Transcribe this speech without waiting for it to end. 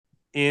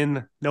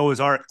in Noah's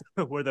Ark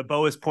where the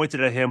bow is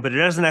pointed at him, but it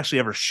doesn't actually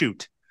ever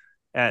shoot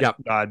at Yep,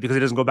 God because he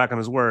doesn't go back on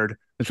his word.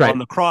 that's On right.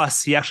 the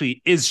cross, he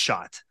actually is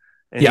shot,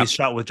 and he's Yep,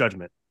 shot with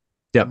judgment.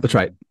 yep, that's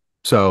right.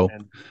 So,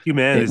 And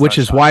humanity is which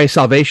not is shot. why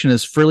salvation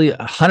is freely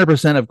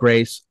 100% of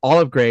grace, all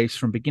of grace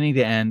from beginning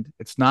to end.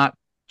 It's not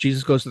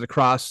Jesus goes to the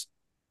cross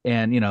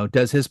and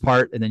does his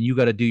part, and then you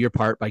got to do your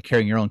part by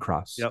carrying your own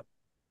cross. Yep.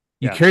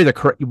 You Yeah. carry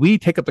we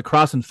take up the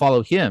cross and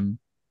follow him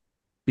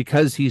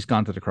because he's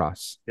gone to the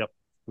cross. Yep.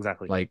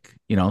 Exactly. Like,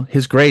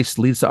 his grace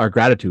leads to our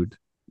gratitude.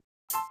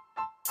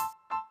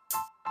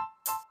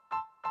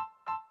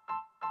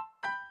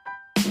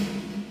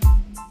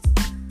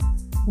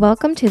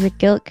 Welcome to the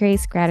Guilt,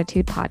 Grace,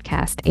 Gratitude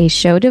podcast, a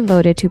show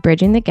devoted to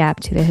bridging the gap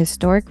to the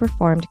historic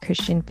Reformed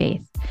Christian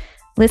faith.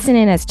 Listen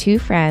in as two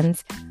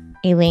friends,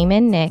 a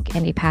layman, Nick,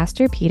 and a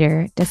pastor,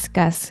 Peter,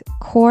 discuss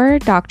core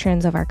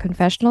doctrines of our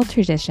confessional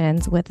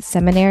traditions with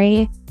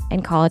seminary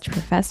and college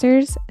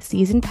professors,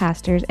 seasoned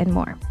pastors, and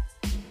more.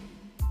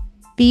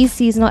 These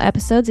seasonal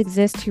episodes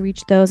exist to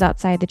reach those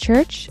outside the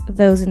church,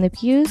 those in the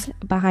pews,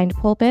 behind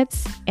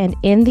pulpits, and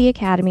in the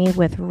academy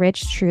with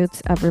rich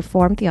truths of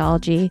Reformed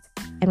theology,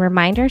 and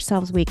remind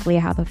ourselves weekly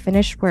how the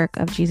finished work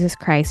of Jesus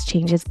Christ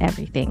changes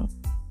everything.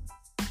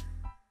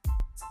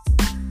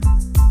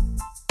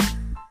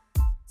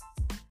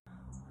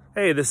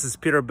 Hey, this is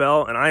Peter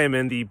Bell, and I am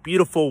in the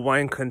beautiful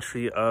wine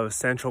country of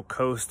Central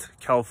Coast,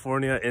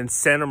 California, in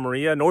Santa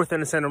Maria, north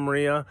end of Santa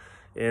Maria,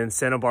 in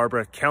Santa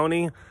Barbara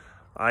County.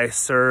 I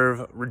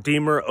serve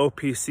Redeemer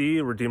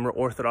OPC, Redeemer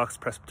Orthodox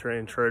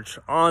Presbyterian Church,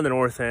 on the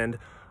north end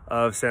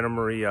of Santa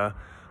Maria.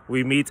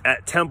 We meet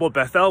at Temple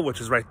Bethel, which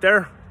is right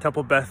there,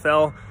 Temple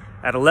Bethel,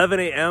 at 11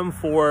 a.m.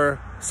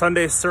 for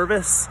Sunday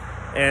service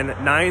and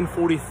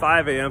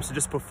 9:45 a.m., so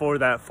just before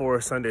that, for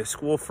Sunday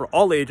school for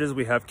all ages.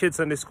 We have kids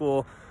Sunday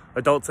school,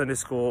 adult Sunday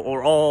school,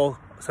 or all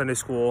Sunday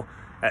school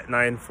at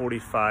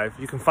 9:45.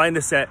 You can find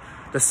us at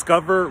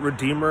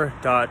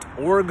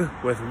discoverredeemer.org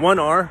with one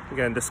R.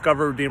 Again,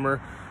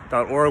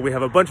 discoverredeemer.org. We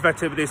have a bunch of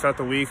activities throughout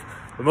the week,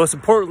 but most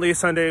importantly,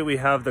 Sunday we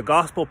have the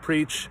gospel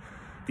preach,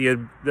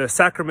 the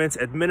sacraments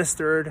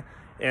administered,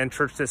 and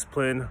church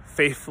discipline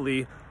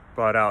faithfully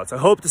brought out. So I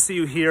hope to see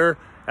you here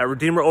at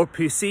Redeemer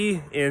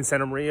OPC in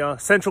Santa Maria,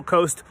 Central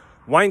Coast,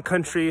 wine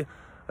country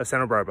of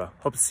Santa Barbara.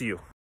 Hope to see you.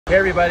 Hey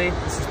everybody,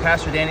 this is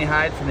Pastor Danny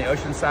Hyde from the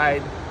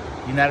Oceanside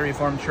United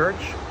Reformed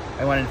Church.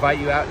 I want to invite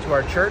you out to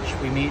our church.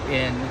 We meet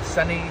in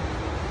sunny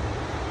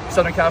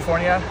Southern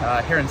California,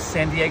 here in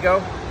San Diego,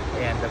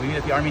 and we meet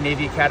at the Army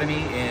Navy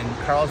Academy in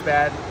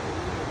Carlsbad,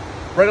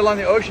 right along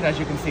the ocean, as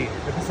you can see,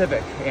 the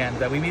Pacific. And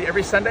we meet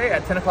every Sunday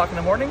at 10 o'clock in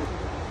the morning.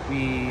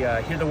 We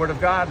hear the Word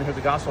of God, we hear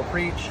the gospel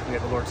preach, we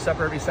have the Lord's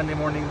Supper every Sunday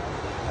morning,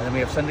 and then we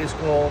have Sunday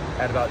school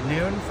at about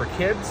noon for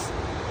kids.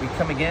 We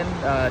come again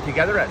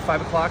together at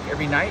 5 o'clock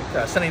every night,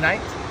 Sunday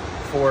night,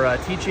 for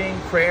teaching,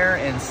 prayer,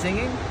 and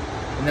singing.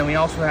 And then we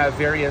also have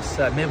various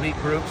midweek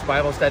groups,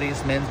 Bible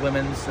studies, men's,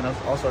 women's, and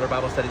also other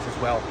Bible studies as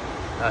well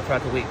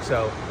throughout the week.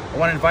 So I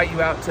want to invite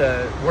you out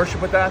to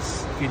worship with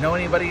us. If you know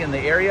anybody in the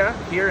area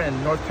here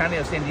in North County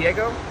of San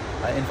Diego,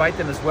 invite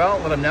them as well,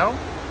 let them know.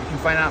 You can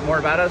find out more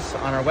about us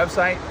on our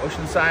website,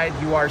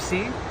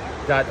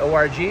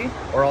 oceansideurc.org,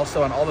 or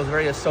also on all those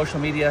various social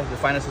media. You'll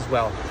find us as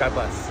well. God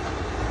bless.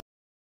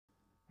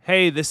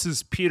 Hey, this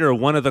is Peter,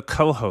 one of the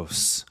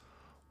co-hosts.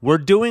 We're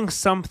doing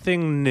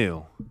something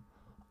new.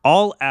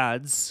 All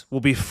ads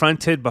will be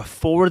fronted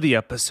before the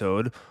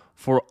episode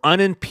for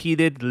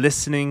unimpeded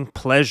listening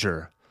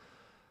pleasure.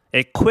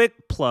 A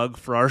quick plug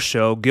for our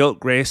show, Guilt,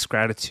 Grace,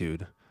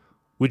 Gratitude.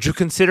 Would you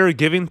consider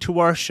giving to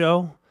our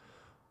show?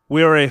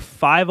 We are a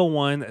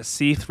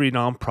 501c3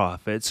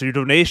 nonprofit, so your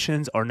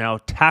donations are now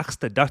tax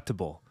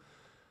deductible.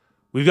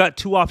 We've got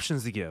two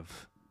options to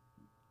give.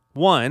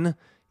 One,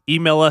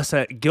 email us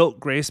at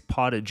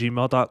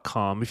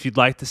guiltgracepod@gmail.com if you'd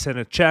like to send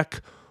a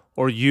check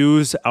or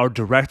use our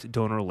direct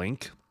donor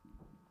link.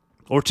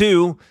 Or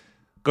two,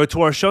 go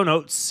to our show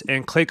notes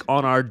and click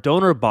on our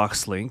donor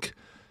box link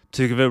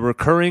to give a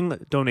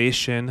recurring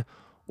donation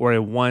or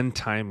a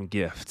one-time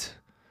gift.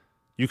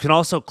 You can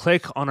also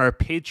click on our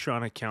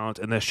Patreon account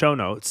in the show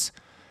notes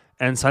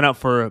and sign up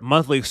for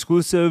monthly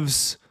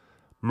exclusives,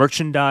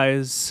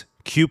 merchandise,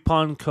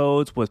 coupon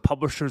codes with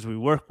publishers we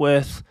work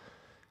with,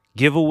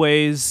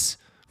 giveaways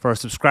for our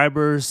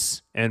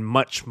subscribers, and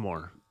much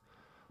more.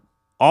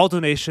 All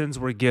donations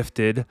we're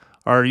gifted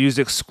are used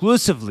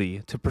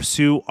exclusively to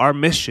pursue our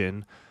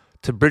mission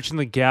to bridging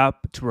the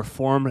gap to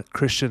reform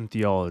Christian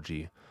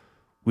theology.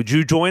 Would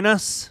you join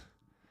us?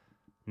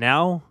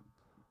 Now,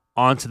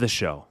 on to the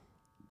show.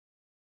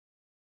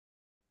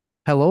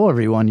 Hello,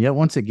 everyone. Yet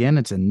once again,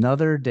 it's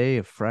another day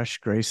of fresh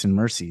grace and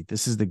mercy.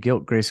 This is the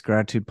Guilt, Grace,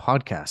 Gratitude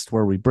podcast,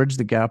 where we bridge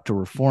the gap to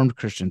Reformed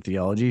Christian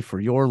theology for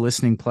your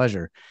listening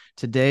pleasure.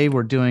 Today,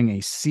 we're doing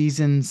a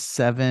season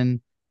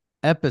 7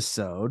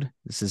 episode.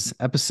 This is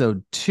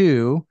episode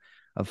 2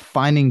 of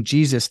finding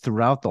Jesus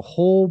throughout the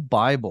whole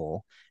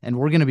Bible. And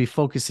we're going to be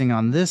focusing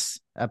on this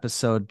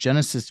episode,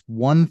 Genesis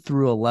 1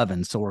 through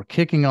 11. So we're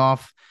kicking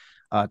off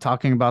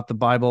talking about the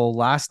Bible.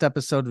 Last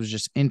episode was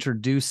just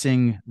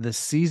introducing the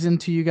season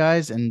to you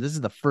guys, and this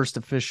is the first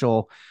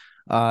official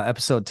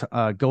episode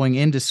going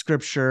into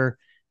Scripture,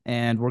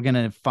 and we're going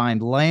to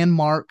find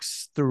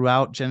landmarks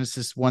throughout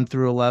Genesis 1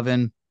 through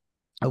 11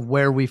 of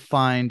where we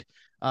find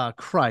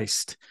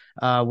Christ,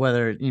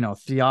 whether,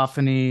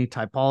 theophany,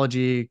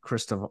 typology,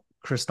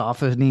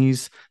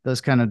 Christophanies,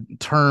 those kind of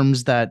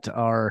terms that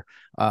are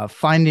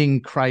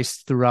finding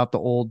Christ throughout the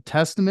Old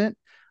Testament.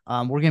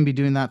 We're going to be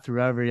doing that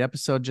throughout every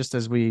episode, just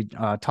as we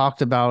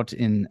talked about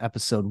in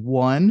episode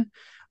 1.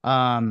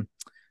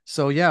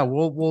 So yeah,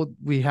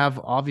 we have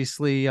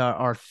obviously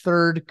our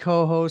third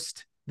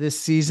co-host this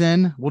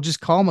season. We'll just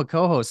call him a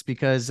co-host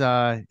because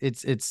that's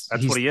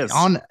what he is.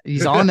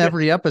 He's on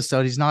every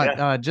episode. He's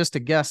not just a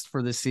guest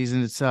for this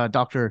season. It's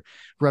Dr.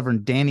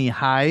 Reverend Danny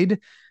Hyde.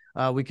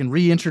 We can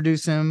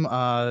reintroduce him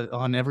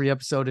on every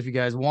episode if you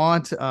guys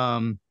want.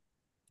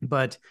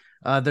 But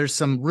there's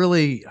some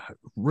really,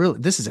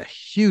 this is a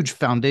huge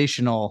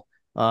foundational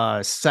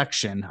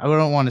section. I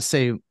don't want to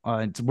say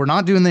we're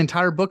not doing the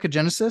entire book of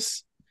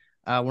Genesis.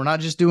 We're not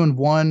just doing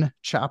one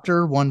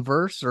chapter, one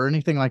verse, or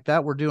anything like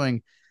that. We're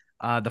doing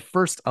the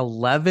first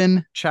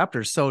 11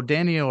 chapters. So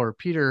Daniel or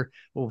Peter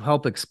will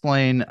help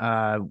explain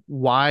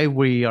why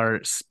we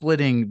are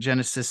splitting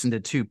Genesis into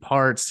two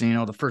parts.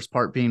 The first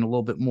part being a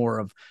little bit more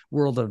of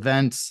world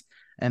events,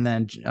 and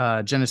then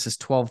Genesis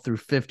 12 through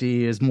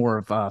 50 is more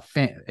of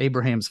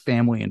Abraham's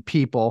family and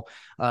people.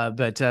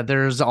 But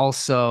there's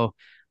also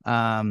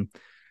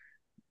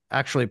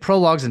actually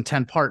prologues in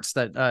 10 parts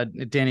that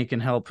Danny can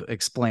help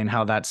explain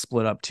how that's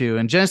split up too.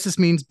 And Genesis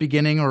means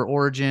beginning or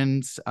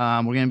origins.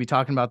 We're going to be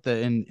talking about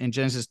in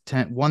Genesis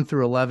 1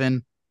 through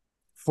 11,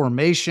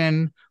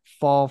 formation,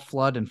 fall,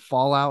 flood, and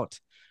fallout.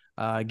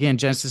 Again,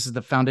 Genesis is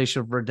the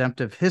foundation of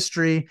redemptive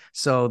history.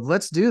 So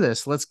let's do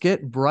this. Let's get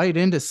right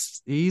into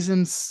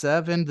season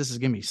 7. This is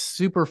going to be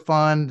super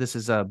fun. This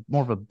is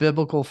more of a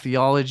biblical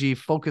theology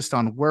focused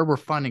on where we're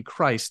finding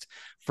Christ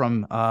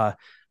from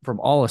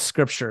all of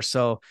Scripture.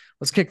 So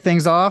let's kick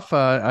things off.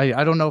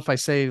 I don't know if I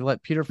say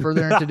let Peter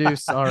further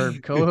introduce our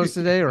co-host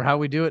today or how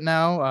we do it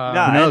now.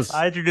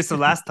 I introduced him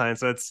last time,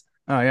 so it's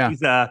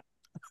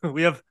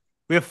we have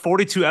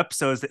 42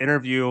 episodes to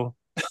interview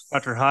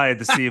Dr. Hyde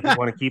to see if we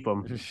want to keep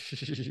him.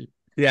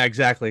 Yeah,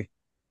 exactly.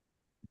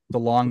 The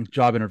long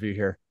job interview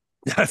here.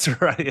 That's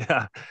right.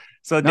 Yeah.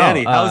 So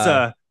Danny,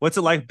 what's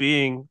it like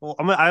being? Well,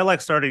 I like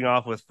starting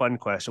off with fun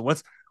question.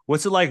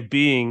 What's it like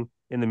being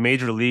in the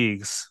major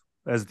leagues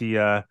as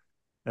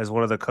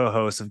one of the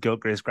co-hosts of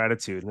Guilt, Grace,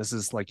 Gratitude? And this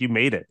is like you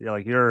made it.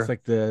 It's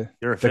like the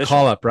official.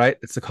 call up, right?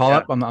 It's the call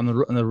up on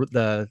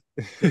the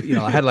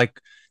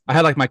I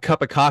had my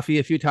cup of coffee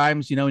a few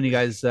times, when you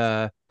guys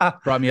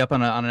brought me up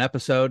on an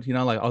episode,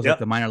 I was like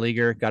the minor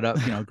leaguer, got up,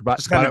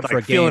 just kind of for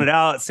a game, feeling it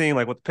out, seeing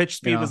like what the pitch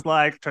speed was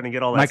like, trying to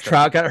get all that Mike stuff.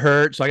 Trout got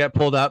hurt, so I got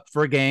pulled up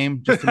for a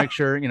game just to make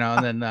sure,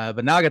 and then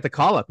but now I got the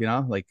call up,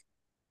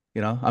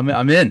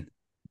 I'm in.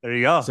 There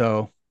you go.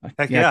 So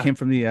I came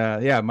from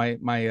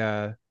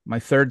the my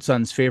third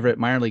son's favorite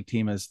minor league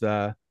team is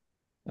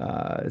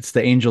it's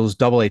the Angels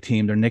AA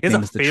team. Their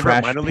nickname is the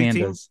Trash Pandas.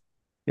 Team?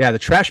 Yeah, the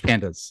Trash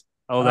Pandas.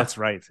 Oh, that's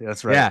right.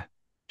 That's right. Yeah,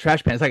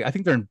 Trash Pandas. I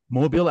think they're in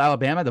Mobile,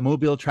 Alabama. The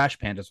Mobile Trash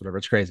Pandas, whatever.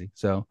 It's crazy.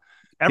 So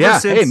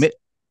the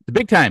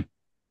big time.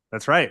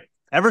 That's right.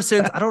 Ever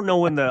since I don't know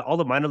when all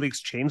the minor leagues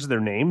changed their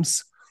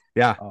names.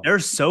 Yeah, they're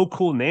so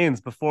cool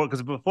names before it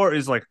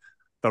was like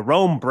the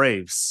Rome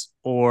Braves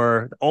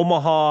or the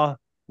Omaha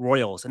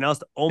Royals, and now it's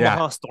the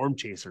Omaha Storm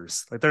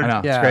Chasers. Like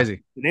it's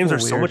crazy. The names are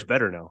so much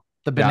better now.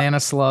 The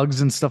Banana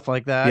Slugs and stuff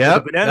like that. Yeah,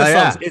 the Banana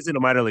Slugs isn't a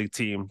minor league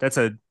team. That's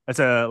a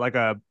like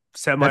a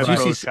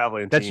semi-pro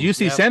traveling that's team.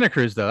 UC Santa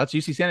Cruz though. That's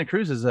UC Santa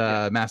Cruz's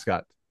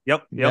mascot.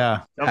 Yep.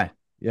 Yeah.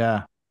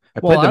 I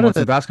played them once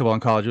in basketball in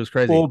college. It was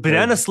crazy. Well,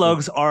 Banana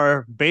Slugs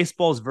are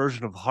baseball's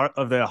version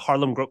of the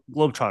Harlem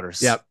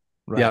Globetrotters. Yep.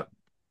 Right. Yep.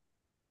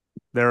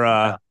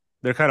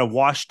 They're kind of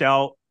washed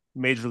out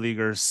major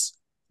leaguers,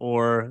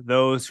 or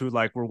those who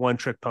were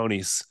one-trick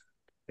ponies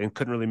and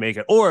couldn't really make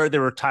it, or they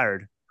were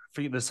retired.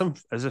 There's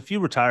a few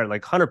retired,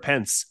 like Hunter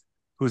Pence,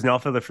 who's now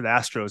for the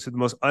Astros, who's the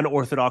most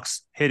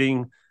unorthodox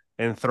hitting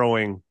and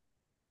throwing,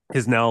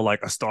 is now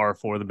like a star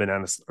for the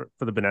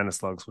Banana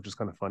Slugs, which is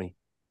kind of funny.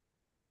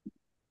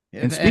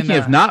 And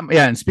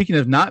speaking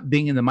of not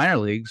being in the minor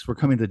leagues, we're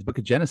coming to the Book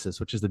of Genesis,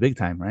 which is the big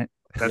time, right?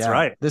 That's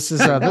right. This is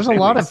there's a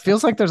lot of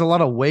feels like there's a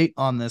lot of weight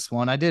on this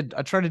one. I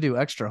tried to do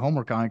extra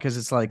homework on it because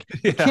it's like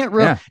you can't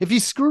really if you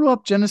screw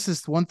up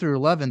Genesis 1 through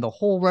 11, the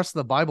whole rest of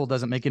the Bible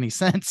doesn't make any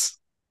sense.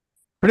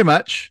 Pretty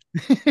much.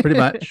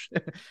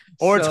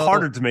 Or it's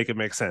harder to make it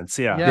make sense.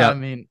 Yeah. I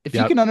mean, if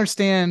you can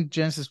understand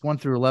Genesis 1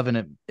 through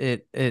 11,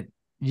 it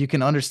you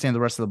can understand the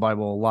rest of the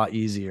Bible a lot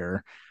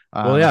easier.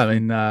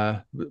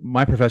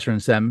 My professor in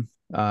SEM,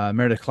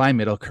 Meredith Klein,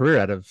 made a career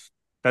out of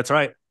that's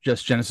right.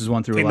 Just Genesis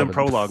 1 through Kingdom 11.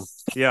 Prologue.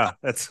 Yeah,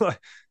 that's like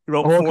he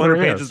wrote 400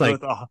 pages of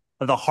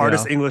the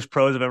hardest English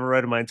prose I've ever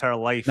read in my entire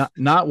life.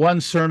 Not one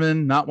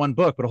sermon, not one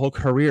book, but a whole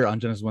career on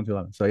Genesis 1 through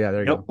 11. So there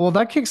you go. Well,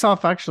 that kicks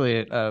off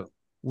actually a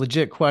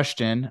legit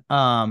question.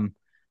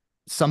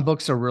 some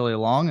books are really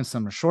long and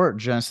some are short.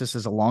 Genesis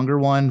is a longer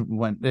one.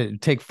 When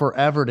it take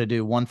forever to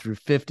do 1 through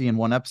 50 in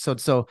one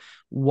episode. So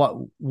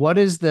what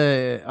is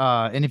the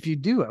and if you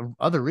do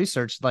other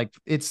research, like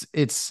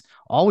it's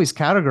always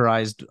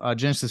categorized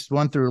Genesis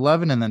 1 through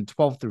 11 and then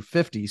 12 through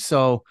 50.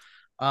 So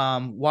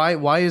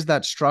why is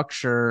that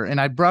structure? And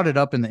I brought it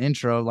up in the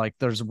intro, like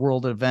there's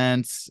world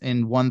events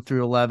in 1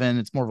 through 11.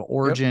 It's more of an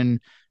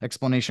origin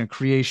explanation,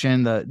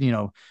 creation,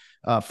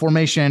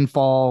 formation,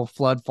 fall,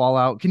 flood,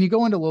 fallout. Can you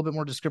go into a little bit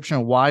more description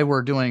of why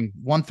we're doing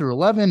 1 through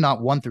 11,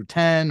 not 1 through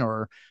 10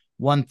 or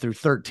 1 through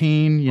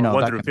 13, or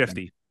 1 through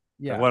 50?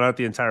 Yeah. Why not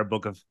the entire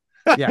book of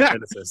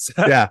Genesis?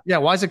 Yeah.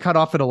 Why is it cut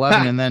off at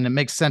 11 and then it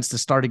makes sense to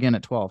start again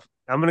at 12?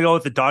 I'm going to go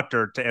with the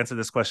doctor to answer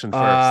this question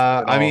first.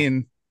 I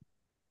mean,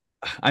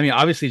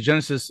 obviously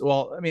Genesis,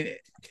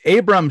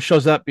 Abram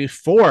shows up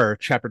before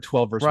chapter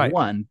 12, verse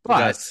 1,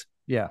 but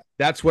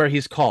that's where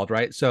he's called,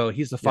 right? So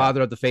he's the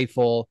father of the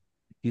faithful.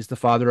 He's the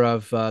father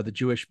of the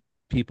Jewish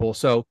people.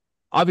 So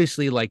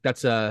obviously, like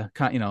that's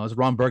as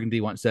Ron Burgundy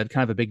once said,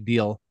 kind of a big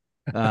deal.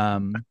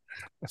 And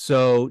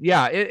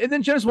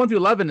then Genesis 1 through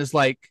 11 is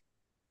like,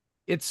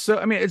 it's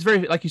very,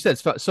 like you said,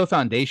 it's so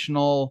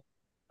foundational,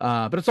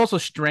 but it's also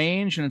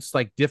strange and it's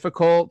like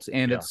difficult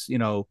and it's,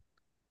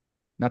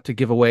 not to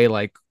give away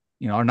or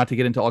not to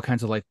get into all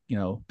kinds of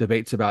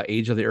debates about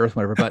age of the earth,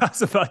 whatever. But I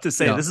was about to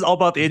say, this is all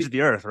about the age of the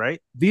earth, right?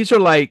 These are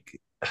like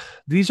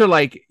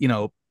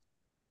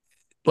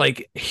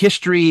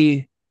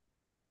history,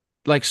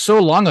 like so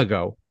long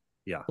ago.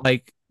 Yeah.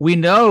 Like we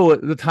know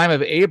the time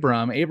of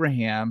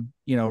Abraham,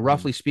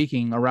 roughly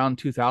speaking, around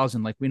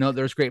 2000, like we know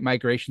there's great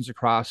migrations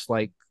across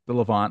like the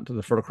Levant to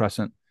the Fertile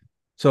Crescent.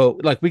 So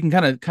like we can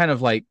kind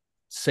of like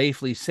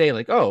safely say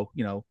like,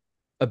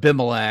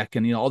 Abimelech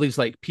and, all these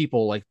like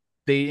people, like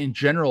they in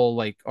general,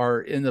 like are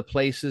in the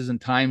places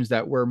and times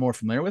that we're more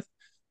familiar with.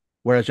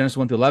 Whereas Genesis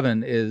 1 through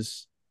 11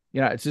 is,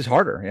 it's just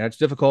harder. It's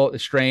difficult.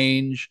 It's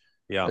strange.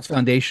 Yeah, it's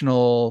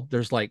foundational.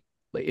 There's like,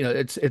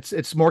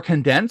 it's more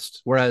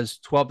condensed, whereas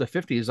 12 to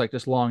 50 is like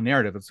this long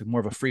narrative. It's like more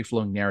of a free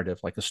flowing narrative,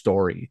 like a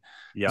story.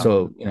 Yeah.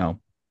 So,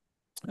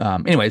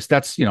 anyways,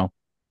 that's,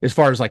 as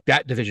far as like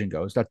that division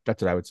goes, that's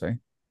what I would say.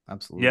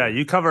 Absolutely. Yeah.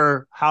 You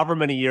cover however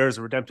many years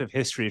of redemptive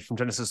history from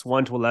Genesis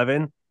 1 to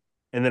 11,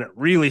 and then it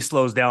really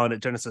slows down at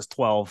Genesis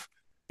 12.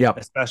 Yeah.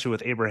 Especially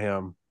with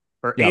Abram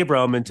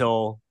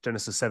until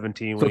Genesis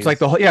 17. So it's like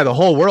the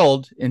whole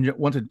world in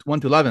 1 to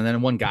 11, and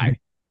then one guy.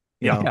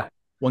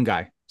 One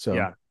guy.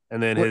 So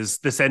and then his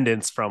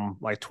descendants from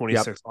like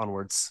 26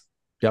 onwards.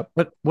 Yep.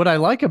 But what I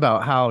like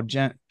about how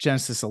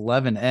Genesis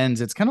 11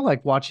 ends, it's kind of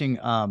like watching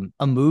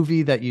a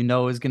movie that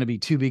is going to be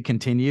to be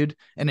continued,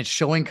 and it's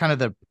showing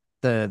kind of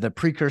the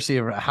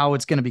precursor of how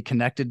it's going to be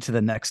connected to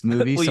the next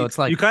movie. So it's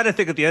like you kind of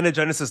think at the end of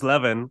Genesis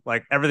 11,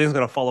 like everything's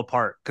going to fall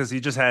apart because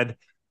you just had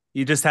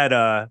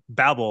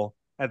Babel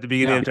at the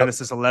beginning of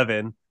Genesis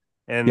 11.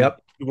 And you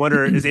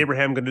wonder, is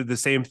Abraham going to do the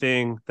same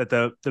thing that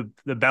the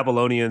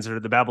Babylonians or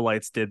the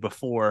Babylonites did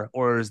before,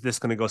 or is this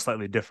going to go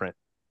slightly different?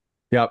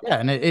 Yeah,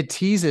 and it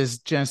teases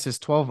Genesis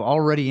 12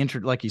 already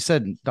like you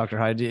said, Dr.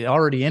 Hyde, it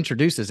already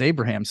introduces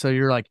Abraham. So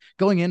you're like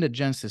going into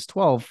Genesis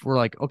 12, we're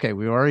like, okay,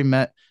 we already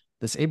met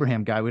this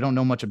Abraham guy. We don't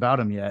know much about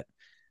him yet.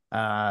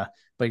 But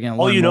again,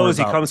 all you know is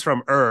he comes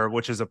from Ur,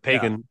 which is a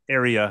pagan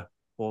area.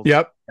 Well,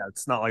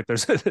 it's not like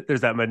there's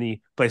that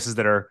many places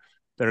that are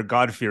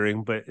God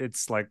fearing, but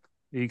it's like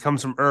he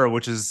comes from Ur,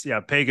 which is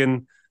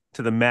pagan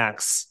to the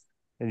max.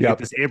 And you get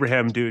this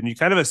Abraham dude, and you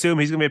kind of assume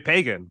he's gonna be a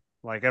pagan,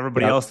 like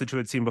everybody else that you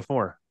had seen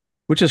before.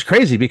 Which is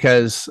crazy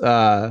because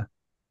God,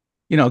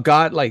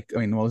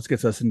 this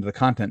gets us into the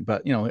content,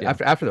 but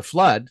after the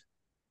flood,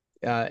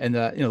 and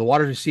the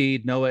waters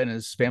recede, Noah and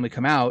his family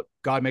come out.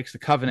 God makes the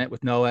covenant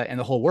with Noah and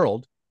the whole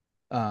world,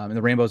 and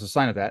the rainbow is a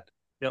sign of that.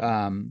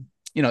 Yep.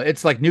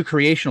 It's like new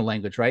creational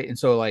language, right? And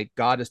so like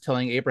God is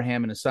telling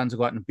Abraham and his sons to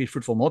go out and be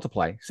fruitful,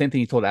 multiply. Same thing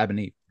he told Adam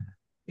and Eve.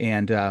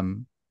 And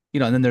and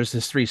then there's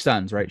his 3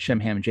 sons, right? Shem,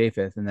 Ham, and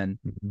Japheth, and then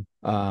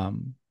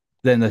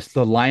then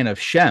the line of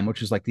Shem,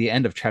 which is like the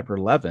end of chapter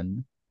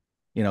 11.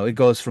 It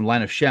goes from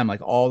line of Shem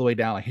like all the way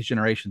down, like his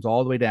generations,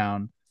 all the way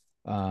down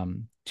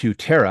to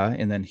Terah,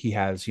 and then he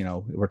has,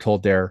 we're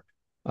told there,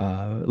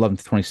 11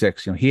 to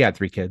 26. He had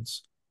 3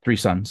 kids, 3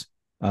 sons,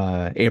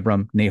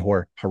 Abram,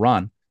 Nahor,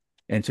 Haran,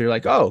 and so you're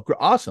like, oh,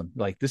 awesome!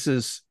 Like this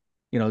is,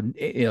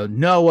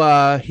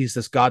 Noah. He's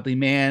this godly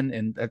man,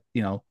 and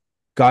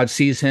God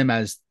sees him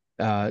as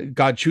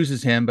God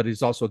chooses him, but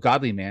he's also a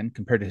godly man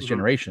compared to his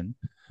generation.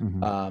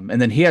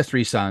 And then he has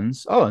 3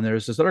 sons. Oh, and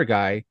there's this other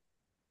guy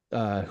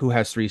who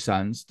has 3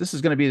 sons. This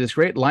is going to be this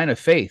great line of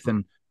faith.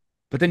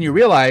 But then you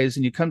realize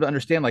and you come to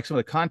understand like some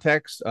of the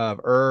context of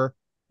Ur,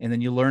 and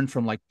then you learn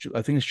from like,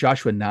 I think it's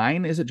Joshua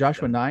 9. Is it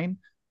Joshua 9?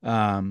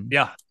 I think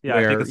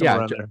it's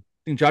I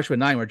think Joshua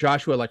 9, where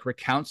Joshua like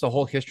recounts the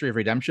whole history of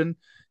redemption.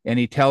 And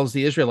he tells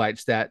the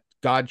Israelites that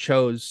God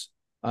chose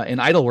an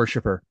idol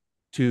worshiper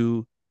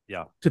to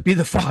to be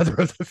the father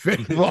of the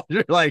faithful.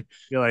 You're like,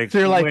 wait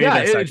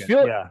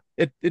yeah,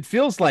 it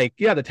feels like,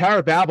 yeah, the Tower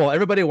of Babel,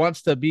 everybody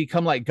wants to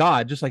become like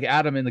God, just like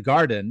Adam in the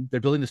garden. They're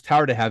building this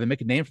tower to heaven,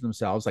 make a name for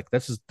themselves. Like,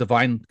 this is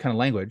divine kind of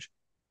language.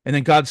 And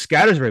then God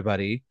scatters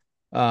everybody.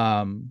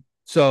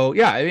 So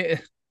yeah, I mean,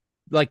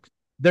 like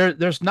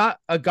there's not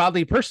a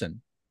godly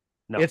person.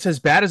 No. It's as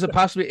bad as it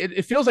possibly,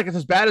 it feels like it's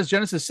as bad as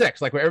Genesis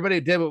 6, like where everybody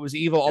did what was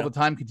evil all the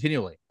time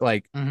continually.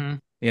 Like,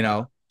 you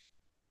know,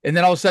 and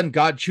then all of a sudden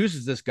God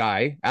chooses this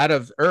guy out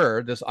of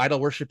this idol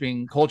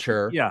worshiping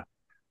culture. Yeah.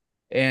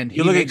 And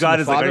you look at God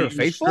as like,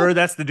 are you sure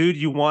that's the dude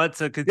you want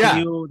to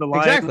continue the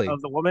line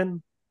of the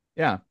woman?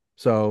 Yeah.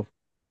 So,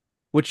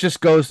 which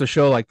just goes to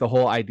show like the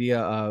whole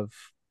idea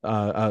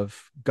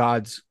of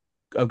God's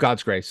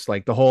grace,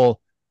 like the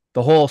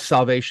whole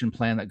salvation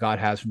plan that God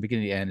has from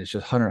beginning to end is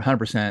just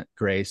 100%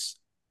 grace,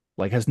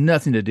 like has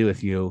nothing to do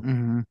with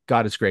you.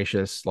 God is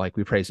gracious. Like,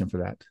 we praise him for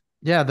that.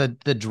 Yeah.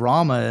 The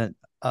drama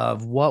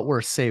of what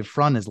we're saved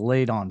from is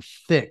laid on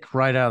thick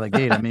right out of the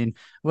gate. I mean,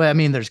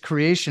 there's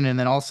creation, and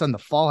then all of a sudden the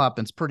fall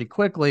happens pretty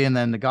quickly, and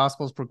then the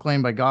gospel is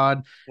proclaimed by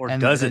God. Or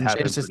and does it happen?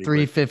 Genesis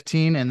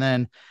 3:15, and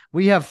then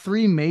we have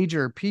three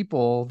major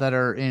people that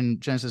are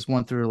in Genesis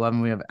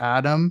 1-11. We have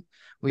Adam,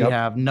 we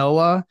have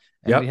Noah,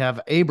 and we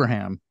have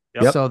Abraham.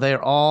 So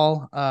they're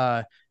all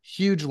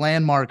huge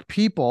landmark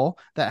people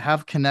that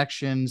have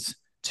connections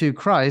to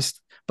Christ.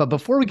 But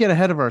before we get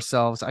ahead of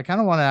ourselves, I kind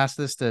of want to ask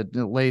this to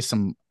lay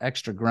some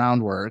extra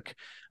groundwork.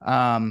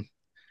 What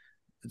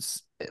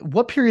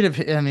period of,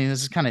 I mean,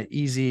 this is kind of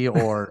easy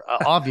or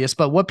obvious,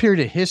 but what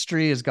period of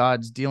history is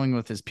God's dealing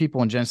with his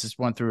people in Genesis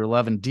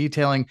 1-11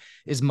 detailing?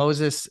 Is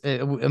Moses,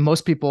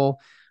 most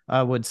people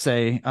would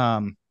say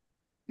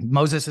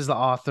Moses is the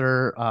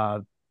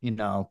author, you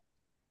know,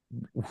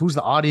 who's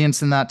the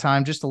audience in that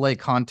time, just to lay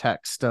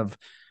context of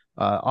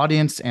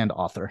audience and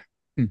author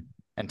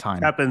and time.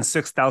 It happened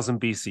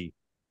 6,000 BC.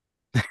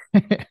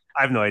 I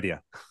have no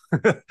idea.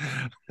 The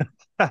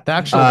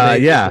actual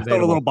yeah,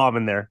 throw a little bomb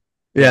in there.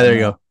 Yeah, there you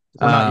go.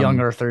 We're not young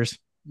earthers.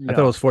 I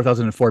thought it was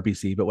 4004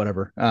 BC, but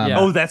whatever.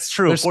 Oh, that's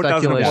true.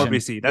 4004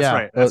 BC. That's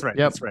right. That's right.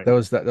 That's right. That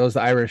was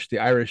the Irish.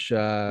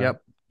 Yeah,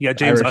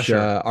 James Irish,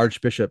 Usher,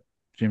 Archbishop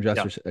James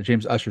Usher.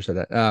 James Usher said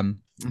that.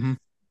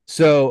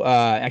 So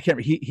I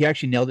can't. He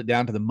actually nailed it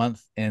down to the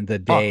month and the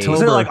day. October.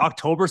 Was it like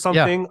October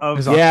something?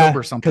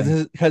 October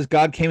something. Because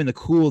God came in the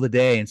cool of the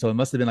day, and so it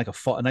must have been like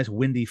a nice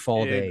windy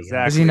fall day. Exactly.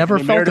 Because he never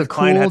felt a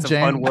cool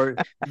fun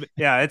word.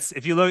 Yeah, it's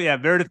if you look. Yeah,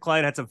 Meredith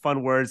Klein had some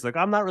fun words. Like,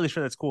 I'm not really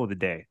sure that's cool of the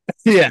day.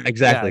 Yeah,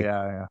 exactly.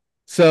 Yeah.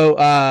 So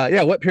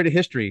what period of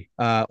history?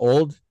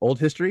 Old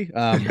history.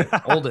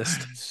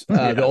 Oldest.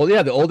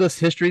 The oldest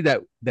history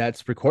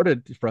that's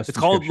recorded for us. It's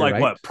called like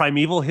right? What?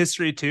 Primeval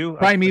history too.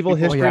 Primeval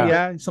history,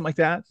 something like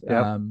that.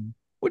 Yep.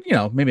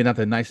 Maybe not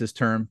the nicest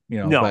term,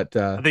 but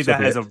I think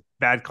that has a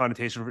bad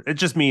connotation. It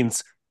just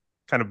means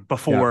kind of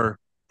before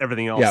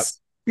everything else.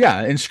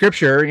 Yeah. In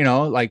scripture,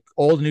 like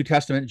Old and New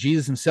Testament,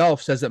 Jesus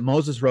himself says that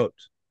Moses wrote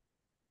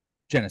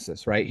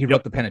Genesis, right? He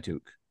wrote the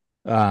Pentateuch.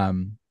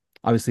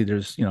 Obviously,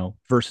 there's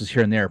verses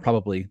here and there.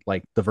 Probably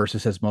like the verse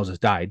that says Moses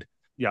died.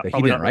 Yeah,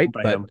 he didn't write,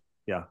 but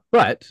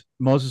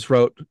Moses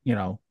wrote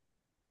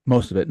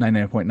most of it,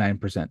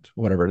 99.9%,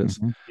 whatever it is.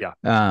 Yeah.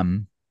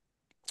 And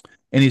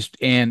he's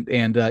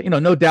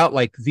no doubt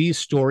like these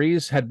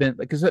stories had been,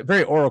 because it's a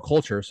very oral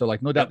culture, so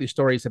like no doubt these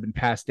stories have been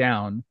passed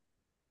down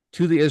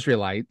to the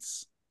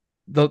Israelites,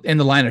 in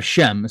the line of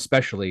Shem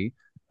especially,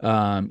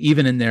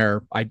 even in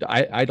their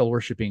idol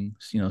worshiping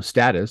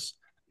status.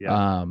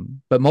 Yeah.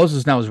 But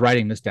Moses now is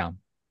writing this down,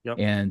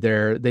 and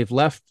they've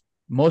left.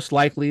 Most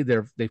likely,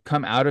 they've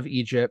come out of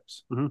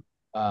Egypt.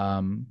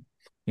 Mm-hmm.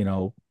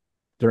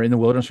 They're in the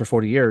wilderness for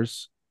 40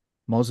 years.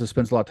 Moses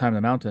spends a lot of time in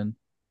the mountain.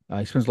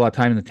 He spends a lot of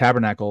time in the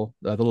tabernacle,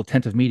 the little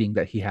tent of meeting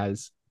that he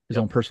has, his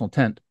own personal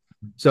tent.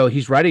 So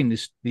he's writing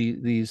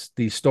these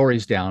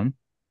stories down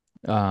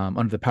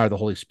under the power of the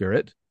Holy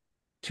Spirit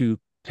to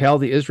tell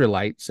the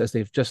Israelites, as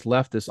they've just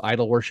left this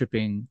idol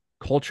worshiping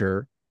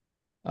culture.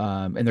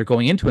 And they're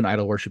going into an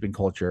idol worshiping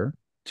culture,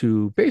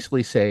 to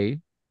basically say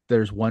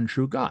there's one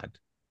true God.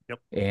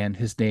 And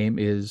his name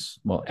is,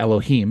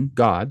 Elohim,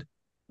 God,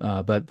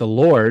 but the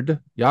Lord,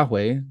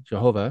 Yahweh,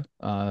 Jehovah,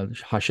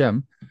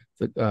 Hashem,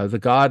 the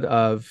God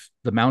of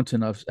the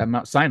mountain at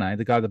Mount Sinai,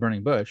 the God of the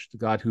burning bush, the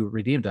God who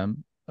redeemed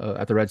them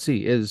at the Red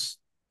Sea, is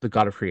the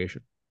God of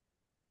creation.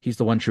 He's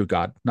the one true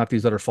God, not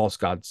these other false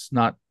gods,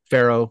 not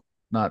Pharaoh,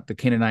 not the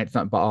Canaanites,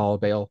 not Baal,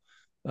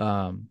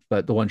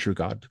 but the one true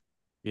God.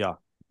 Yeah.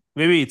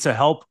 Maybe to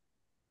help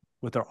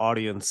with our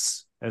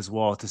audience as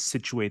well, to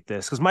situate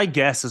this, because my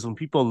guess is when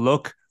people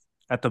look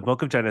at the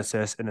book of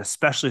Genesis, and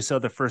especially so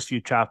the first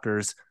few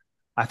chapters,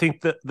 I think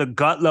that the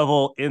gut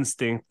level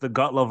instinct, the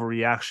gut level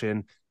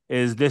reaction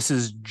is this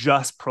is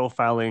just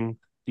profiling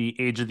the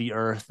age of the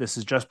earth. This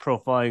is just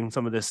profiling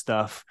some of this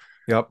stuff.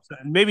 Yep.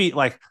 Maybe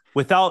like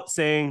without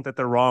saying that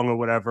they're wrong or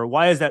whatever,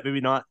 why is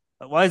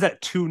that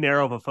too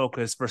narrow of a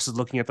focus versus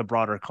looking at the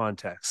broader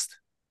context?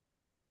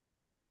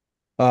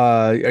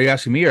 Are you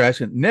asking me or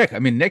asking Nick? I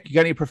mean, Nick, you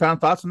got any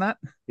profound thoughts on that?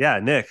 Yeah,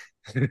 Nick.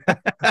 You're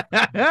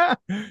gonna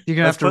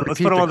have to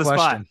repeat the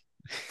question.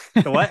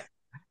 The what?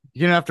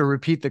 You're gonna have to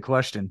repeat the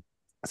question.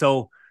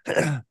 So,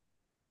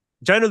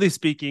 generally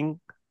speaking,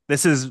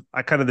 this is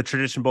kind of the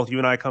tradition both you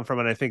and I come from,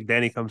 and I think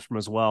Danny comes from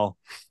as well.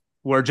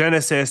 Where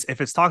Genesis, if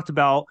it's talked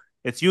about,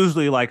 it's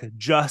usually like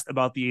just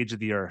about the age of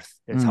the earth.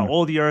 It's how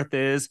old the earth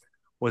is.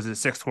 Was it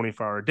 6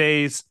 24-hour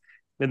days?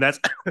 And that's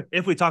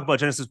if we talk about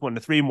Genesis 1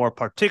 to 3 more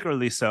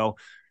particularly so,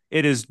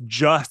 it is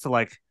just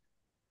like,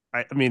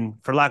 I mean,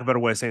 for lack of a better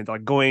way of saying it,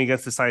 like going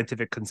against the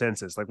scientific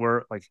consensus. Like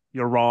we're like,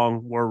 you're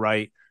wrong, we're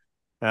right.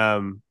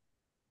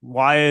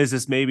 Why is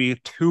this maybe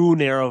too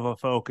narrow of a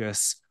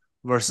focus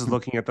versus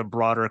looking at the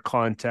broader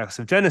context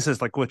of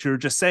Genesis, like what you were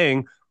just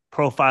saying,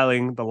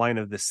 profiling the line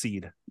of the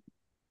seed?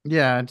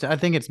 Yeah, I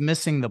think it's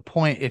missing the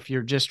point if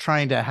you're just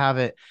trying to have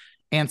it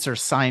answer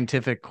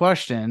scientific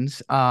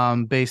questions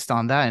based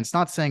on that. And it's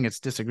not saying it's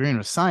disagreeing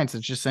with science.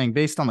 It's just saying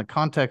based on the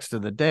context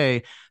of the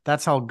day,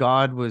 that's how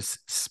God was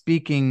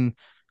speaking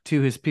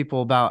to his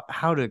people about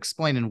how to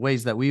explain in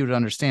ways that we would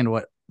understand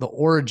what the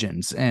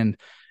origins and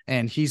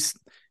he's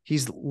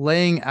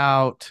laying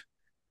out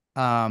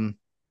how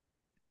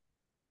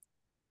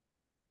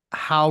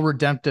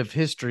redemptive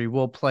history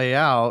will play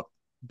out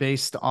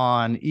based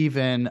on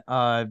even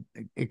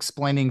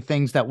explaining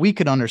things that we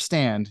could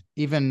understand,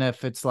 even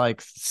if it's like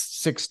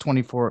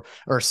 624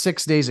 or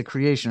 6 days of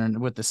creation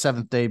with the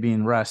seventh day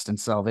being rest and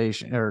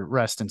salvation or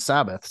rest and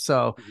Sabbath.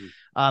 So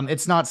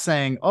it's not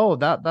saying, oh,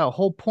 that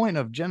whole point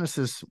of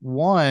Genesis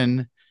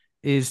 1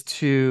 is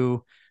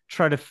to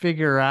try to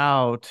figure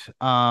out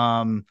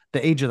the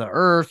age of the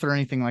earth or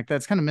anything like that.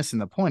 It's kind of missing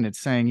the point. It's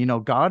saying, you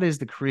know, God is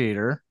the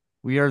creator.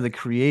 We are the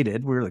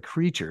created. We're the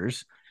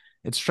creatures.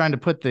 It's trying to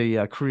put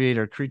the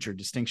creator-creature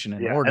distinction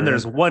in order. And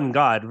there's one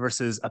God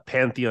versus a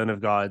pantheon of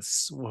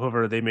gods,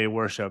 whoever they may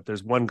worship.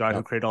 There's one God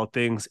who created all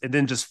things and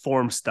then just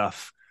form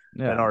stuff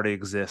that already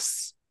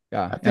exists.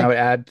 Yeah. And I would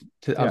add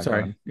to, I'm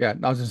sorry. Yeah.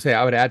 I was going to say,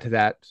 I would add to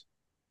that,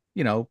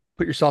 you know,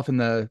 put yourself in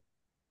the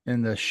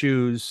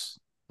shoes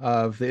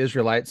of the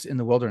Israelites in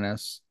the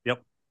wilderness.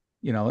 Yep.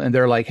 You know, and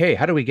they're like, hey,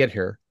 how do we get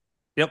here?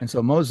 Yep. And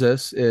so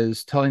Moses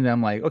is telling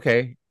them like,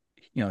 okay,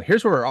 you know,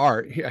 here's where we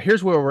are.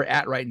 Here's where we're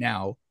at right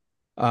now.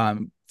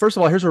 First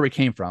of all, here's where we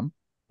came from.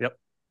 Yep.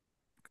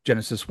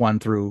 Genesis 1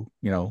 through,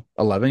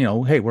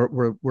 11, hey,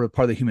 we're part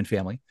of the human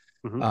family.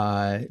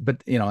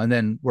 But, and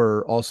then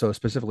we're also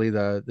specifically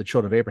the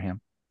children of Abraham.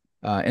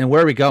 And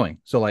where are we going?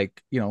 So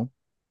like,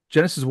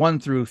 Genesis 1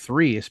 through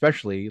 3,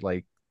 especially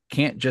like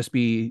can't just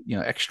be,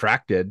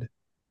 extracted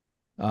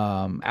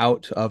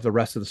out of the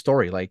rest of the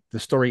story. Like the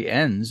story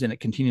ends and it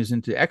continues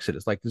into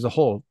Exodus. Like there's a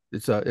whole,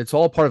 it's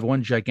all part of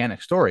one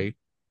gigantic story.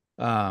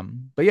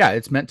 But yeah,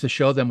 it's meant to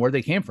show them where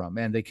they came from,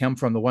 and they come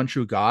from the one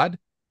true God.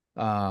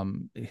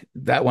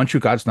 That one true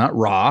God's not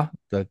Ra,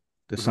 the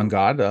sun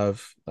god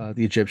of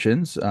the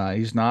Egyptians.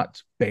 He's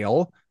not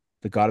Baal,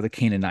 the god of the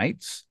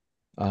Canaanites.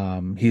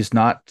 He's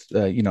not,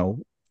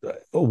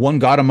 one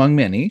God among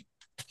many.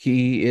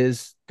 He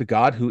is the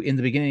God who in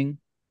the beginning,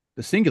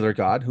 the singular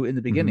God who in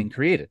the beginning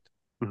created.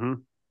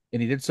 And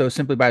he did so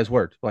simply by his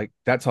word. Like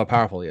that's how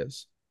powerful he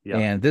is. Yeah.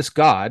 And this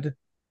God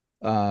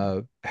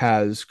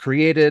has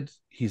created,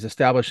 he's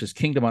established his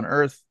kingdom on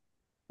earth.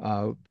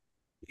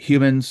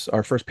 Humans,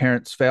 our first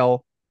parents,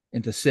 fell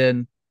into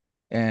sin,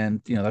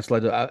 and that's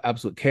led to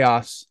absolute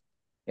chaos.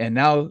 And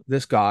now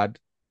this God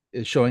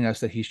is showing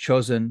us that he's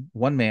chosen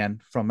one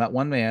man, from that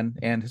one man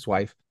and his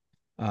wife.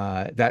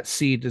 That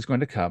seed is going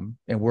to come,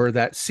 and we're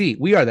that seed.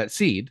 We are that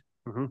seed.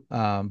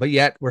 But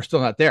yet we're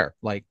still not there.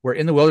 Like we're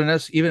in the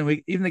wilderness. Even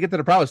to get to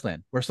the promised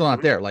land, we're still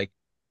not there. Like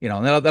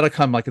and that'll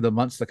come like in the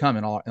months to come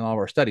in all of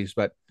our studies.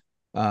 But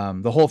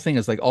the whole thing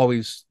is like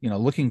always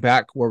looking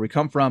back where we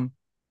come from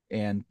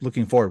and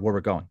looking forward where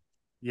we're going.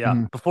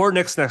 Yeah. Before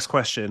Nick's next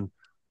question,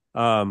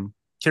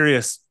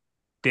 curious,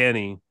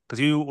 Danny, because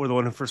you were the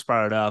one who first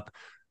brought it up.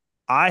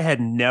 I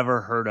had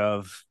never heard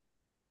of,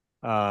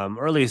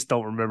 or at least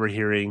don't remember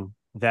hearing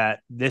that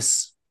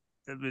this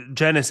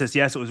Genesis,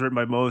 yes, it was written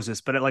by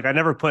Moses, but I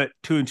never put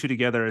two and two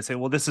together and say,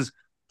 well, this is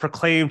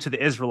proclaimed to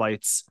the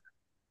Israelites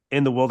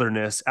in the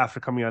wilderness after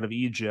coming out of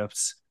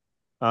Egypt.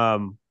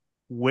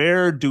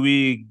 Where do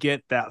we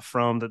get that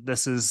from? That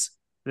this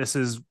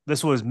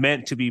was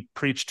meant to be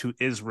preached to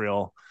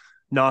Israel,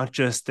 not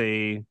just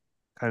a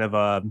kind of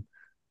a,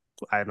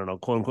 I don't know,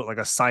 quote unquote, like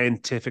a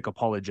scientific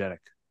apologetic.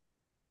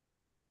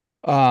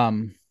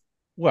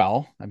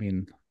 Well, I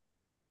mean,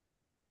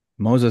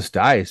 Moses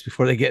dies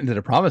before they get into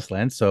the promised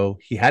land, so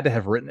he had to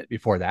have written it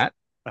before that.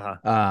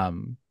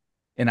 And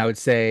I would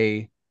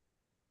say,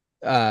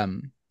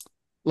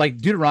 like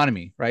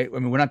Deuteronomy, right? I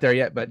mean, we're not there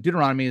yet, but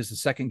Deuteronomy is the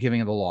second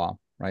giving of the law,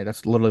 right?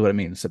 That's literally what it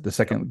means. The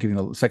second giving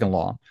the second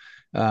law.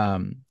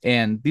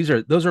 And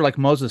those are like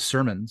Moses'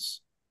 sermons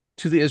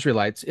to the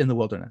Israelites in the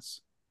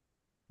wilderness.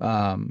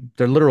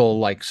 They're literal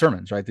like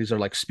sermons, right? These are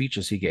like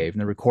speeches he gave, and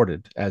they're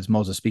recorded as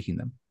Moses speaking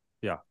them.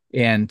 Yeah.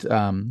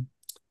 And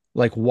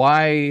like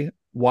why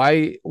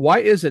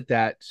is it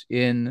that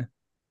in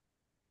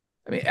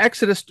I mean,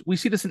 Exodus, we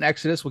see this in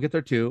Exodus. We'll get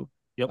there too.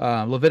 Yep.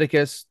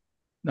 Leviticus,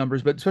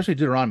 Numbers, but especially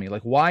Deuteronomy.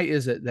 Like, why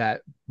is it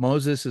that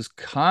Moses is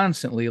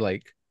constantly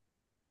like,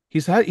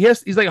 he's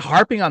like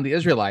harping on the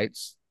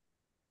Israelites?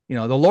 You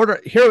know, the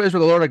Lord, hear, O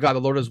Israel, the Lord our God, the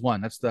Lord is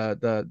one. That's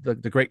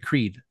the great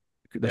creed,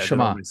 the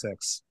Shema.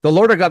 The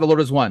Lord our God, the Lord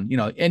is one. You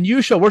know, and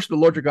you shall worship the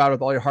Lord your God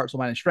with all your heart, soul,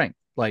 mind, and strength.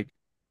 Like,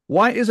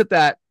 why is it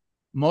that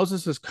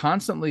Moses is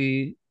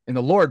constantly, and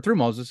the Lord through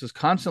Moses is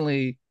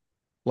constantly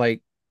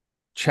like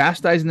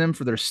chastising them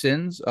for their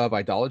sins of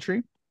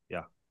idolatry?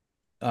 Yeah.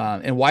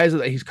 And why is it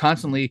that he's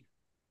constantly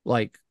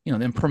like, you know,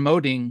 then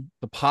promoting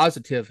the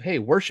positive, hey,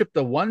 worship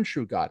the one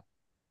true God?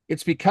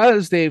 It's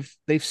because they've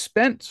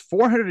spent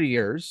 400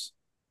 years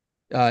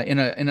in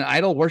an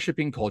idol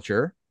worshiping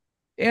culture,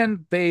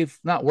 and they've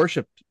not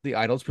worshipped the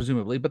idols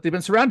presumably, but they've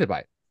been surrounded by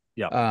it.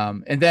 Yeah.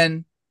 And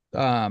then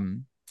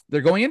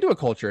they're going into a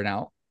culture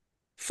now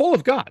full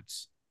of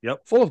gods.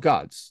 Yep. Full of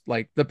gods,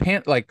 like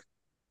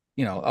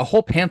you know, a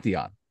whole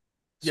pantheon.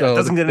 So yeah, it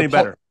doesn't get any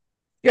better.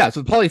 Yeah,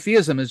 so the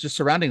polytheism is just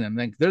surrounding them.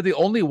 Like, they're the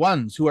only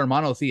ones who are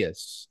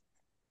monotheists,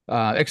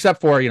 except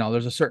for, you know,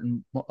 there's a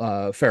certain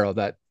pharaoh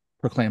that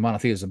proclaimed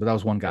monotheism, but that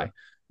was one guy.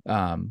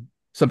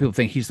 Some people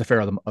think he's the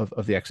pharaoh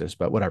of the Exodus,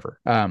 but whatever.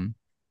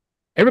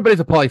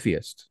 Everybody's a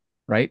polytheist,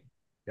 right?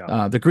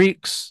 Yeah. The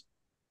Greeks,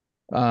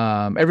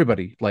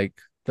 everybody, like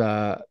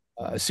the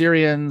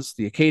Assyrians,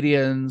 the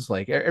Akkadians,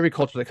 like every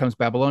culture that comes,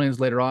 Babylonians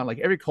later on, like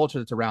every culture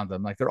that's around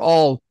them, like they're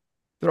all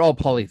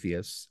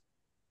polytheists.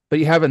 But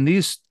you have in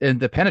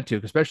the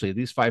Pentateuch, especially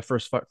these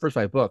first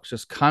five books,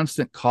 just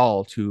constant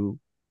call to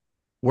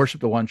worship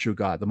the one true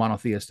God, the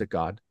monotheistic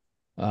God,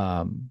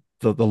 the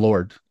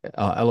Lord,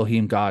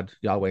 Elohim, God,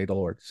 Yahweh, the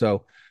Lord.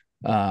 So,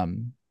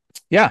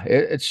 yeah,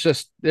 it's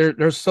just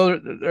there's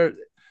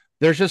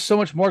just so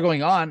much more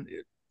going on,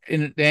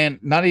 and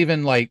not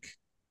even like,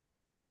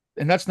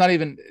 and that's not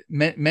even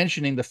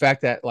mentioning the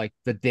fact that like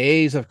the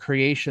days of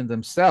creation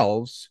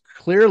themselves,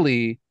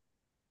 clearly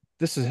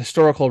this is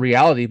historical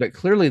reality, but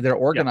clearly they're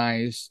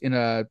organized in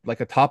a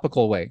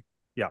topical way.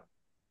 Yeah.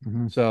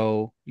 Mm-hmm.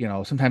 So, you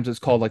know, sometimes it's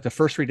called like the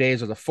first 3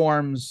 days are the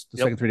forms, the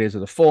second 3 days are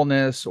the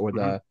fullness, or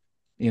the,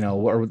 you know,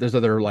 or there's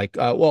other like,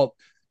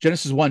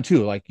 Genesis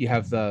 1-2, like you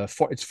have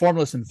it's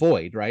formless and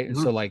void, right? And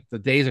so like the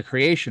days of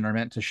creation are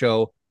meant to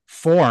show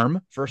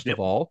form, first of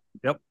all.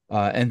 Yep.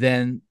 And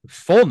then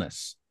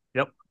fullness.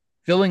 Yep.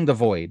 Filling the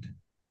void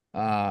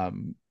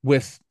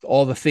with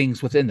all the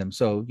things within them.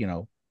 So, you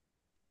know,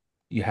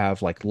 you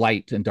have like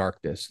light and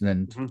darkness, and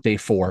then day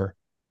 4,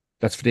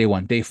 that's for day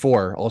 1. Day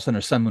 4, all of a sudden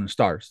there's sun, moon, and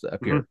stars that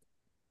appear.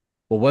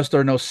 Well, was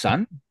there no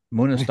sun,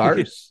 moon, and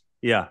stars?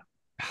 Yeah.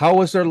 How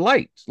was there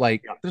light?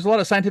 Like, there's a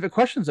lot of scientific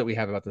questions that we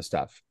have about this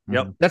stuff.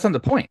 Yep. That's not the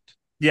point.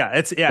 Yeah.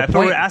 If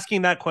we were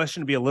asking that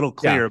question to be a little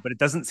clearer, but it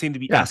doesn't seem to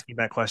be asking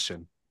that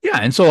question. Yeah.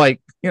 And so,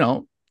 like, you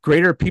know,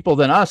 greater people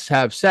than us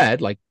have said,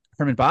 like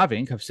Herman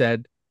Bavinck have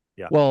said,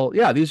 well,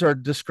 yeah, these are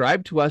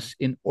described to us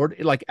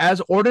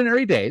as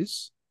ordinary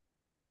days.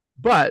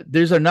 But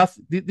these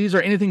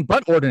are anything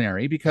but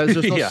ordinary, because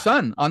there's no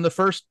sun on the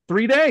first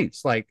 3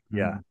 days. Like,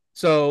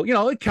 so, you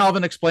know,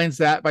 Calvin explains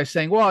that by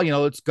saying, well, you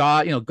know, it's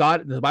God, you know,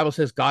 God, the Bible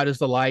says God is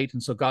the light.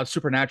 And so God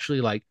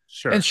supernaturally, like,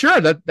 and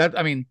that,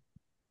 I mean,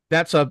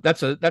 that's a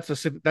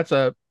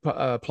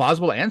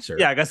plausible answer.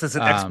 Yeah. I guess it's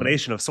an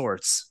explanation of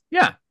sorts.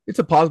 Yeah. It's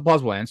a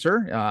plausible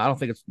answer. I don't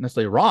think it's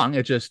necessarily wrong.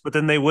 It just, but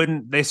then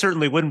they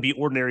certainly wouldn't be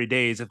ordinary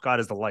days if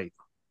God is the light.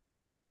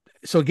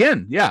 So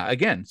again.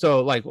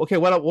 So like, okay,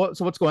 so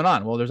what's going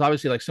on? Well, there's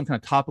obviously like some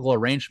kind of topical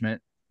arrangement,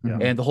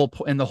 and the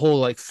whole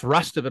like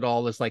thrust of it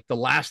all is like the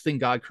last thing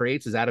God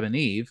creates is Adam and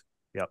Eve.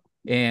 Yep.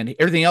 And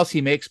everything else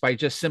he makes by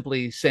just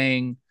simply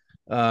saying,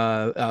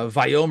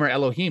 Vayomer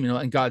Elohim, you know,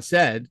 and God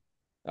said,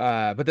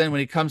 but then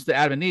when he comes to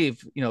Adam and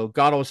Eve, you know,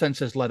 God all of a sudden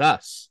says, let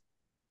us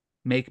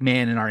make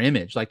man in our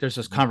image. Like, there's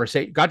this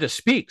conversation. God just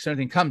speaks, and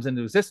everything comes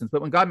into existence.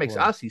 But when God makes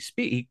us, he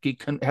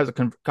has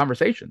a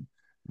conversation.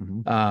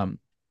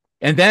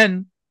 And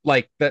then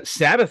like that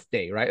Sabbath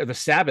day, right? Or the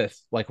Sabbath,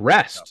 like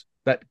rest,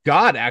 that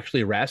God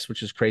actually rests,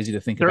 which is crazy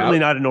to think about. Certainly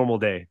not a normal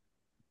day.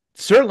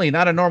 Certainly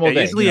not a normal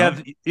day.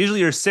 Usually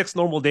your 6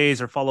 normal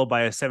days are followed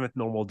by a 7th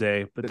normal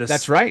day, but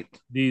that's right.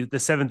 The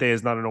 7th day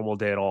is not a normal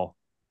day at all.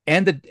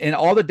 And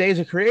all the days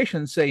of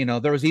creation say, you know,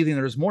 there was evening,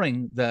 there was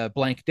morning, the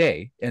blank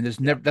day, and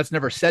that's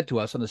never said to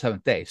us on the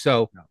 7th day.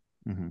 So,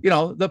 you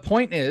know, the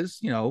point is,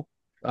 you know,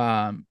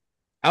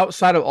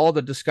 outside of all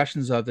the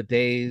discussions of the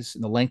days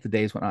and the length of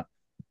days, whatnot,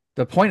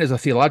 the point is a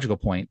theological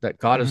point that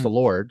God is the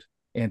Lord,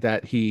 and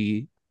that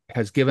he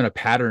has given a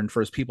pattern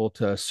for his people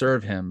to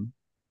serve him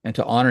and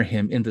to honor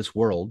him in this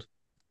world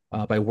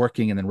by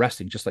working and then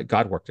resting, just like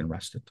God worked and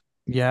rested.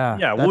 Yeah.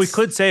 Yeah. What we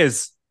could say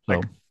is,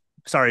 like,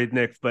 sorry,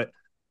 Nick, but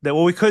that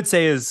what we could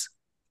say is,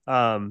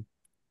 I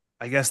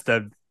guess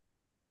the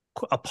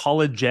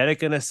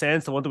apologetic in a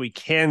sense, the one that we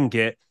can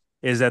get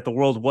is that the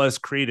world was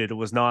created. It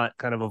was not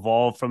kind of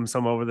evolved from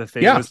some over the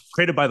thing. It was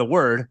created by the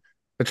word.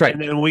 That's right.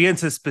 And then when we get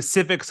into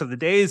specifics of the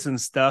days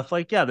and stuff,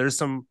 like, yeah, there's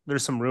some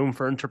room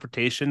for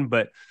interpretation,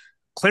 but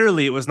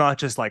clearly it was not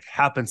just like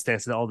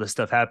happenstance that all this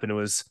stuff happened. It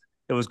was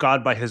It was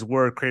God by his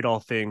word create all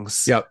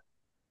things. Yep.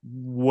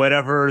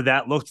 Whatever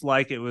that looked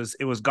like, it was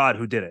God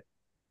who did it.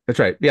 That's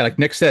right. Yeah, like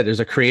Nick said, there's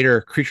a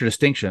creator-creature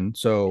distinction.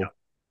 So,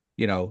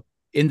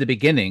 in the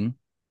beginning,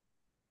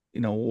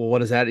 what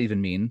does that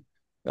even mean?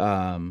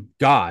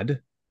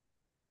 God,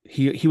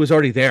 he was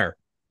already there.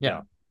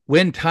 Yeah.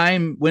 When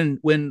time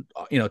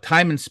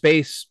and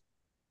space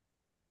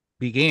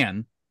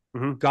began,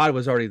 God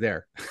was already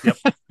there. Yep.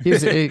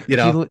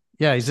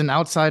 He's an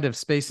outside of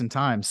space and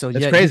time. So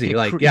that's crazy.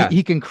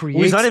 He can create.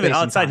 Well, he's not even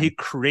outside. He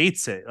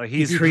creates it. Like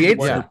he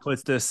creates it. Who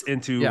puts this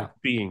into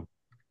being.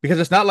 Because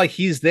it's not like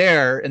he's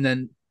there and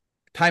then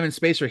time and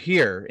space are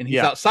here and he's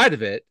outside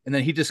of it and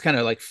then he just kind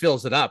of like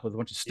fills it up with a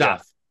bunch of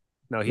stuff.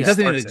 No, he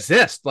doesn't even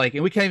exist. Like,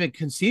 and we can't even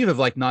conceive of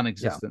like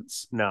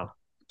non-existence. No.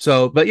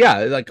 So, but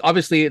like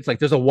obviously it's like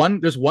there's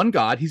one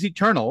God. He's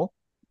eternal.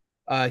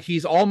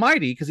 He's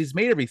almighty because he's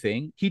made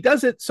everything. He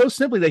does it so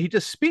simply that he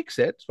just speaks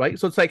it, right?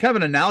 So it's like kind of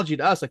an analogy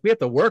to us. Like we have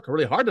to work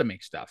really hard to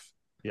make stuff.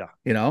 Yeah.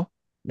 It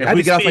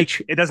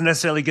doesn't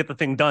necessarily get the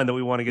thing done that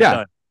we want to get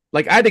done.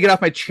 Like I had to get off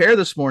my chair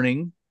this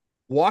morning,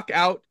 walk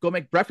out, go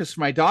make breakfast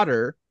for my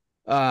daughter.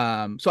 So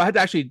I had to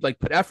actually like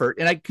put effort,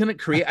 and I didn't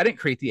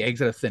create the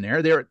eggs out of thin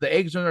air. The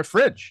eggs are in the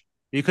fridge.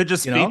 You could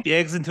just speak the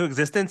eggs into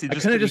existence. I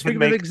couldn't just speak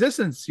them into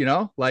existence,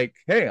 like,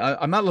 hey,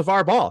 I'm not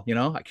LeVar Ball,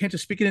 I can't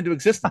just speak it into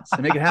existence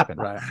and make it happen.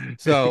 Right.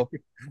 So,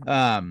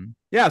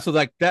 so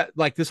like that,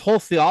 like this whole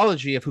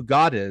theology of who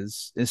God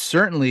is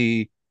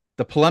certainly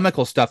the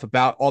polemical stuff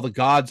about all the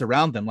gods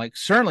around them. Like,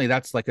 certainly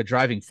that's like a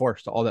driving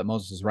force to all that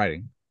Moses is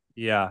writing.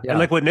 Yeah. And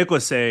like what Nick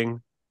was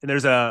saying, and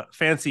there's a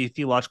fancy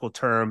theological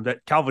term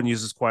that Calvin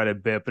uses quite a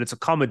bit, but it's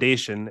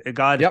accommodation.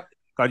 God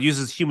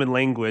uses human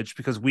language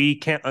because we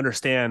can't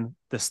understand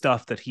the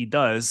stuff that he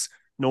does,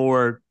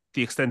 nor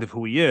the extent of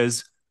who he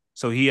is.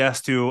 So he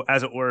has to,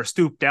 as it were,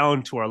 stoop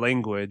down to our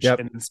language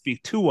and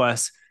speak to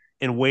us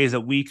in ways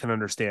that we can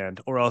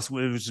understand, or else it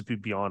would just be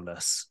beyond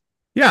us.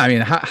 Yeah. I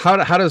mean,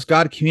 how does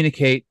God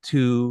communicate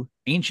to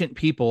ancient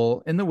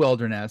people in the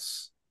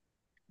wilderness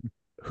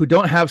who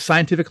don't have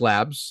scientific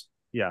labs?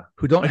 Yeah.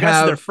 Who don't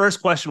have their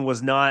first question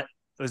was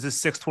this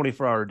 6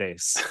 24-hour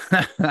days?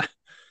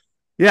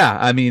 Yeah.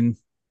 I mean,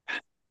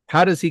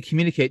 how does he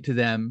communicate to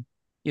them?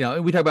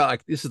 We talk about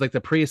like, this is like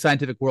the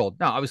pre-scientific world.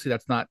 No, obviously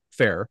that's not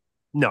fair.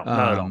 No,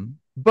 not at all.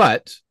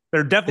 But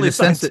they're definitely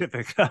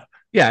scientific.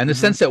 In the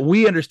sense that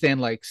we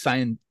understand like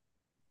science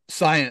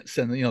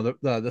and,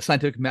 the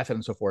scientific method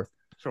and so forth.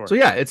 Sure. So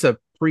yeah, it's a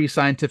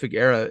pre-scientific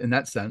era in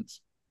that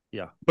sense.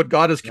 Yeah. But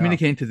God is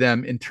communicating to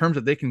them in terms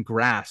that they can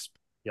grasp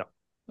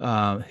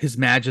his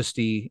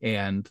majesty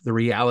and the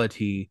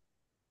reality.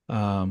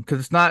 Because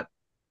it's not,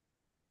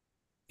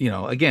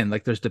 again,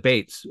 like there's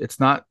debates. It's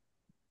not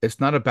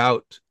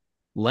about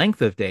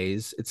length of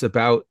days. It's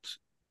about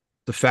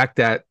the fact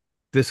that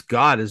this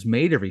God has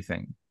made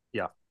everything.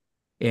 Yeah.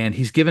 And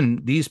he's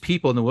given these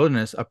people in the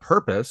wilderness a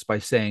purpose by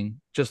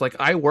saying, just like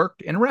I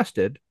worked and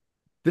rested,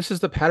 this is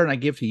the pattern I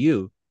give to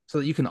you so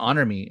that you can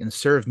honor me and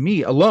serve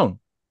me alone.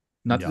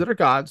 Not the other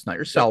gods, not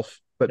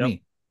yourself, but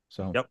me.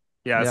 So,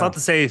 Yeah. It's not to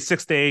say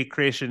 6-day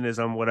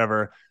creationism,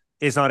 whatever,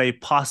 is not a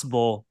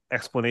possible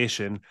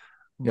explanation.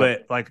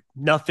 But like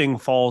nothing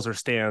falls or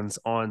stands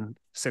on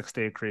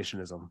 6-day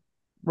creationism.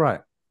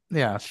 Right.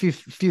 Yeah. A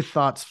few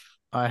thoughts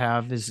I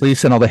have is please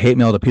send all the hate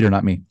mail to Peter,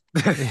 not me.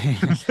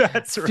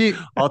 That's right.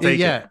 I'll take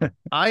it.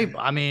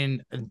 I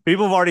mean,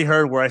 people have already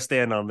heard where I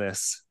stand on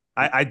this.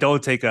 I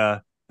don't take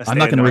a I'm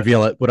not going to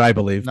reveal it, what I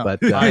believe, but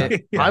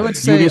I would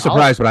say you'd be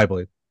surprised what I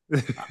believe.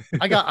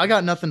 I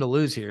got nothing to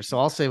lose here, so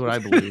I'll say what I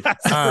believe.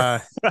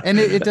 And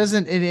it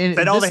doesn't.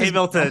 Send all the hate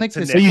mail to Nick.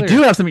 So you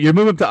do have some. You're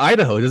moving to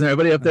Idaho. Doesn't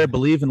everybody up there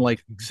believe in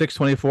like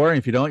 624? And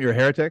if you don't, you're a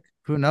heretic.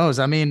 Who knows?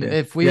 I mean,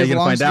 if we as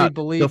long as we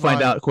believe, you'll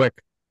find out quick.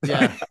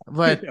 Yeah,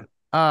 but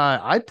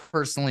I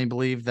personally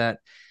believe that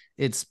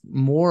it's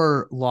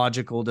more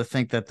logical to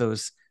think that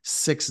those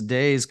 6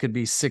 days could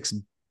be 6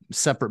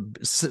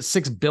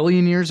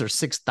 billion years or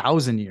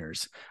 6,000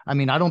 years. I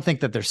mean, I don't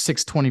think that there's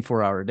 6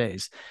 24-hour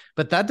days,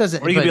 but that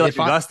doesn't. Or you could be like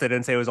Augustine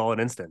and say it was all an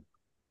instant.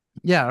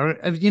 Yeah,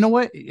 or, you know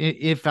what?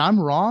 If I'm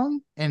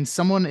wrong and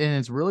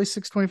it's really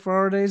 6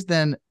 24-hour days,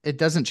 then it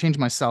doesn't change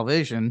my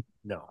salvation.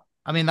 No,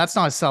 I mean that's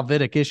not a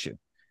salvific issue.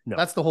 No,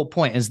 that's the whole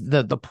point. Is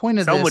the point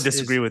of some would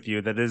disagree with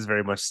you that it is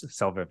very much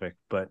salvific,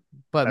 but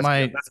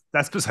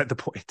that's beside the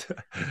point.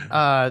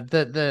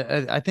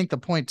 I think the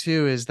point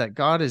too is that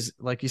God is,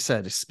 like you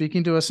said, is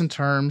speaking to us in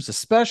terms,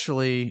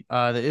 especially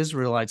the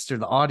Israelites, to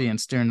the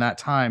audience during that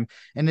time,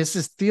 and this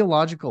is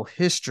theological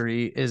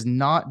history is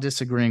not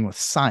disagreeing with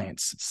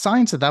science.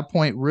 Science at that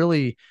point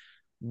really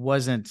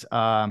wasn't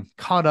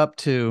caught up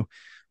to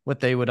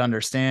what they would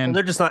understand. Well,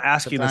 they're just not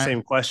asking the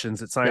same questions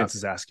that science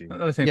is asking.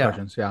 The same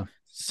questions, yeah.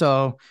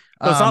 So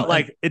it's not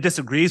like it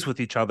disagrees with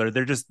each other.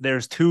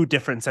 There's two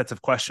different sets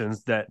of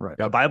questions that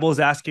the Bible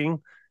is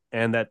asking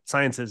and that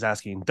science is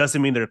asking.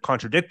 Doesn't mean they're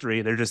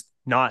contradictory. They're just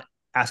not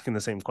asking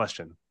the same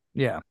question.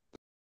 Yeah.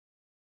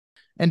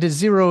 And to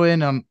zero in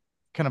kind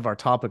of our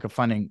topic of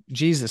finding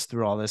Jesus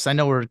through all this, I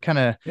know we're kind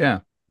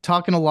of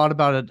talking a lot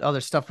about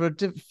other stuff, but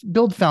to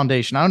build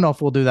foundation. I don't know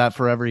if we'll do that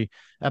for every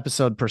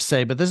episode per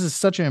se, but this is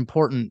such an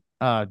important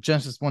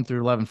Genesis 1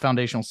 through 11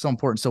 foundational, so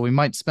important. So we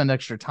might spend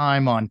extra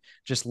time on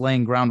just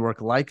laying groundwork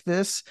like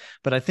this.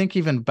 But I think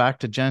even back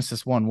to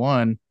Genesis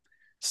 1:1,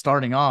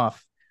 starting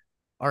off,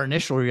 our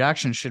initial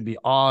reaction should be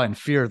awe and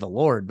fear of the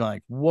Lord.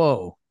 Like,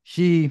 whoa,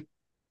 he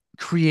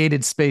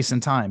created space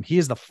and time. He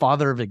is the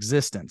father of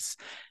existence.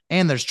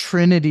 And there's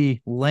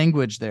Trinity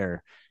language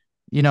there.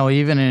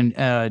 Even in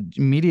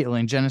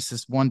immediately in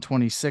Genesis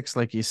 1:26,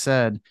 like you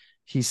said,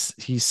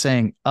 he's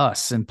saying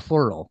us in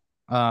plural.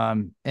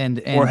 And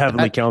or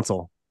heavenly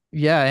council.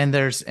 Yeah, and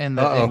Jesus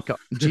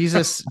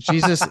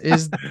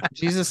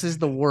is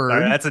the word.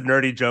 Sorry, that's a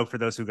nerdy joke for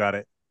those who got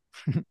it.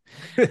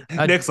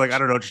 Nick's like, I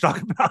don't know what you're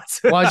talking about.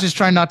 Well, I was just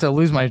trying not to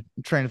lose my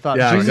train of thought.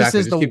 Yeah,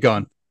 exactly. Just keep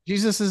going.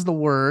 Jesus is the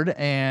word,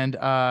 and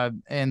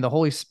the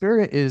Holy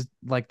Spirit is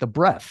like the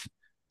breath.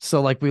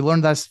 So like we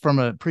learned that's from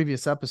a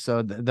previous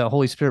episode, the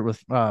Holy Spirit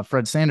with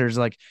Fred Sanders,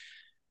 like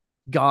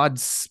God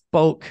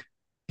spoke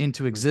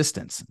into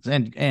existence,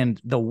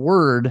 and the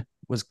word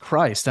was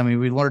Christ. I mean,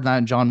 we learned that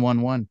in John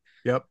 1:1.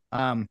 Yep.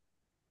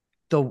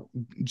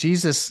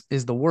 Jesus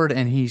is the word,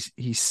 and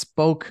he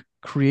spoke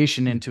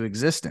creation into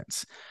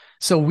existence.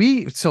 So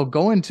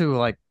going to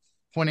like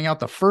pointing out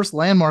the first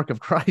landmark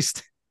of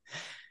Christ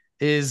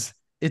is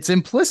it's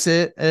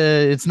implicit.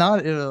 It's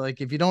not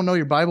like if you don't know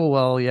your Bible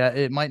well yet,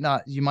 you might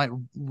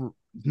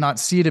not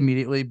see it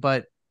immediately,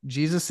 but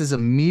Jesus is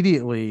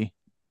immediately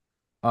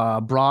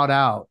brought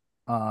out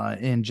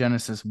in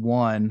Genesis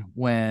 1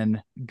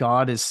 when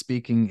God is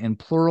speaking in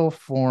plural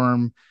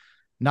form.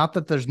 Not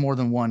that there's more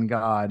than one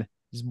God.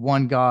 There's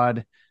one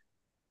God,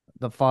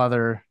 the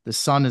Father, the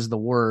Son is the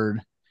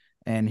Word,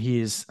 and he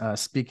is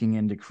speaking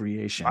into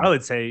creation. I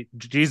would say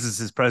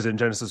Jesus is present in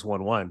Genesis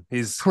 1:1.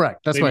 He's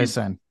correct. That's what I was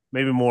saying.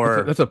 Maybe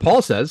more. That's what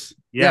Paul says.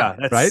 Yeah,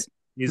 that's right.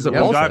 He's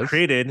when God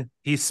created.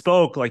 He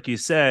spoke, like you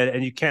said,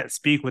 and you can't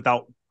speak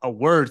without a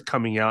word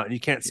coming out, and you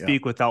can't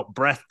speak without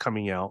breath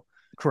coming out.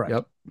 Correct.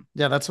 Yep.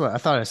 Yeah, that's what I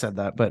thought. I said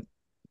that, but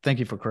thank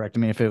you for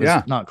correcting me if it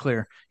was not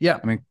clear. Yeah,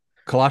 I mean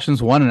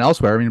Colossians 1 and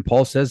elsewhere. I mean,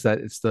 Paul says that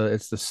it's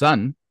the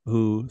Son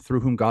through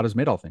whom God has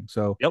made all things.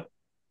 So Yep.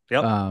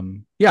 I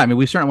mean,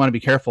 we certainly want to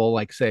be careful.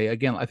 Like, say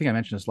again, I think I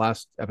mentioned this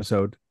last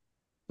episode.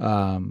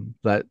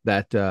 That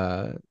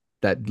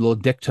little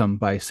dictum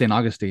by St.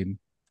 Augustine,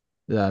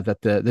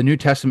 that the New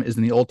Testament is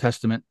in the Old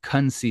Testament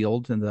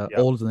concealed and the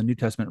Old is in the New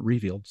Testament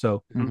revealed.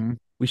 So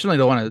we certainly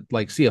don't want to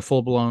like see a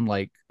full blown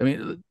I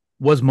mean,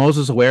 was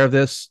Moses aware of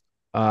this?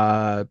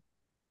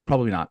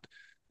 Probably not.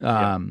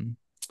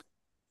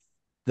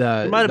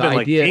 There might have been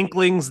like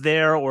inklings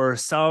there or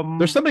some.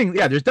 There's something.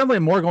 Yeah, there's definitely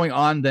more going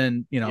on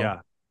than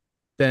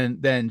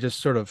than just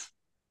sort of.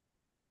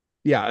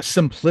 Yeah,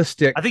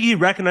 simplistic. I think he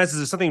recognizes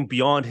there's something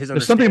beyond his.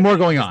 There's something more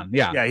going on.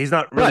 Yeah, yeah, he's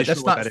not really.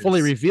 That's not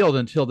fully revealed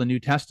until the New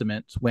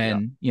Testament,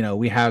 when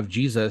we have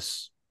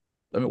Jesus.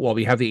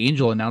 We have the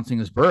angel announcing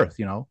his birth.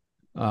 The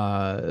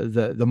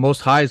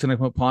Most High is going to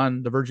come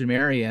upon the Virgin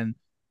Mary, and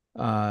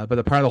by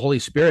the power of the Holy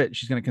Spirit,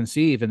 she's going to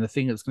conceive, and the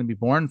thing that's going to be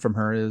born from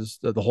her is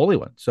the Holy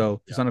One,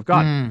 so the Son of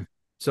God.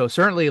 So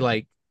certainly,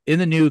 like in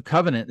the New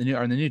Covenant, in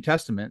the New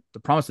Testament,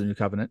 the promise of the New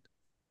Covenant.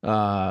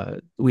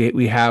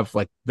 We have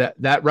like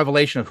that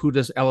revelation of who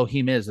does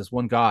Elohim is as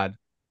one God,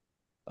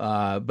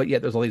 but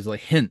yet there's all these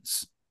like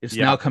hints. It's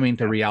now coming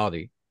to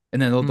reality,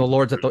 and then the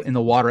Lord's in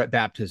the water at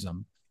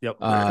baptism. Yep.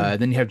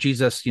 Then you have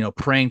Jesus,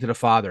 praying to the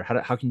Father.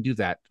 How can you do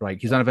that? Right?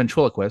 He's not a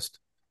ventriloquist.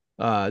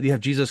 You have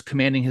Jesus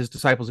commanding his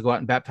disciples to go out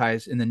and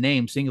baptize in the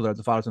name singular of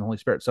the Father and the Holy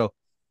Spirit. So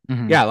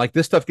like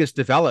this stuff gets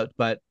developed,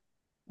 but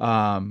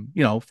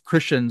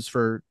Christians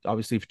for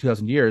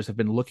 2,000 years have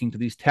been looking to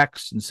these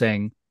texts and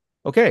saying,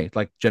 okay,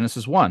 like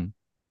Genesis 1,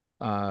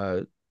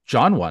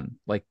 John 1,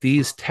 like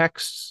these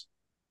texts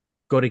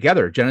go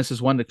together. Genesis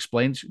 1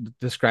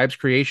 describes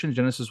creation.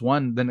 Genesis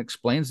 1 then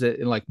explains it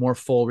in like more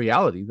full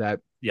reality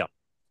that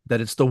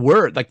it's the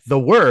word, like the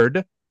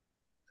word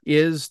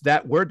is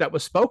that word that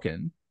was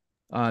spoken.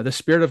 The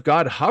Spirit of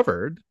God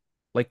hovered,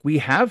 like we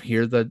have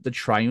here the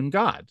triune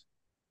God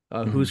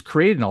who's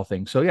creating all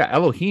things. So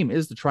Elohim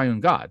is the triune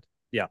God.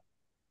 Yeah,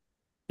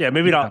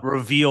 maybe not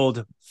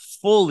revealed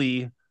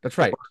fully. That's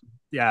right.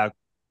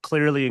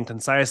 Clearly and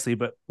concisely,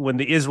 but when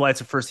the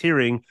Israelites are first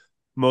hearing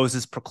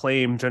Moses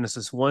proclaim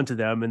Genesis 1 to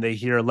them, and they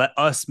hear "let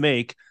us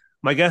make,"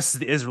 my guess is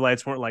the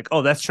Israelites weren't like,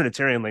 "Oh, that's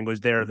Trinitarian language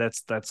there."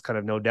 That's kind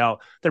of no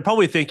doubt. They're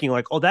probably thinking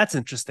like, "Oh, that's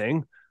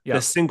interesting." The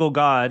single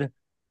God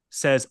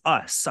says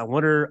 "us." I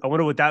wonder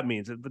what that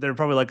means. But they're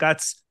probably like,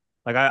 "That's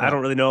like I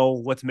don't really know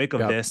what to make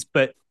of this."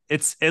 But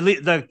it's at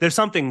least like there's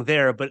something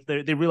there. But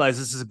they realize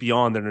this is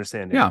beyond their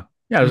understanding.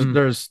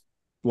 There's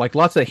like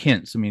lots of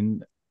hints. I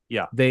mean,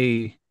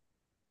 they.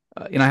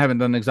 I haven't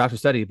done an exhaustive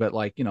study, but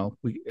like,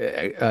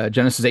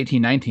 Genesis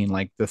 18:19,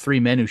 like the three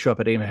men who show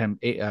up at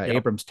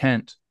Abraham's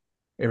tent,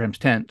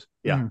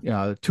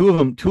 two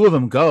of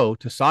them go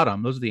to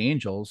Sodom. Those are the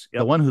angels.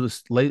 The one who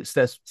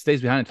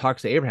stays behind and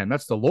talks to Abraham,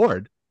 that's the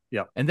Lord.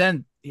 And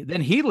then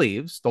he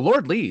leaves. The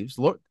Lord leaves.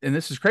 And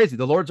this is crazy.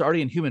 The Lord's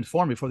already in human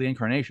form before the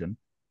incarnation.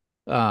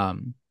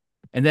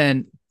 And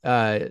then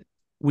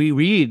we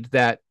read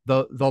that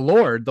the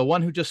Lord, the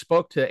one who just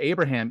spoke to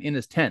Abraham in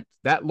his tent,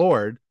 that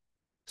Lord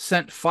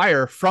sent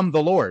fire from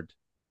the Lord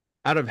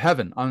out of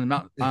heaven on the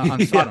mount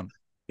on Sodom.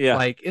 Yeah.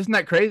 Like, isn't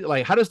that crazy?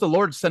 Like, how does the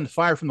Lord send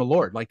fire from the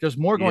Lord? Like, there's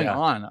more going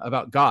on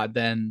about God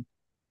than,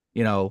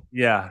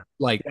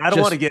 like, I don't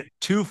want to get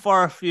too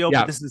far afield,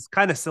 yeah. but this is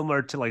kind of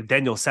similar to like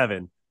Daniel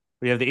 7.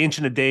 We have the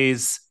Ancient of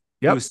Days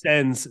who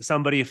sends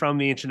somebody from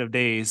the Ancient of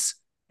Days.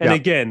 And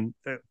again,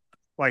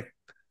 like,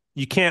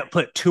 you can't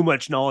put too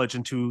much knowledge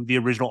into the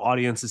original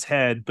audience's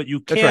head, but you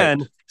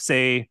can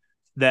say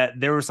that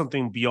there was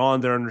something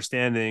beyond their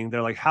understanding.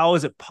 They're like, how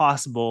is it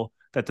possible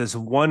that this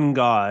one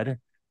God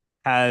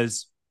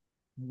has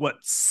what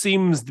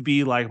seems to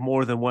be like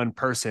more than one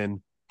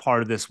person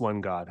part of this one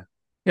God?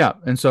 Yeah.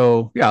 And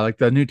so, like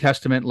the New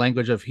Testament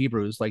language of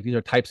Hebrews, like these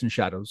are types and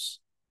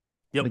shadows.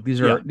 Yep. Like these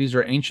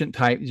are ancient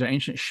these are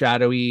ancient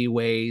shadowy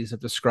ways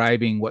of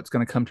describing what's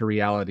going to come to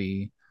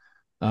reality.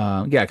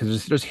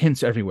 Because there's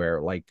hints everywhere.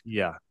 Like,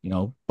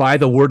 by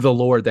the word of the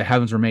Lord, the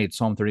heavens were made,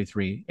 Psalm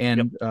 33.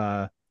 And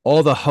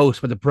all the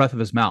hosts by the breath of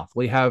his mouth.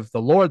 We have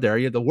the Lord there,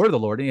 you have the word of the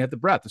Lord, and you have the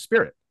breath, the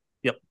Spirit.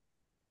 Yep.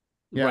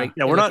 Yeah. Right.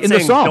 Yeah, we're not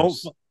saying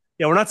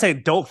we're not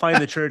saying don't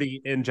find the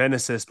Trinity in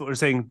Genesis, but we're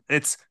saying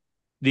it's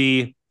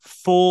the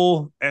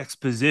full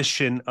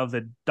exposition of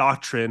the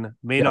doctrine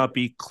may not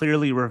be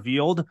clearly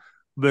revealed,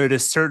 but it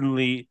is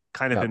certainly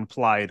kind of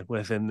implied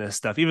within this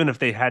stuff, even if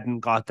they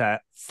hadn't got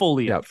that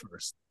fully at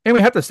first. And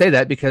we have to say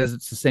that because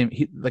it's the same,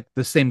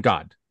 the same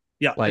God.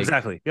 Yeah,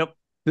 exactly. Yep.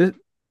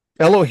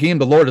 Elohim,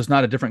 the Lord, is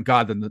not a different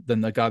God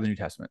than the God of the New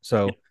Testament.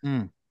 So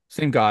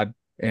same God.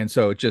 And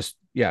so it just,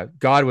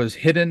 God was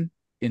hidden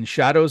in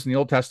shadows in the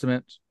Old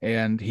Testament,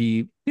 and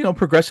he,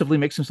 progressively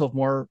makes himself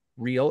more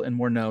real and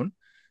more known,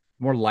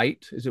 more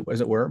light, as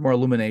it were, more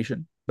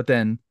illumination. But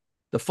then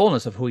the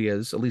fullness of who he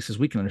is, at least as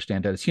we can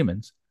understand it as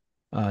humans,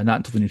 not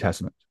until the New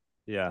Testament.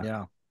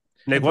 Yeah.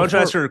 Nick, why don't you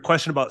answer your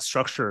question about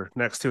structure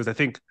next too? Is I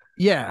think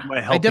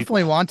I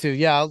definitely want to.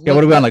 Yeah.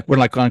 What are we on? Like, we're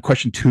like on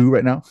question 2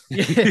 right now.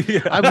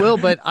 I will,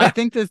 but I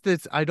think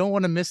that I don't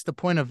want to miss the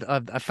point of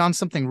I found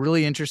something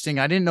really interesting.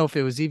 I didn't know if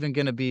it was even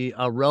going to be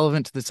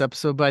relevant to this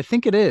episode, but I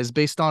think it is,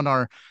 based on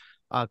our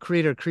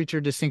creator-creature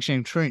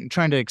distinction, trying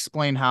to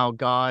explain how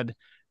God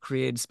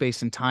created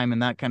space and time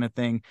and that kind of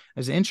thing.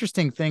 There's an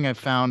interesting thing I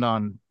found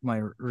on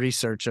my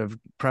research of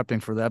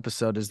prepping for the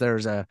episode is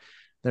there's a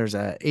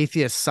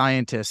atheist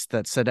scientist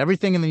that said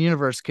everything in the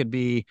universe could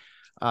be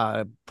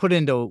put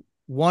into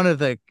one of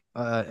the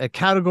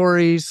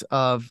categories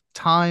of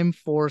time,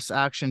 force,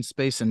 action,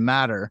 space, and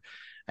matter.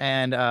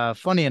 And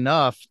funny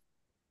enough,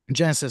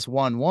 Genesis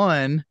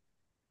 1:1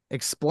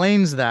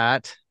 explains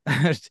that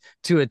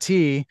to a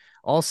T,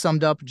 all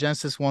summed up.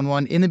 Genesis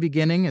 1:1, in the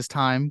beginning is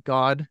time,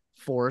 God,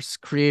 force,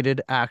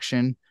 created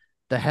action,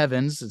 the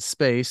heavens,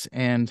 space,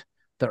 and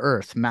the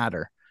earth,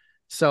 matter.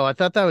 So I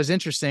thought that was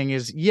interesting.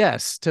 Is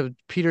yes, to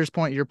Peter's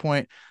point, your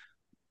point,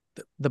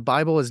 the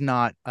Bible is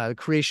not a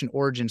creation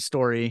origin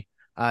story,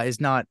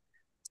 is not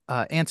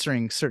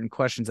answering certain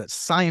questions that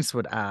science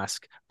would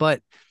ask.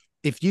 But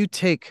if you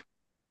take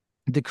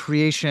the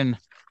creation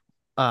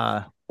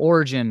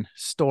origin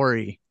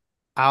story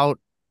out,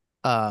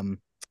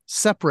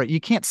 you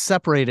can't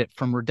separate it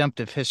from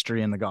redemptive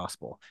history in the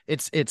gospel.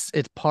 It's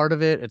part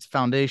of it. It's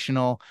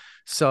foundational.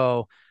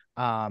 So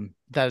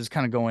that is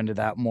kind of go into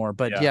that more.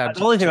 But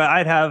the only thing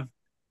I'd have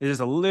is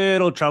a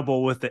little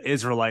trouble with the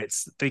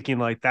Israelites thinking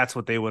like that's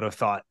what they would have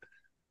thought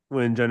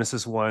when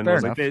Genesis 1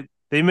 was like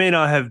they may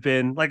not have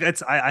been like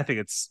I think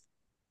it's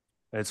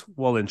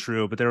well and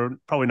true, but they're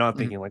probably not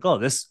thinking like, oh,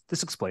 this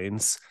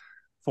explains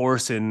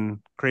force and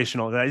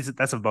creation. All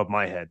that's above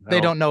my head. They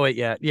don't know it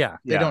yet.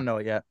 They don't know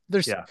it yet.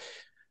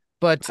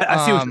 But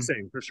I see what you're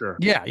saying for sure.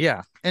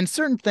 Yeah. And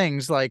certain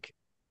things, like,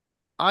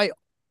 I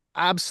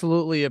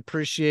absolutely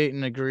appreciate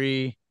and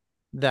agree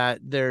that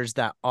there's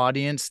that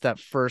audience that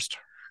first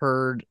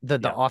heard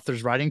that the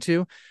author's writing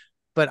to.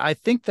 But I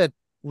think that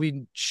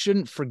we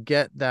shouldn't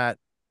forget that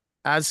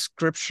as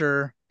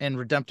scripture and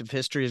redemptive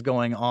history is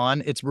going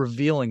on, it's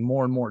revealing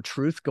more and more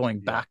truth going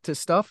back to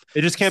stuff.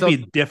 It just can't be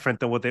different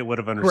than what they would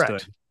have understood.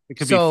 Correct. It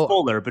could be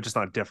fuller, but just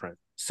not different.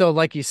 So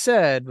like you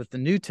said, with the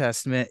New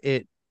Testament,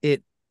 it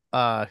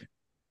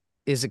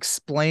is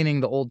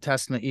explaining the Old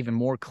Testament even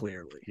more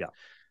clearly. Yeah.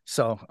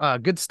 So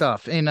good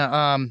stuff.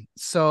 And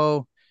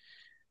so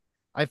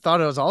I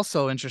thought it was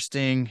also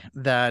interesting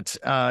that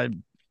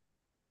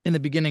in the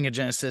beginning of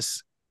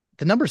Genesis,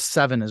 the number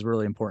 7 is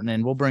really important,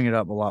 and we'll bring it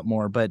up a lot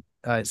more, but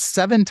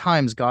 7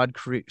 times God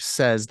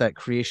says that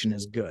creation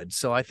is good.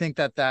 So I think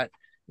that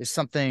is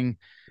something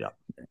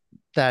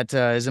that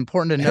is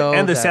important to know.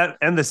 And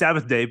the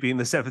Sabbath day being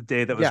the 7th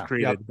day that was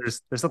created.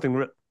 There's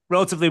something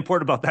relatively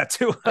important about that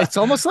too. It's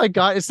almost like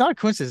God, it's not a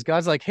coincidence.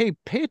 God's like, hey,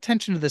 pay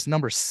attention to this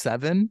number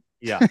 7.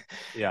 Yeah.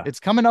 It's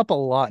coming up a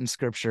lot in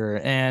scripture.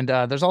 And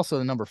there's also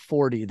the number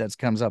 40 that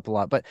comes up a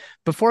lot. But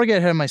before I get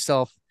ahead of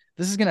myself,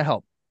 this is going to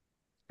help.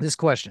 This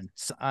question,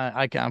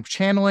 I'm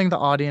channeling the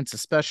audience,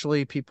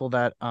 especially people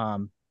that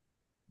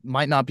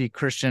might not be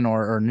Christian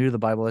or new to the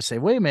Bible. Let's say,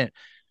 wait a minute,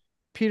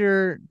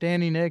 Peter,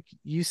 Danny, Nick,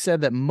 you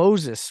said that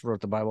Moses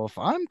wrote the Bible. If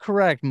I'm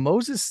correct,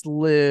 Moses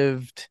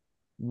lived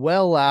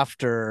well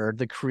after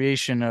the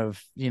creation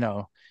of,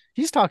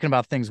 he's talking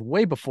about things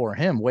way before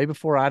him, way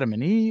before Adam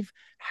and Eve.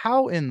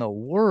 How in the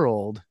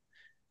world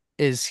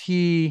is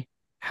he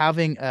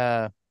having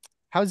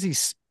how is he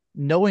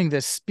knowing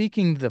this,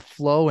 speaking the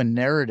flow and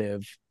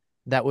narrative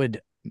that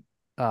would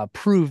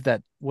prove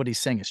that what he's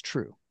saying is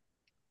true?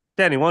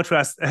 Danny, why don't you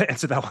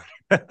answer that one?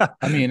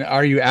 I mean,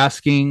 are you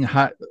asking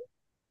how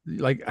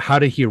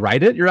did he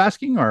write it? You're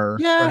asking, or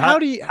how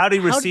do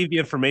you receive the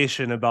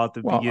information about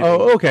the beginning?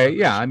 Oh, okay,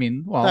 yeah. I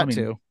mean,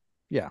 too.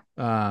 Yeah.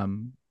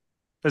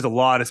 There's a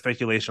lot of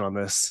speculation on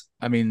this.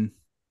 I mean,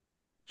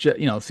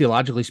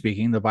 theologically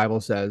speaking, the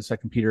Bible says, 2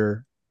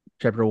 Peter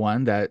chapter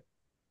 1, that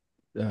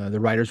the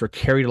writers were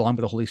carried along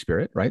by the Holy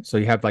Spirit, right? So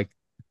you have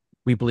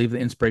we believe the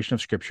inspiration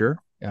of Scripture.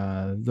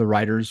 The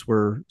writers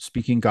were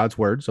speaking God's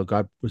word, so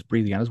God was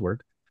breathing out His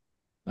word.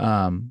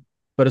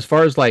 But as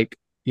far as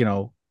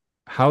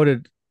how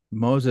did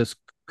Moses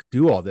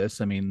do all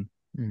this? I mean,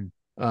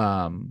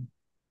 for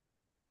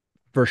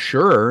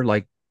sure,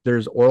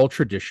 there's oral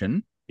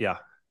tradition. Yeah.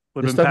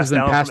 This stuff has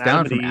been passed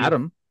down from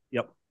Adam.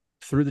 Yep.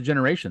 Through the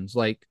generations.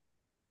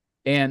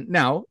 And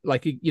now,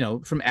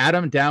 from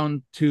Adam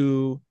down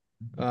to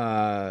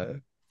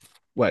in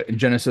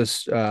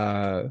Genesis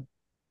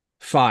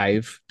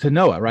 5 to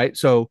Noah, right?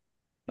 So,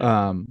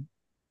 but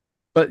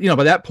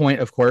by that point,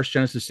 of course,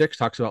 Genesis 6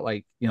 talks about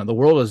the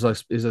world is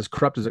as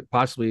corrupt as it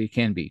possibly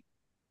can be.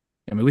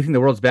 I mean, we think the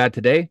world's bad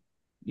today,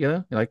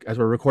 as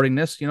we're recording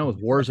this, with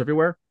wars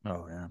everywhere.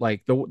 Oh yeah.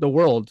 The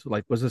world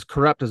was as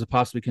corrupt as it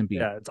possibly can be.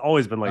 Yeah, it's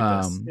always been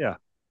like this. Yeah.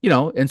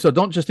 And so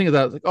don't just think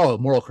of that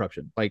moral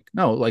corruption.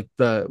 No,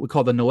 we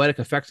call the noetic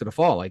effects of the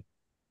fall,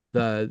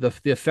 the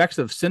effects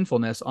of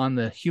sinfulness on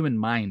the human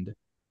mind,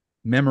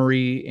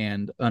 memory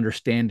and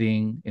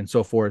understanding and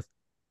so forth.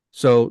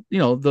 So,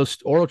 those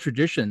oral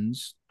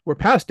traditions were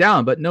passed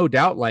down, but no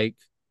doubt,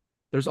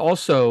 there's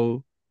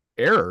also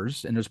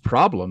errors and there's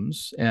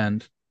problems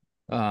and,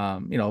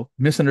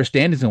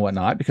 misunderstandings and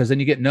whatnot, because then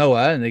you get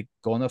Noah and they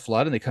go on the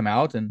flood and they come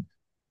out and,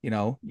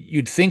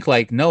 you'd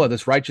think Noah,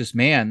 this righteous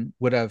man,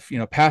 would have,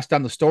 passed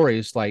down the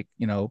stories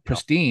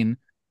pristine.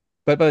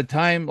 But by the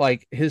time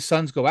his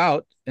sons go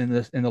out in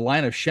the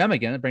line of Shem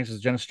again, it brings us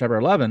to Genesis chapter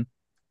 11.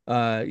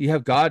 You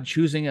have God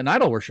choosing an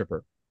idol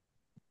worshiper,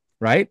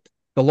 right?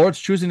 The Lord's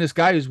choosing this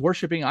guy who's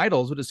worshiping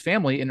idols with his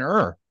family in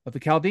Ur of the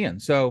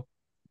Chaldeans. So,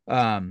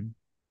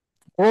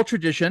 oral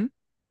tradition,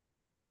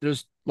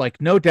 there's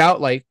no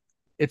doubt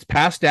it's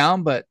passed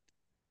down, but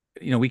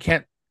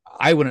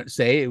I wouldn't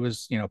say it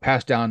was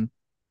passed down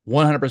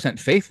 100%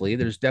 faithfully.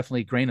 There's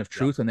definitely a grain of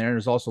truth in there, and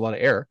there's also a lot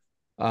of error.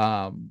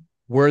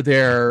 Were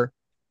there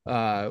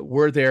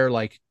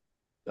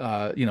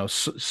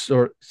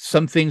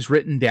some things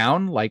written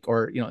down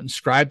or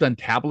inscribed on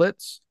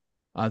tablets?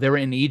 They were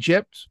in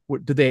Egypt.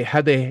 Did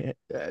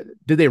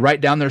they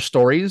write down their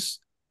stories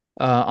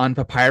on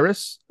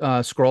papyrus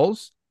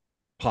scrolls?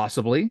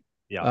 Possibly.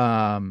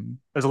 Yeah.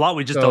 There's a lot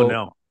we just don't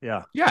know.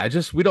 Yeah. Yeah.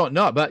 We don't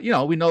know. But,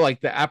 we know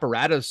the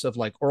apparatus of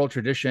oral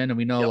tradition, and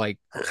we know as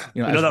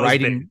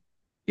writing.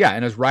 Yeah.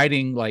 And as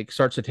writing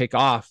starts to take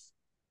off,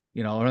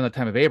 around the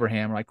time of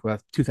Abraham,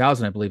 with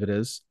 2000, I believe it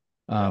is.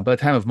 By the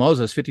time of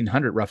Moses,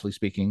 1500, roughly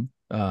speaking,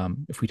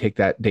 if we take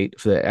that date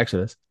for the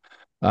Exodus,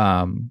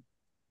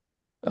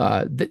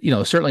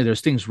 certainly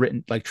there's things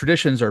written,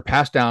 traditions are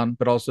passed down,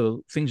 but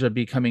also things are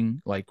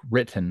becoming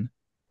written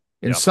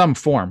in some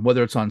form,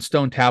 whether it's on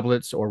stone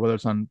tablets or whether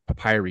it's on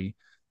papyri.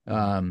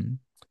 And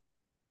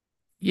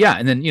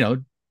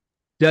then,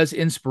 does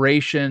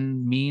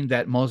inspiration mean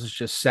that Moses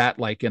just sat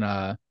in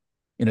a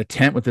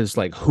tent with his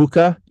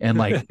hookah and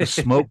the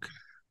smoke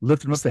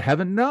lifted him up to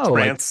heaven? No.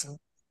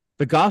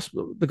 The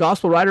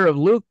gospel writer of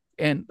Luke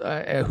and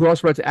who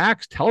also writes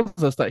Acts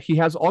tells us that he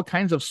has all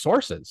kinds of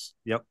sources.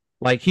 Yep.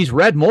 He's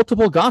read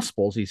multiple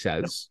gospels, he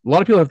says. Yep. A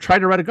lot of people have tried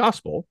to write a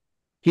gospel.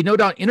 He no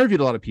doubt interviewed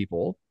a lot of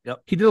people.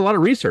 Yep. He did a lot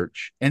of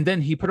research, and then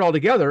he put it all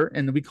together,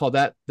 and we call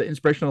that the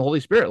inspiration of the Holy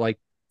Spirit.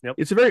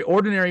 It's a very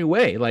ordinary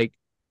way.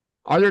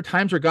 Are there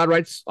times where God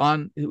writes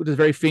on with his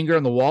very finger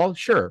on the wall?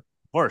 Sure.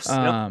 Of course.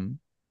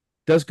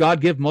 Does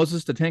God give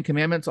Moses the 10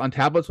 Commandments on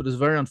tablets with his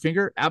very own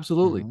finger?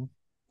 Absolutely.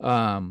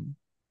 Mm-hmm.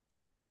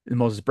 And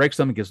Moses breaks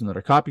them and gives them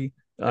another copy.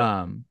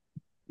 Are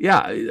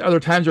there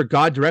times where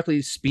God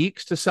directly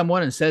speaks to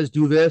someone and says,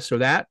 do this or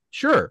that?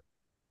 Sure.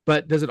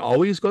 But does it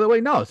always go that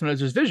way? No. Sometimes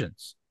there's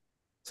visions.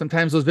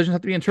 Sometimes those visions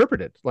have to be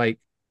interpreted.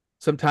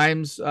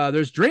 Sometimes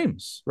there's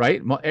dreams,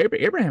 right?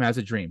 Abraham has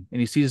a dream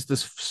and he sees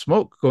this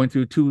smoke going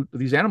through two of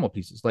these animal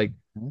pieces.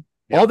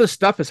 All this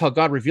stuff is how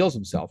God reveals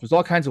himself. There's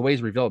all kinds of ways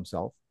to reveal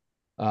himself.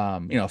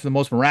 From the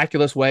most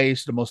miraculous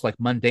ways to the most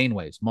mundane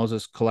ways.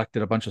 Moses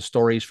collected a bunch of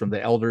stories from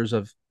the elders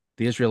of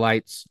the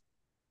Israelites,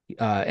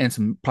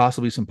 and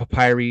possibly some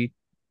papyri,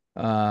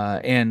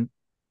 and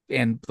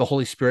the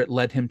Holy Spirit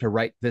led him to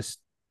write this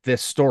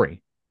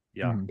story,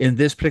 in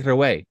this particular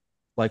way.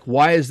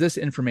 Why is this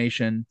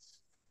information,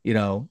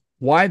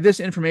 why this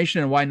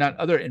information and why not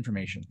other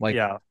information?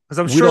 Because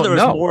I'm sure there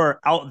was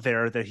more out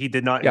there that he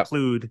did not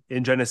include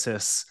in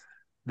Genesis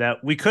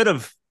that we could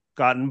have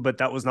gotten, but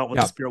that was not what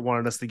the Spirit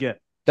wanted us to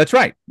get. That's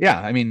right. Yeah.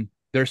 I mean,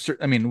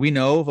 we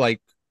know, like,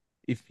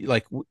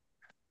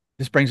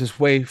 this brings us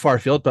way far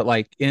afield, but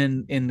like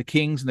in the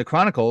Kings and the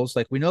Chronicles,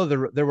 like we know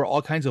there were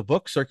all kinds of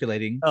books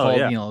circulating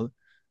called,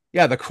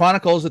 the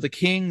Chronicles of the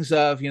Kings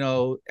of,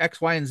 X,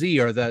 Y, and Z,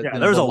 or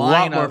there's a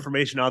lot more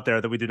information out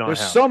there that we do not have.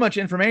 There's so much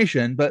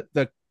information, but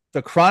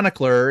the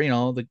chronicler,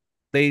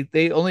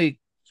 they only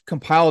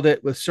compiled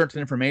it with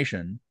certain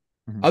information.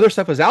 Mm-hmm. Other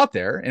stuff was out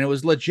there and it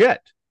was legit.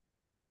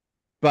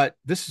 But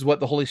this is what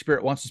the Holy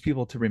Spirit wants his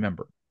people to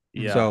remember.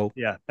 Yeah. So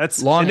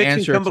that's long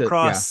answer.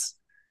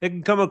 It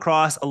can come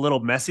across a little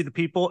messy to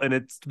people, and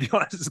it's, to be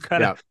honest,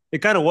 it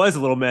kind of was a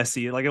little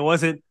messy. Like it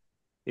wasn't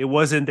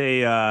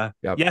a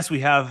yes,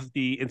 we have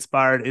the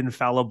inspired,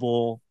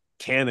 infallible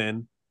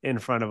canon in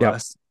front of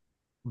us,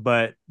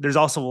 but there's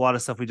also a lot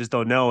of stuff we just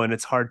don't know, and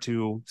it's hard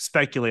to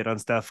speculate on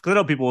stuff. Because I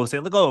know people will say,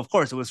 like, oh, of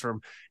course it was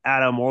from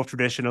Adam, oral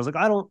tradition. I was like,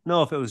 I don't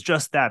know if it was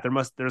just that.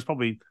 There's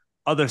probably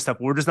other stuff.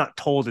 We're just not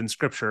told in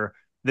Scripture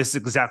this is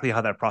exactly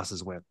how that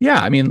process went. Yeah,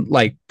 I mean,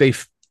 like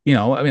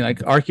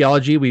like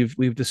archaeology,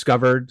 we've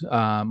discovered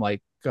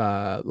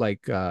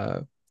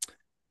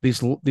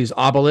these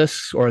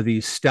obelisks or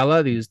these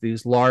stela,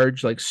 these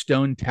large like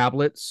stone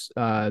tablets,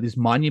 these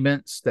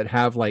monuments that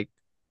have, like,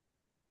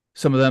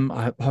 some of them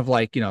have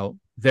like,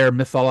 their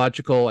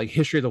mythological, like,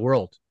 history of the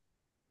world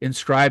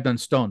inscribed on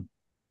stone.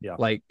 Yeah,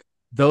 like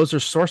those are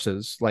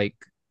sources, like,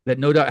 that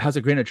no doubt has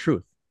a grain of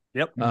truth.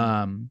 Yep.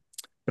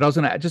 But I was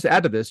going to just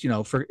add to this,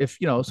 for if,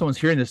 someone's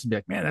hearing this and be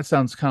like, man, that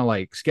sounds kind of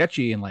like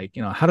sketchy. And like,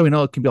 how do we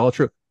know it can be all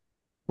true?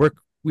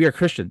 We are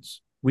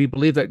Christians. We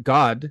believe that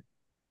God,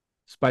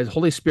 by his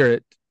Holy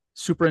Spirit,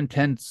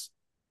 superintends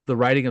the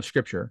writing of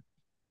Scripture.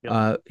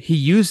 Yep. He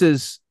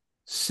uses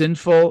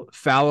sinful,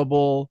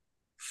 fallible,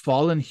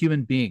 fallen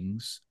human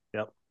beings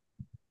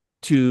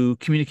to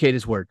communicate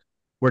his word.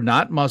 We're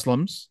not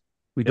Muslims.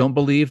 We don't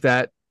believe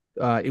that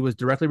it was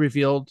directly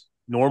revealed.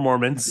 Nor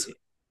Mormons.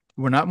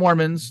 We're not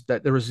Mormons,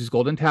 that there was these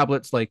golden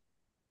tablets. Like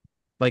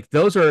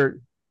those are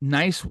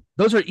nice.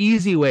 Those are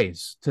easy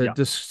ways to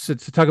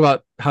talk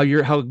about how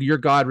your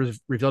God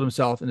revealed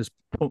himself in his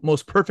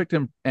most perfect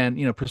and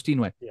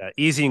pristine way. Yeah.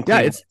 Easy and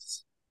clean. Yeah.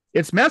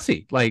 It's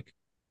messy. Like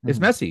it's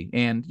messy.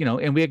 And,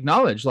 and we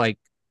acknowledge, like,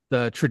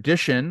 the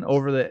tradition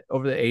over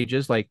the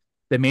ages, like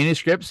the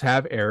manuscripts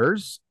have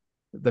errors.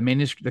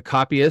 The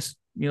copyists,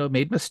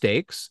 made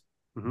mistakes,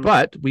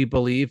 but we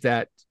believe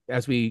that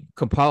as we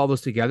compile all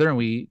those together and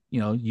we,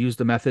 use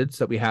the methods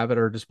that we have at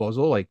our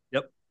disposal, like,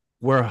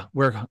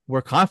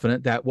 we're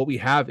confident that what we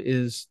have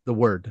is the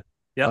word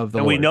of the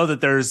Lord. We know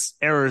that there's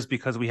errors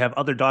because we have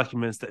other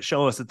documents that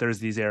show us that there's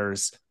these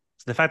errors.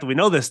 So the fact that we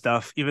know this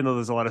stuff, even though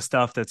there's a lot of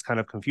stuff that's kind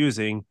of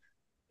confusing,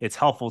 it's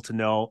helpful to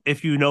know.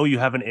 If you know you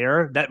have an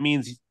error, that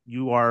means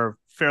you are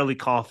fairly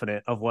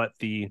confident of what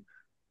the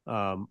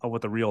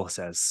real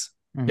says.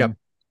 Mm-hmm. Yep,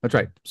 that's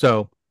right.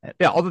 So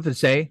all that to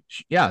say,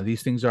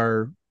 these things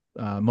are.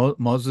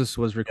 Moses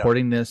was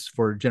recording this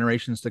for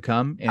generations to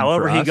come. And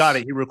however he got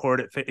it, he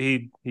recorded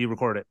it. He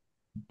recorded it.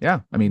 Yeah,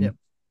 I mean,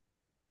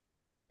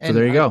 so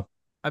there you go.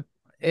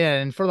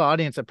 And for the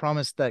audience, I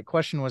promised that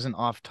question wasn't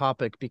off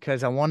topic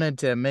because I wanted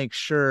to make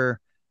sure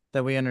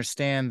that we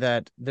understand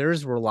that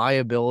there's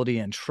reliability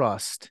and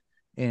trust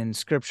in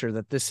Scripture,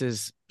 that this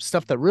is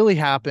stuff that really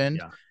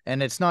happened,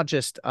 and it's not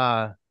just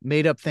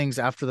made up things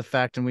after the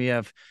fact. And we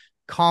have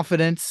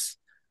confidence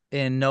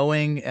in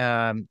knowing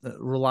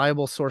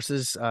reliable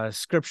sources,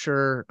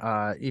 Scripture,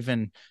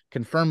 even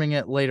confirming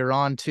it later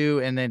on too.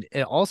 And then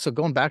also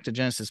going back to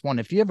Genesis 1,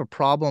 if you have a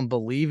problem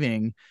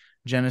believing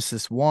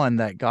Genesis 1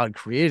 that God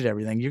created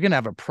everything, you're going to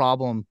have a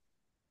problem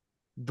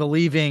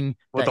believing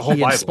that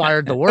he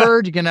inspired the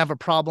word. You're going to have a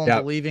problem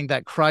believing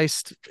that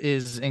Christ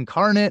is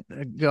incarnate,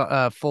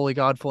 fully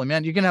God, fully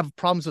man. You're going to have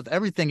problems with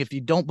everything if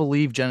you don't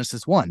believe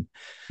Genesis 1.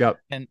 Yep.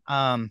 And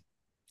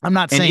I'm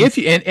not saying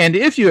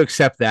if you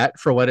accept that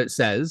for what it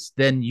says,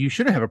 then you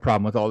shouldn't have a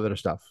problem with all the other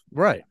stuff.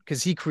 Right.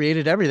 Because he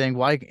created everything.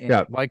 Why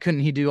couldn't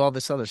he do all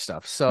this other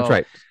stuff? So that's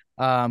right.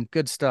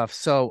 Good stuff.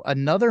 So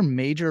another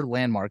major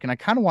landmark, and I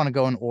kind of want to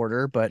go in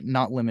order, but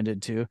not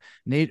limited to.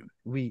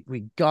 We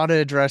got to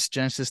address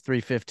Genesis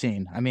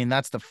 3:15. I mean,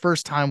 that's the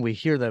first time we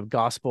hear the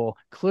gospel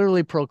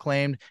clearly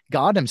proclaimed.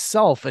 God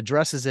himself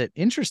addresses it,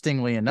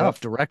 interestingly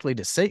enough, directly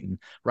to Satan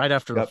right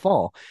after the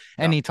fall.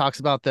 And he talks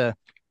about the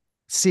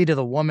seed of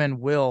the woman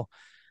will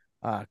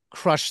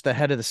crush the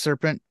head of the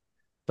serpent,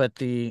 but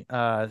the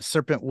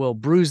serpent will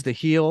bruise the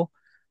heel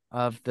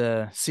of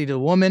the seed of the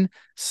woman.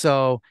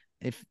 So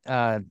if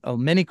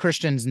many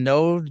Christians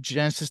know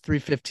Genesis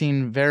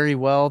 3:15 very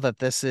well, that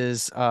this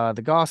is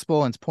the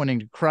gospel and it's pointing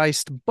to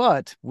Christ,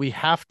 but we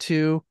have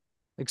to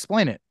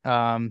explain it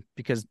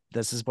because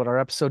this is what our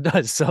episode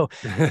does. So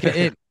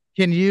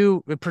can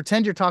you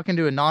pretend you're talking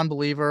to a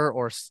non-believer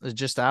or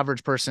just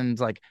average person?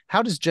 Like,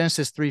 how does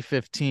Genesis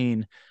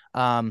 3:15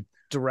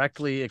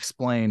 directly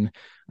explain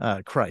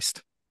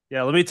Christ?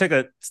 Yeah, let me take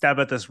a stab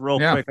at this real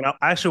quick. And I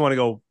actually want to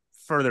go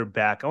further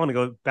back. I want to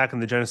go back in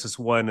the Genesis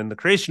 1 and the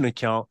creation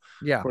account,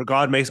 where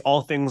God makes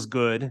all things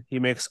good. He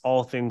makes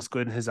all things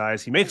good in his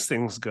eyes. He makes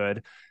things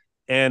good.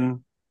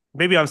 And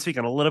maybe I'm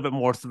speaking a little bit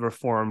more to the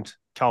Reformed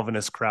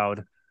Calvinist crowd,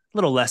 a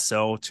little less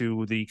so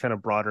to the kind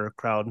of broader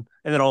crowd.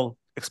 And then I'll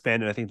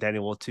expand it. I think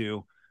Daniel will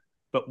too.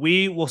 But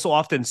we will so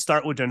often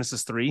start with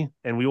Genesis 3,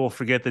 and we will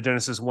forget that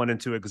Genesis 1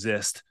 and 2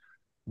 exist,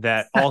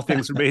 that all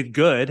things were made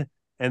good.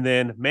 And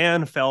then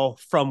man fell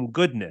from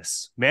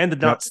goodness. Man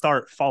did not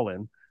start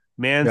fallen.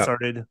 Man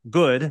started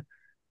good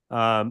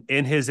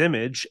in his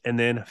image, and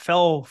then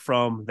fell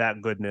from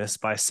that goodness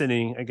by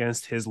sinning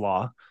against his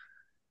law.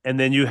 And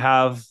then you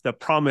have the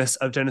promise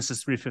of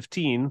Genesis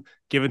 3:15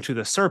 given to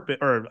the serpent,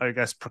 or I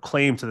guess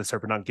proclaimed to the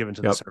serpent, not given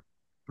to the serpent,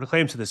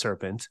 proclaimed to the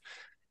serpent.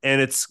 And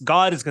it's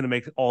God is going to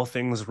make all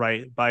things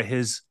right by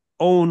his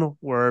own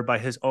word, by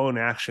his own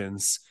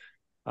actions.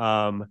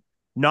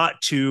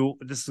 Not to,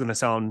 this is going to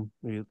sound,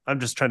 I'm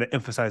just trying to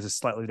emphasize a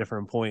slightly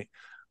different point,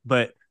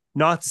 but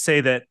not to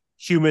say that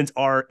humans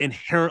are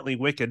inherently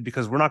wicked,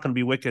 because we're not going to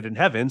be wicked in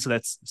heaven. So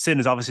that's, sin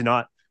is obviously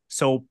not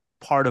so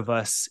part of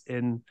us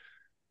in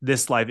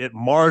this life. It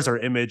mars our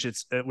image.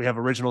 We have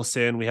original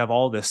sin. We have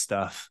all this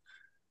stuff,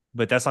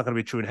 but that's not going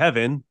to be true in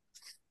heaven,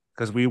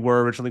 because we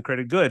were originally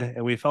created good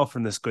and we fell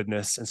from this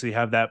goodness. And so you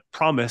have that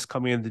promise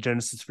coming into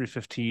Genesis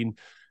 3:15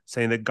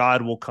 saying that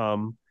God will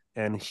come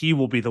and he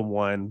will be the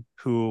one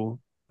who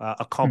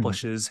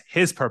accomplishes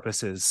his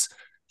purposes.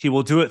 He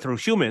will do it through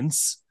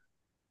humans,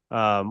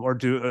 or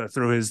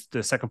through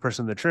the second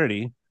person of the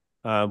Trinity,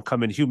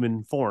 come in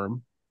human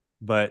form.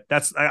 But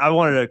I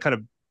wanted to kind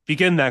of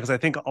begin that, because I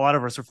think a lot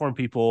of us Reformed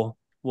people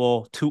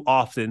will too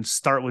often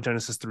start with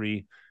Genesis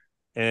 3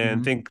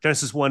 and think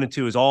Genesis 1 and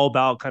 2 is all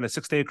about kind of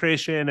 6-day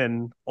creation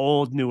and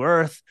old new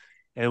earth.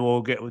 And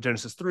we'll get with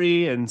Genesis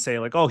 3 and say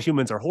like, oh,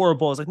 humans are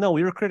horrible. It's like, no,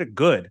 we were created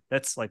good.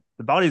 That's like,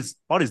 the body's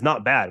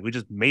not bad. We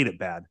just made it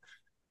bad.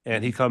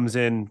 And he comes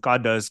in,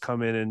 God does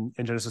come in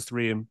Genesis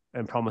 3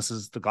 and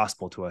promises the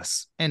gospel to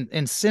us.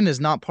 And sin is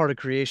not part of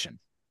creation.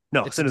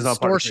 No, sin is not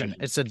part of creation.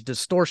 It's a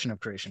distortion of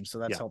creation. So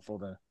that's helpful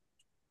to.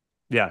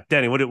 Yeah.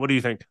 Danny, what do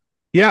you think?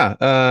 Yeah.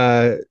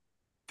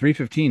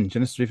 3:15,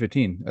 Genesis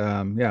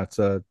 3:15. Yeah, it's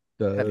a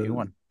heavy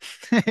one.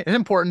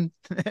 Important.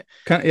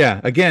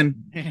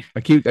 Again,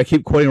 I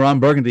keep quoting Ron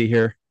Burgundy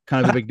here.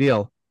 Kind of a big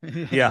deal.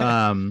 Yeah.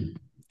 Kind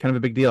of a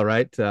big deal,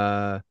 right?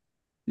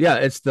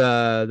 It's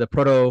the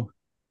proto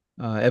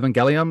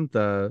evangelium,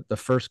 the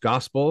first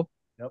gospel.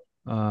 Yep.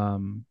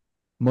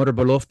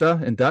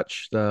 Moederbelofte in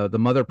Dutch, the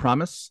mother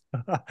promise.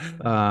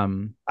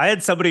 I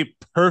had somebody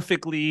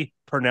perfectly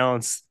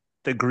pronounce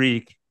the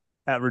Greek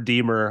at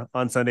Redeemer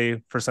on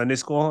Sunday for Sunday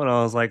school, and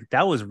I was like,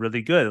 that was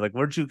really good. Like,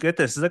 where'd you get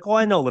this? He's like, oh,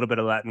 I know a little bit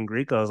of Latin and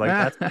Greek. I was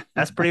like,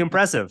 that's pretty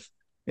impressive.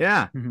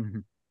 Yeah.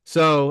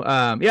 So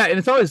and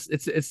it's always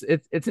it's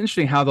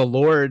interesting how the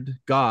Lord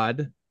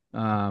God,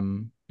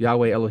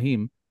 Yahweh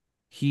Elohim,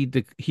 he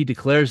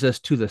declares this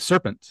to the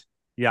serpent.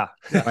 Yeah.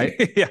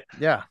 Right.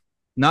 Yeah.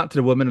 Not to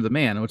the woman or the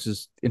man, which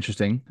is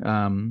interesting.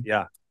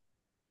 Yeah.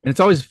 And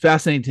it's always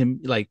fascinating to me,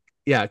 like,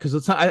 because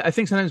it's not, I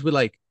think sometimes we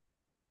like,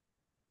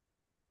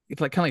 it's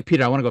like kind of like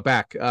Peter. I want to go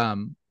back.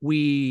 Because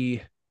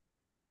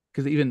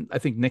even I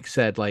think Nick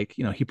said, like,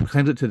 he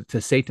proclaims it to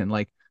Satan,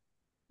 like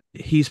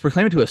he's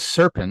proclaiming to a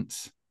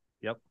serpent.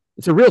 Yep.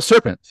 It's a real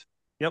serpent.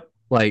 Yep.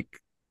 Like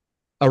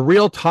a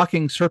real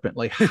talking serpent.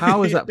 Like,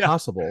 how is that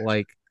possible?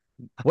 Like,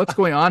 what's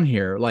going on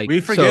here? Like,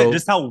 we forget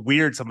just how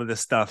weird some of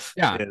this stuff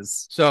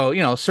is.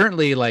 So,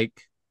 certainly,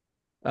 like,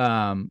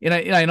 and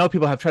I know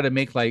people have tried to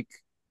make, like,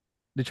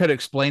 they try to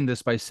explain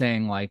this by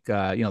saying, like,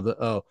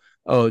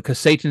 because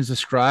Satan's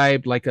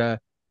described like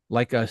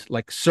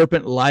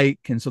serpent like,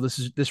 and so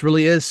this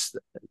really is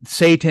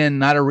Satan,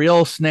 not a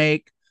real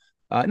snake.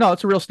 No,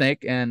 it's a real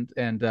snake, and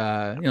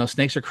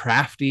snakes are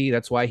crafty.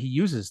 That's why he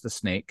uses the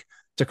snake.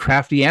 It's a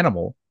crafty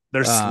animal.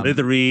 They're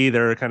slithery.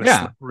 They're kind of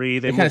slippery.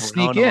 They kind of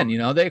sneak in.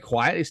 They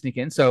quietly sneak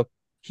in. So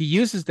he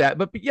uses that.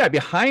 But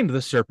behind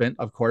the serpent,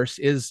 of course,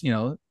 is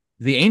the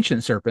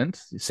ancient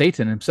serpent,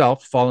 Satan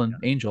himself, fallen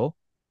angel,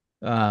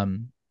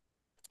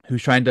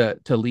 who's trying to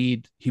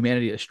lead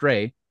humanity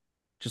astray,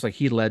 just like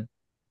he led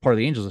part of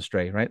the angels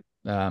astray, right?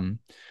 The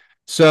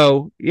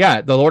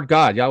Lord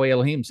God, Yahweh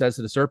Elohim, says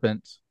to the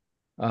serpent,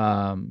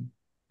 because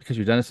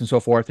you've done this and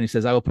so forth, and he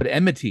says, I will put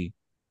enmity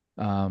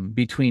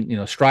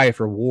between,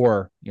 strife or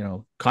war,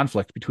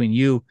 conflict between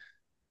you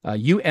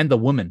and the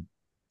woman.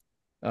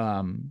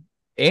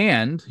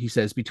 And he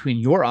says, between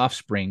your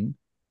offspring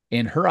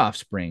and her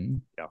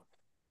offspring. Yeah.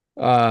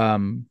 I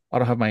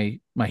don't have my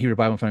Hebrew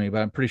Bible in front of me,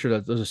 but I'm pretty sure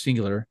that those are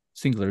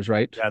singulars,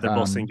 right? Yeah, they're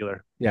both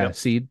singular. Yeah.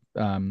 Seed.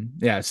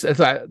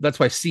 That's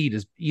why seed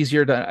is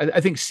easier to,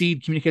 I think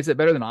seed communicates it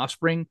better than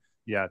offspring.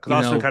 Yeah. Because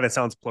offspring kind of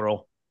sounds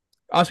plural.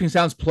 Offspring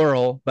sounds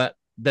plural, but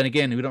then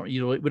again, we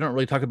don't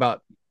really talk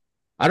about,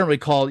 I don't really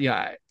call,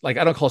 I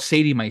don't call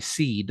Sadie my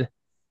seed.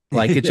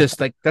 Like, it's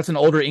just like, that's an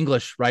older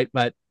English, right?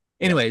 But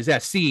anyways,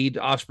 seed,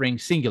 offspring,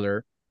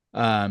 singular,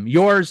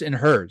 yours and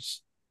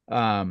hers.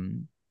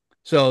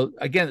 So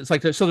again, it's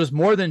like, so there's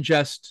more than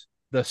just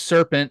the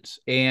serpent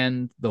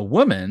and the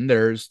woman,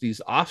 there's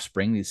these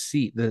offspring, these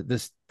seed,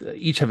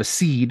 each have a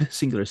seed,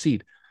 singular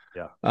seed.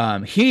 Yeah.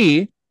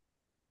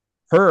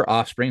 Her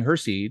offspring, her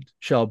seed,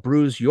 shall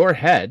bruise your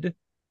head.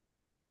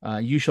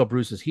 You shall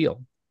bruise his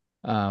heel.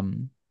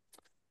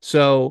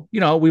 So,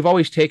 we've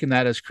always taken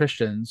that as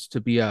Christians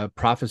to be a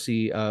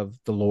prophecy of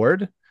the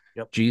Lord,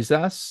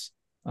 Jesus,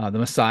 the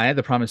Messiah,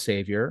 the promised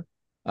Savior.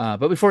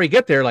 But before we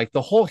get there, like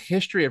the whole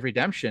history of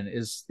redemption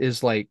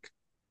is like,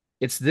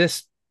 it's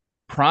this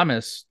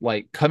promise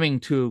like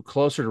coming to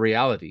closer to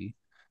reality.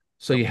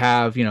 So you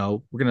have, we're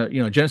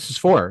gonna, Genesis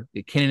 4,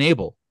 Cain and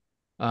Abel.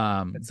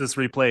 It's this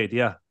replayed,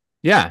 yeah.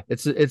 Yeah,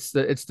 it's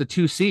the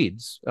two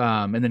seeds,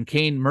 and then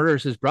Cain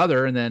murders his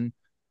brother, and then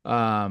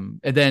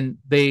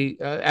they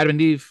Adam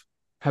and Eve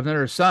have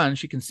another son.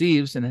 She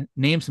conceives and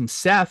names him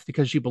Seth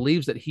because she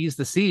believes that he's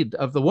the seed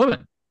of the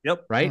woman.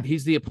 Yep, right.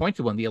 He's the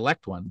appointed one, the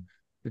elect one,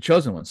 the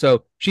chosen one.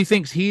 So she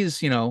thinks he's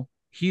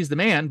the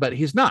man, but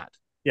he's not.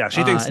 Yeah,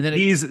 she thinks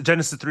he's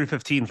Genesis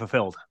 3:15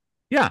 fulfilled.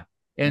 Yeah.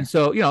 And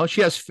so,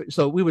 she has,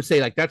 so we would say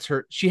like that's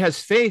her, she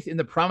has faith in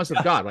the promise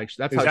of God. Like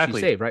that's how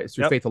she's saved, right? It's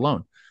through faith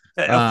alone.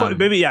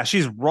 Maybe,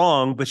 she's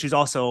wrong, but she's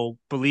also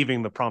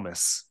believing the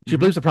promise. She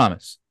believes the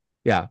promise.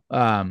 Yeah.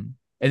 And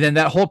then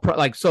that whole,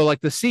 like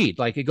the seed,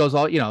 like it goes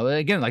all,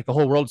 again, like the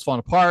whole world's falling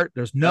apart.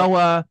 There's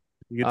Noah.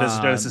 You get this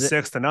Genesis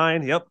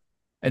 6-9. Yep.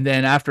 And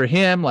then after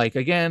him, like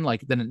again,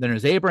 like then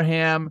there's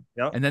Abraham.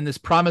 Yep. And then this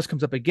promise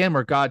comes up again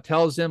where God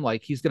tells him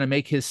like he's going to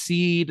make his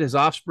seed, his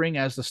offspring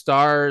as the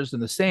stars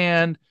and the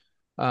sand.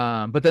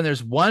 But then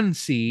there's one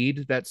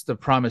seed that's the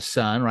promised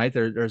son, right?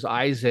 There's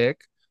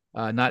Isaac,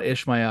 not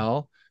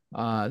Ishmael.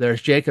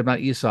 There's Jacob, not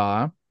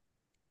Esau.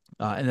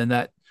 And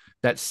then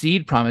that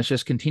seed promise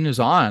just continues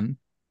on.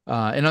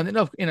 And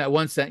in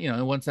one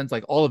sense,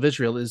 like all of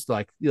Israel is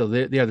like,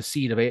 they are the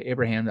seed of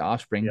Abraham, the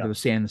offspring, the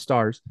sand, and the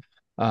stars.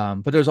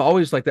 But there's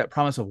always like that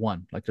promise of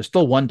one, like there's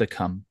still one to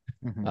come.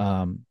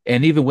 Mm-hmm.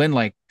 And even when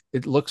like,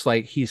 it looks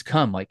like he's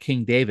come, like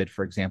King David,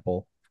 for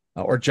example,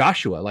 or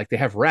Joshua, like they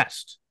have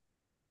rest.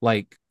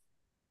 Like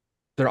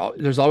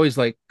there's always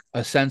like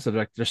a sense of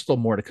like, there's still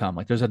more to come.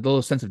 Like there's a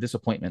little sense of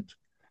disappointment.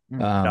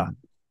 Then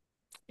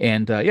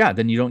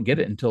you don't get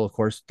it until, of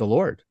course, the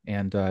Lord,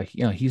 and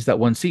he's that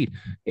one seed.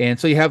 And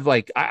so you have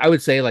like, I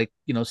would say like,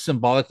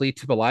 symbolically,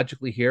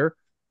 typologically here,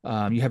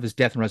 you have his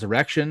death and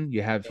resurrection.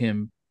 You have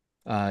him,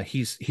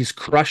 he's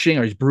crushing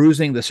or he's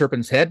bruising the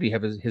serpent's head. You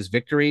have his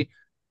victory,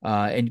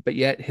 but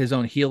yet his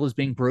own heel is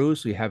being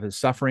bruised. So you have his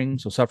suffering,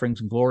 so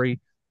sufferings and glory,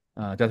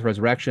 death and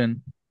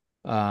resurrection.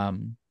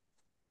 And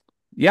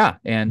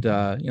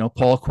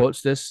Paul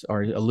quotes this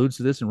or alludes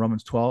to this in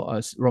Romans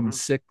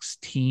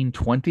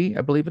 16:20,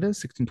 I believe it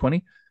is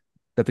 16:20,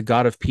 that the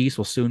God of peace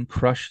will soon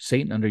crush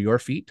Satan under your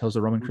feet, tells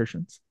the Roman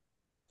Christians.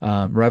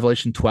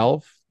 Revelation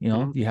 12,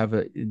 you have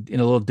in a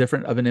little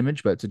different of an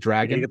image, but it's a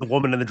dragon. You get the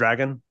woman and the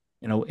dragon.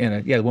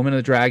 The woman and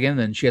the dragon.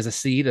 Then she has a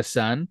seed, a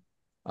son.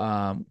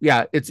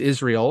 It's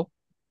Israel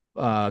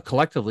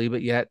collectively,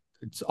 but yet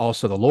it's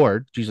also the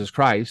Lord Jesus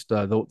Christ,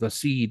 the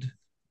seed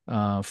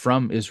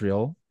from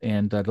Israel,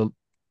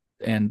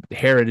 and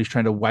Herod is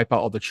trying to wipe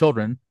out all the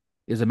children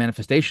is a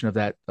manifestation of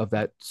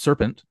that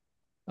serpent.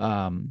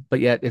 But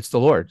yet it's the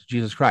Lord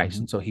Jesus Christ.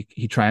 And so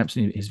he triumphs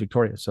and he's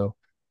victorious. So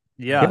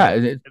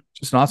it's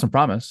just an awesome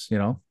promise,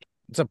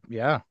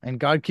 and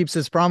God keeps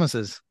his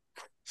promises.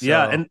 So.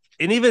 Yeah. And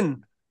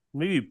even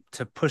maybe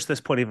to push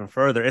this point even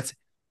further,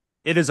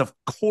 it is of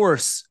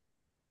course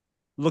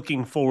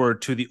looking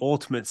forward to the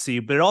ultimate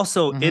seed, but it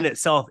also in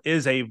itself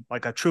is a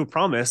true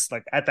promise,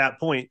 like at that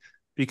point,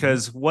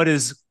 because what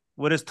is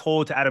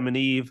told to Adam and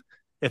Eve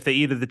if they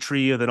eat of the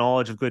tree of the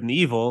knowledge of good and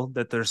evil,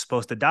 that they're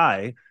supposed to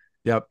die.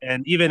 Yep.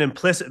 And even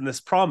implicit in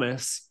this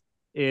promise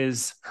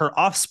is her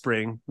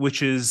offspring,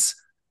 which is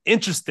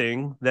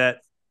interesting that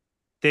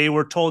they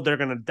were told they're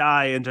going to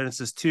die in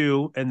Genesis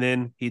 2. And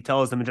then he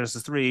tells them in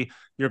Genesis 3,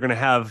 you're going to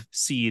have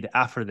seed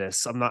after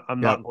this. I'm not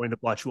going to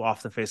blot you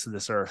off the face of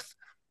this earth.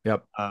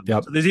 Yep.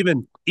 So there's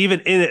even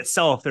in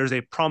itself, there's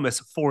a promise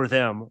for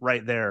them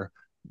right there.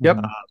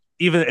 Yep.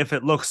 Even if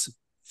it looks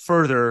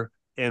further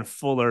and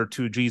fuller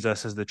to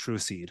Jesus as the true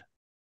seed.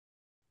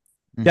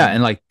 Yeah.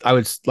 And like, I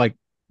would like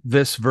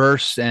this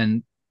verse,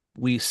 and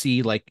we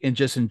see like in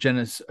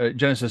Genesis,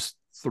 the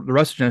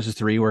rest of Genesis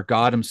 3, where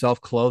God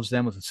himself clothes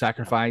them with a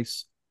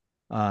sacrifice.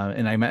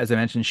 As I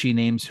mentioned, she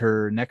names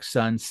her next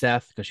son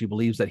Seth because she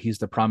believes that he's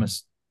the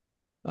promised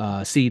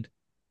seed.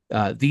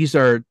 These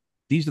are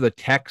the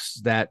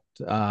texts that,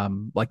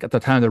 like at the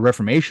time of the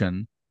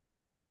Reformation,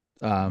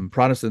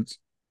 Protestants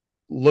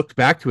looked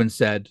back to and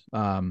said,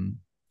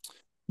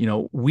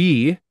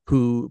 we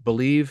who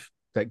believe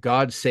that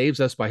God saves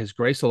us by his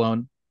grace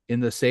alone, in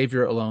the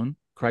Savior alone,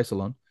 Christ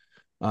alone,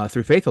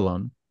 through faith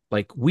alone,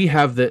 like we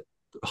have the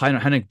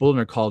Heinrich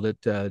Bullner called it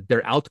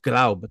der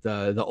Altglaub,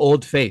 the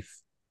old faith.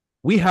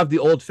 We have the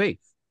old faith.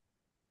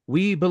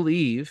 We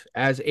believe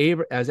as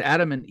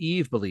Adam and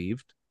Eve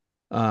believed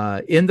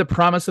in the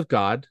promise of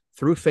God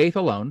through faith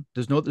alone.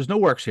 There's no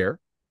works here.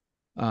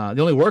 The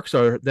only works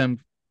are them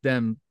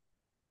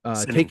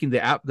taking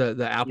the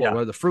apple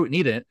or the fruit and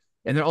eating it.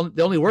 And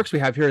the only works we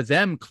have here are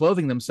them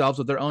clothing themselves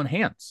with their own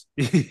hands,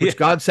 which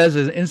God says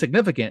is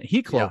insignificant.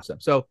 He clothes them.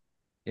 So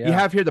you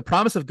have here the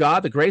promise of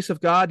God, the grace of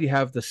God. You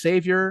have the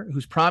Savior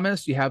who's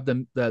promised. You have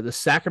the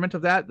sacrament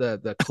of that,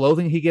 the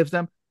clothing he gives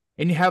them,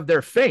 and you have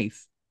their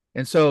faith.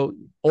 And so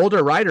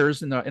older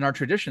writers in our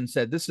tradition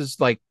said this is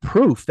like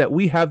proof that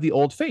we have the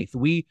old faith.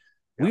 We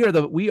are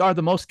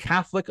the most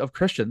Catholic of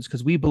Christians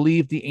because we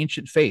believe the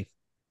ancient faith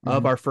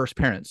of our first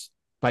parents.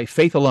 By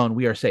faith alone,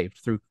 we are saved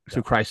through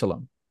Christ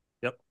alone.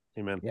 Yep.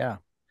 Amen. Yeah.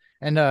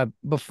 And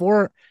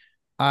before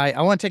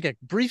I want to take a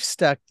brief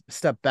step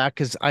back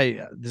because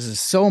this is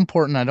so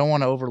important. I don't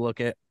want to overlook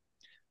it.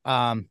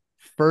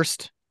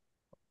 First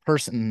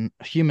person,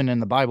 human in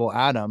the Bible,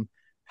 Adam.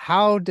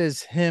 How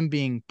does him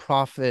being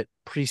prophet,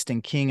 priest,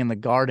 and king in the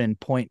garden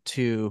point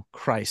to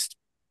Christ?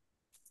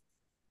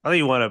 I think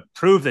you want to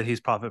prove that he's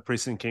prophet,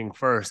 priest, and king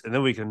first, and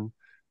then we can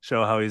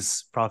show how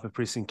he's prophet,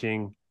 priest, and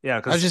king. Yeah,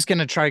 I was just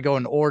gonna try to go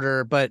in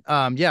order, but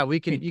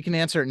you can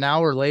answer it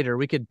now or later.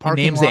 We could he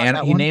names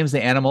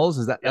the animals.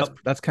 Is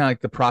that's kind of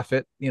like the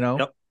prophet,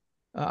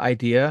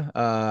 idea.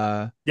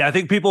 Yeah, I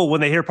think people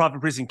when they hear prophet,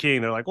 priest, and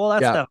king, they're like, well,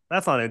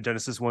 that's not in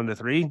Genesis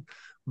 1-3,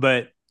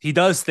 but he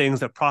does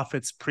things that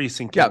prophets, priests,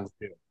 and kings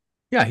do.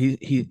 Yeah,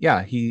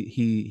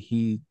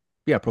 he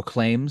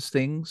proclaims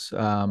things.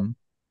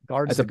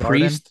 As a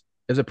priest,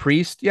 the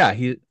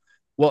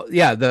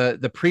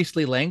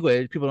priestly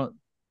language, people don't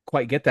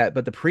quite get that,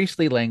 but the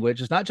priestly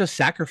language is not just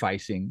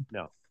sacrificing.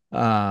 No.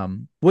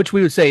 Which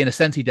we would say in a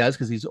sense he does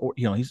because he's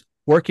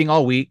working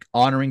all week,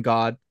 honoring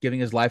God, giving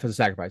his life as a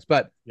sacrifice.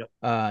 But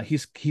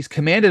he's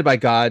commanded by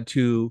God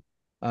to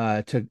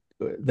the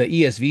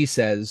ESV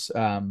says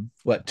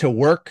to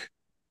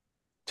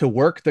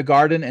work the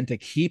garden and to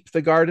keep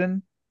the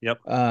garden. Yep.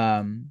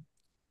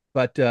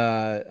 But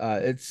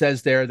it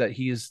says there that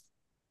he's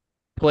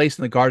placed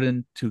in the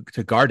garden to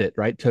guard it,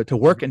 right? To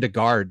work and to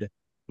guard.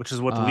 Which is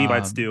what the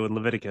Levites do in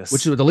Leviticus.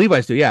 Which is what the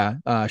Levites do,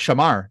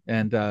 Shamar.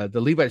 And the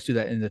Levites do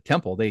that in the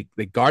temple. They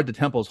guard the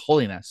temple's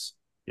holiness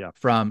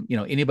from,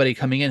 anybody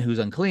coming in who's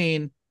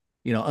unclean,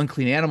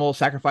 unclean animal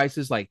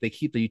sacrifices. Like they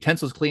keep the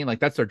utensils clean. Like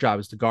that's their job,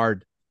 is to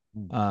guard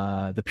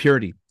the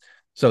purity.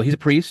 So he's a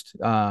priest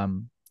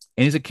and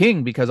he's a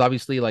king because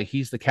obviously like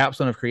he's the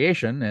capstone of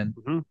creation. And,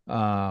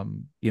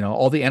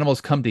 all the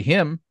animals come to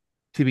him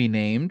to be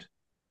named.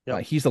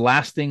 He's the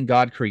last thing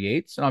God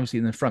creates, and obviously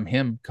then from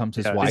him comes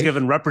his wife. He's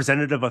given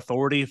representative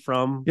authority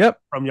from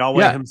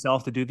Yahweh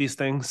himself to do these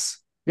things.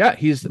 Yeah,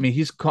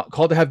 he's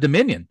called to have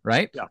dominion,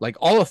 right? Yeah. Like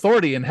all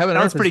authority in heaven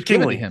and earth is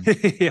given to him.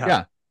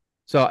 Yeah.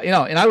 So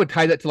and I would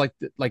tie that to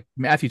like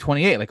Matthew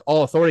 28, like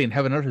all authority in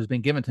heaven and earth has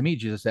been given to me.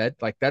 Jesus said,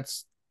 like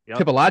that's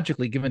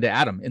typologically given to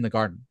Adam in the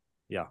garden.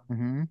 Yeah.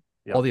 Mm-hmm.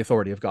 All the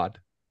authority of God.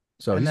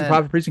 So he's a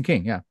prophet, priest, and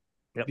king. Yeah.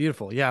 Yep.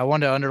 Beautiful. Yeah, I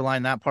wanted to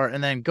underline that part.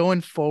 And then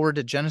going forward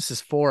to Genesis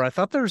 4, I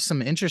thought there was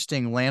some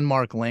interesting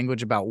landmark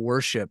language about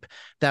worship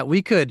that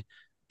we could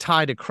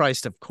tie to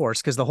Christ, of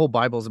course, because the whole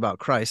Bible is about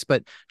Christ.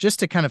 But just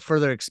to kind of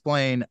further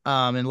explain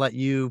and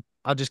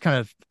I'll just kind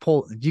of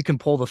you can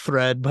pull the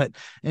thread. But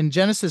in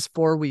Genesis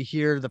 4, we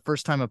hear the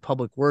first time of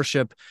public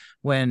worship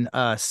when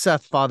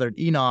Seth fathered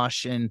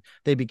Enosh and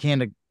they began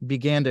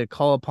to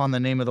call upon the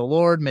name of the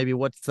Lord. Maybe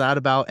what's that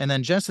about? And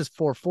then Genesis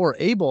 4:4,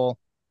 Abel,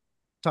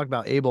 talked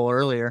about Abel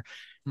earlier.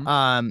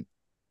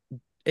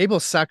 Abel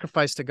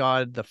sacrificed to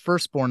God the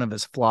firstborn of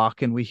his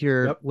flock, and we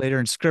hear later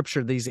in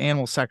Scripture these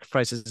animal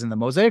sacrifices in the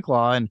Mosaic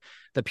Law and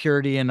the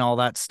purity and all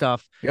that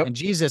stuff. And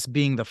Jesus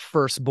being the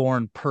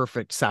firstborn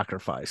perfect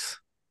sacrifice.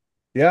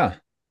 Yeah.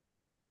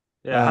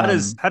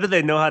 How do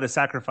they know how to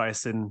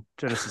sacrifice in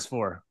Genesis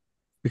 4?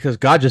 Because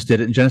God just did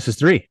it in Genesis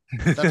 3.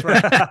 That's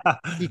right.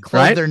 He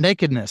clothed their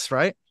nakedness,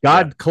 right?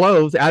 God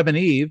clothed Adam and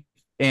Eve,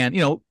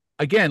 and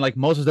again, like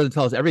Moses doesn't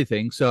tell us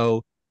everything,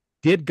 so.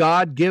 Did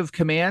God give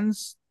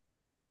commands?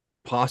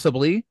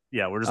 Possibly.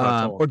 Yeah, we're just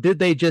not told. Or did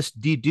they just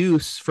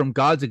deduce from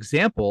God's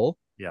example?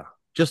 Yeah.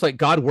 Just like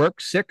God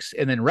worked 6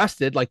 and then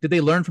rested. Like, did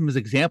they learn from his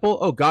example?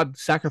 Oh, God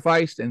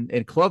sacrificed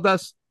and clothed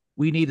us.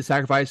 We need to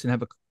sacrifice and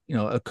have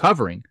a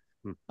covering.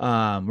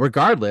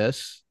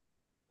 Regardless,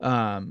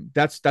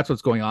 that's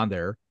what's going on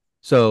there.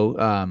 So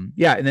and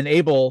then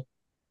Abel,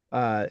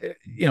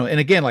 and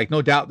again, like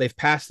no doubt they've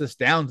passed this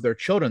down to their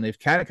children. They've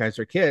catechized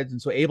their kids,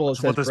 and so Abel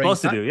says what they're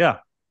supposed to do. Yeah.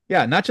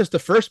 Yeah, not just the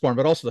firstborn,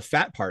 but also the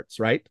fat parts,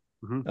 right?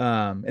 Mm-hmm.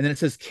 And then it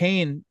says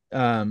Cain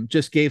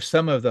just gave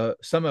some of an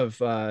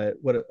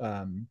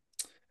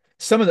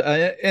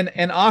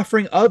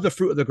offering of the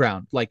fruit of the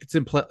ground. Like it's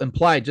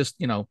implied, just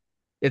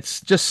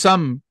it's just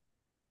some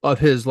of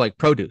his like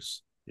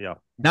produce. Yeah,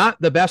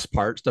 not the best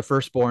parts, the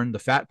firstborn, the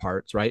fat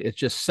parts, right? It's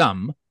just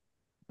some.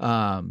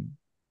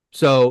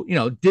 So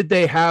did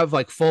they have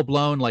like full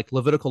blown like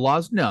Levitical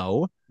laws?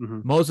 No. Mm-hmm.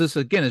 Moses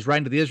again is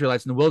writing to the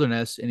Israelites in the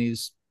wilderness, and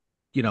he's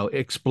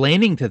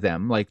explaining to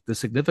them like the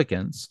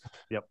significance.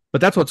 Yep. But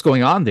that's what's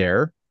going on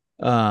there.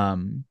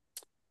 And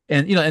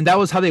that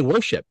was how they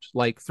worshiped,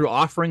 like through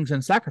offerings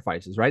and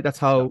sacrifices, right? That's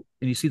how,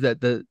 and you see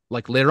that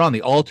like later on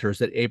the altars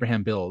that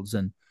Abraham builds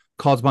and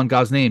calls upon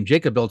God's name,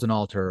 Jacob builds an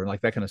altar,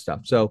 like that kind of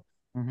stuff. So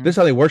this is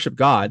how they worship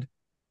God.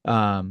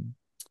 And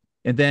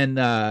then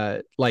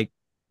like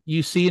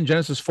you see in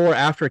Genesis 4,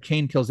 after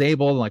Cain kills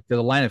Abel, like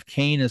the line of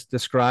Cain is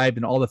described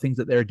and all the things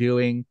that they're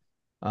doing.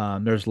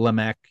 There's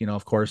Lamech,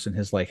 of course, and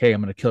his like, hey,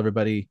 I'm going to kill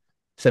everybody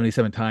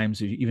 77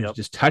 times, even if you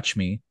just touch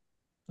me.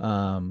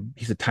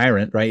 He's a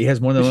tyrant, right? He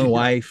has more than one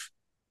wife.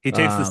 He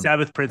takes the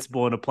Sabbath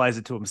principle and applies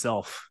it to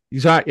himself.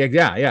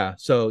 Yeah.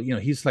 So,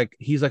 he's like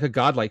a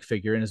godlike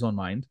figure in his own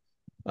mind.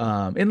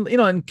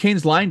 And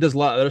Cain's line does a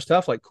lot of other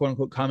stuff, like quote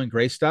unquote common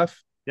grace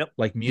stuff. Yep.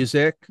 Like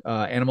music,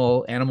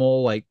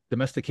 animal like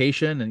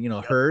domestication,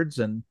 and herds,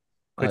 and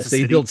so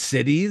they build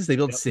cities.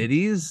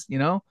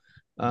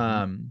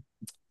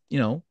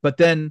 But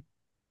then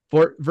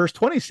for verse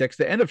 26,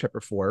 the end of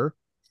chapter 4,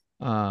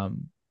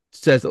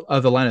 says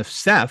of the line of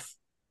Seth,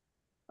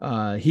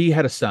 he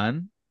had a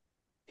son.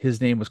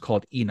 His name was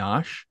called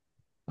Enosh.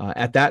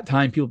 At that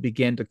time, people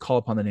began to call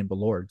upon the name of the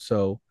Lord.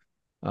 So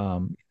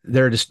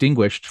they're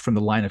distinguished from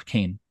the line of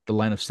Cain. The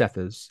line of Seth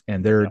is,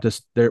 and they're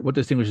what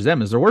distinguishes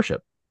them is their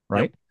worship,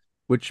 right? Yep.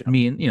 Which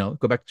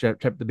go back to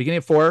the beginning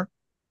of 4,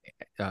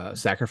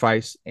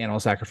 sacrifice,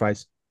 animal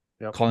sacrifice,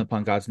 calling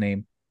upon God's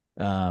name.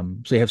 So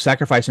you have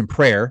sacrifice and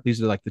prayer.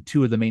 These are like the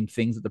two of the main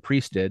things that the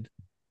priest did.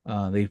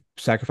 They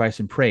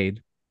sacrificed and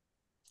prayed.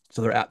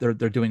 So they're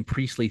doing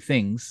priestly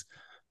things.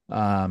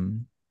 I've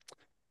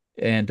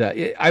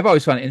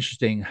always found it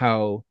interesting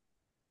how,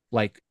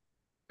 like,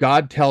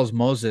 God tells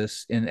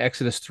Moses in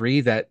Exodus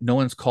 3 that no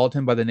one's called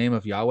him by the name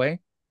of Yahweh.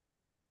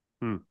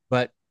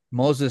 But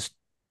Moses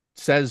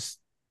says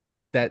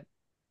that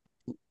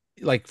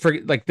like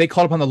they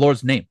called upon the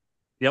Lord's name.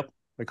 Yep.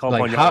 They call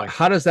upon Yahweh.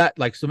 How does that,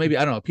 like, so maybe,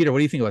 I don't know, Peter, what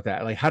do you think about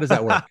that? Like, how does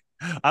that work?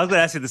 I was going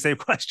to ask you the same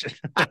question.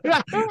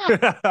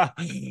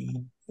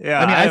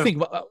 Yeah.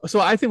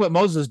 I think what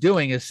Moses is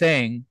doing is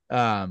saying,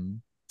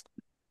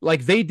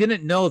 like, they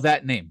didn't know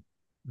that name,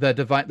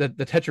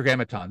 the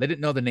tetragrammaton. They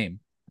didn't know the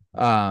name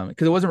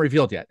because it wasn't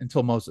revealed yet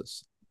until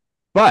Moses.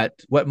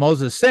 But what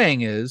Moses is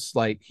saying is,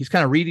 like, he's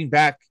kind of reading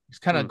back. He's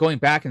kind of going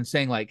back and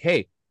saying, like,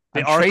 hey,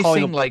 I'm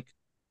tracing like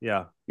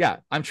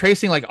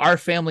our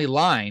family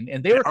line,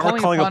 and they were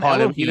calling upon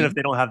Elohim, him, even if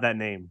they don't have that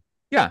name.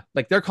 Yeah,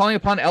 like they're calling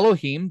upon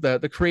Elohim,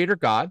 the creator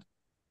God.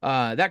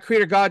 That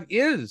creator God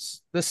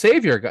is the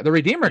savior God, the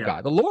redeemer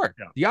God, the Lord,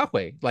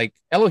 Yahweh. Like,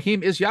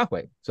 Elohim is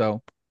Yahweh.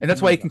 So, and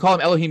that's why you can call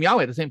him Elohim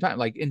Yahweh at the same time.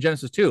 Like in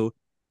Genesis 2,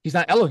 he's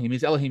not Elohim,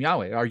 he's Elohim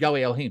Yahweh, or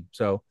Yahweh Elohim.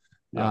 So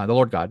the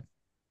Lord God.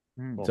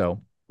 Cool.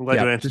 So I'm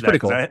glad you answered that. Pretty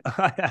cool. I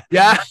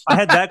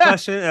had that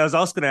question, and I was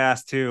also going to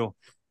ask too.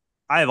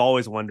 I have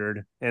always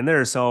wondered, and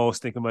there's so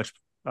stinking much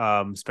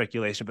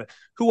speculation, but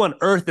who on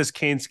earth is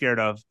Cain scared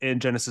of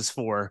in Genesis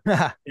 4?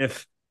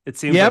 If it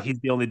seems like he's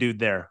the only dude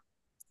there.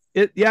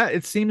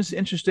 It seems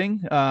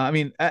interesting.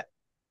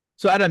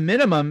 So at a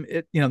minimum,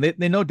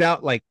 they no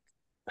doubt, like,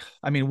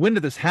 when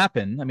did this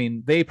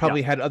happen? They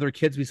probably had other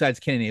kids besides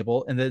Cain and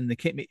Abel, and then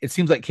it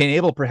seems like Cain and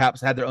Abel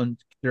perhaps had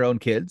their own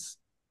kids.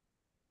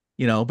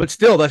 But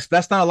still,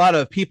 that's not a lot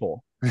of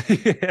people.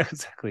 Yeah,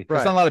 exactly.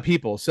 That's not a lot of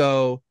people.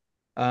 So,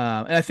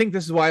 and I think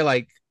this is why,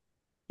 like,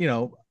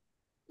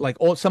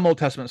 some Old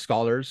Testament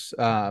scholars.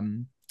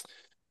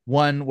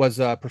 One was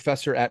a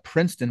professor at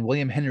Princeton,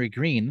 William Henry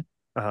Green,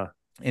 and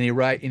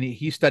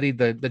he studied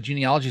the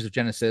genealogies of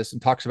Genesis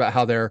and talks about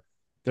how they're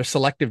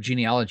selective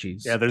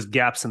genealogies. Yeah, there's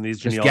gaps in these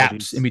genealogies. There's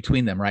gaps in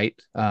between them, right?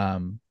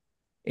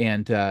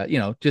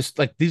 Just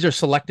like these are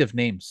selective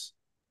names.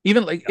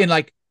 Even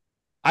like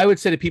I would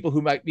say to people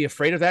who might be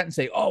afraid of that and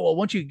say, oh, well,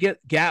 once you get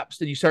gaps,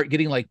 then you start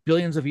getting like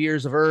billions of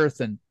years of Earth,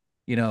 and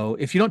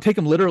if you don't take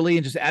them literally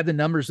and just add the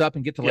numbers up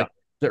and get to the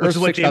Earth, which is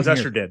what James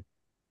Usher did.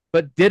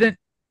 But didn't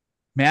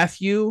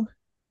Matthew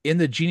in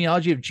the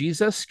genealogy of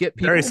Jesus skip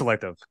people? Very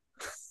selective.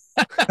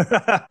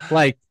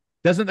 Like,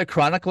 doesn't the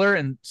chronicler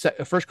in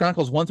First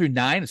Chronicles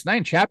 1-9, it's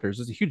 9 chapters,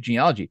 it's a huge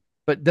genealogy,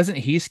 but doesn't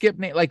he skip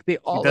names? Like, they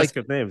all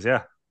skip names.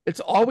 Yeah, it's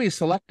always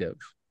selective.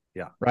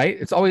 Yeah, right.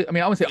 It's always, I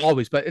wouldn't say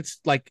always, but it's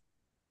like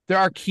there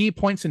are key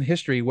points in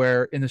history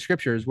where in the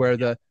scriptures where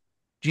the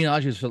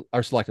genealogies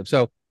are selective.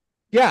 So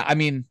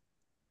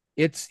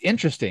it's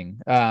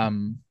interesting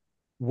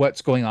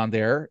what's going on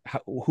there.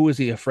 Who is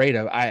he afraid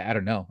of? I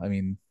don't know. I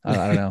don't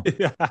know.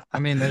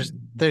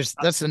 There's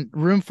that's a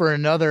room for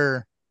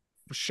another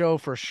show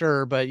for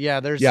sure, but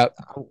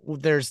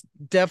there's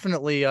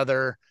definitely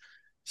other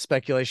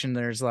speculation.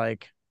 There's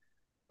like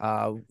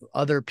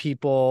other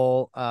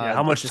people,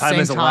 how much time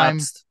has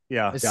elapsed?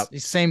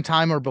 Same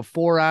time or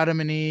before Adam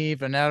and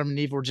Eve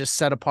were just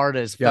set apart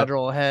as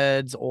federal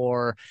heads,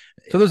 or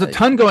so there's a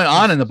ton going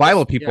on in the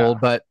Bible, people,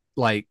 but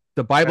like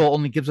the Bible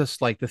only gives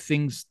us like the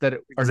things that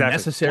are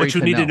necessary, what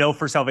you need to know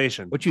for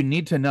salvation, what you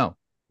need to know.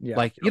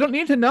 Like, you don't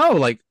need to know,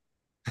 like,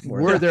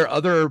 were there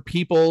other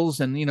peoples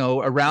and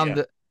around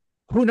the,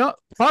 who knows?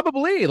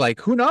 Probably,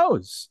 like, who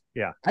knows?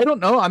 Yeah, I don't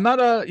know. I'm not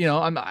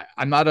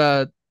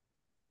a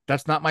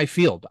that's not my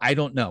field. I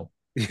don't know.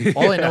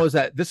 All I know is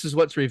that this is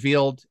what's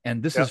revealed,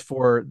 and this is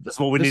what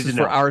we need to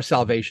know for our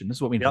salvation. This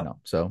is what we need to know.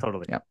 So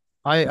totally. Yeah.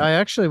 I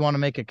actually want to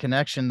make a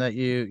connection that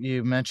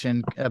you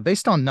mentioned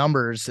based on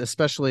numbers,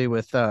 especially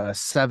with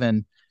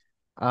 7.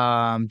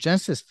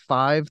 Genesis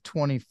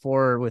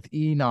 5:24 with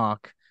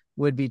Enoch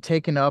would be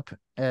taken up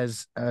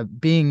as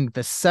being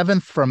the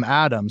seventh from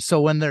Adam.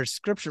 So when there's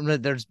scripture,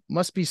 there's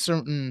must be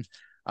certain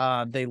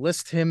they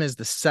list him as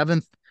the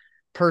seventh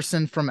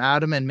person from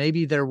Adam, and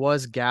maybe there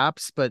was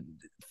gaps, but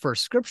for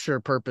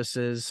scripture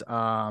purposes,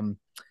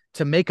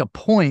 to make a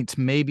point,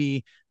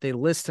 maybe they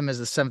list him as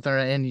the seventh.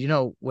 And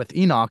with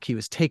Enoch, he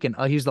was taken.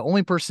 He was the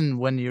only person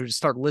when you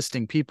start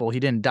listing people, he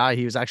didn't die.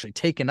 He was actually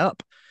taken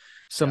up.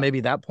 So maybe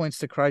that points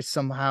to Christ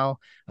somehow,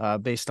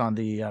 based on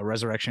the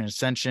resurrection and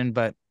ascension.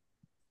 But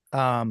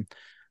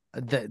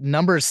the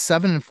numbers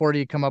 7 and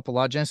 40 come up a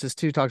lot. Genesis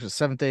 2 talks about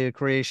seventh day of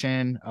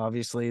creation,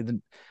 obviously.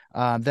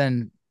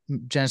 Then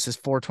Genesis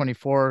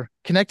 4:24,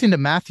 connecting to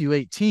Matthew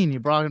 18, you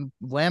brought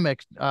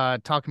Lamech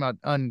talking about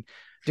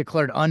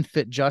declared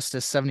unfit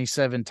justice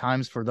 77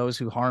 times for those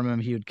who harm him,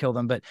 he would kill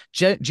them. But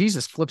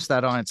Jesus flips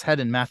that on its head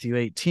in Matthew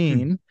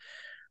 18.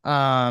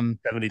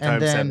 70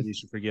 times 7 you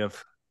should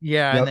forgive.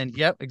 Yeah, and then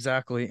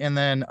exactly. And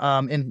then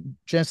in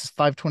Genesis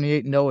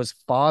 5:28, Noah's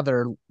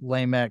father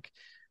Lamech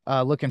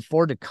looking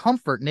forward to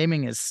comfort,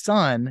 naming his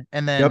son,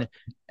 and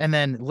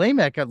then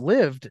Lamech had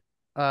lived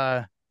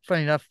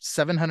funny enough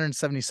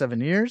 777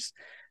 years.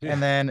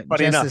 And then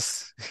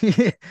Genesis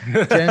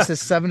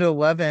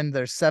 7-11,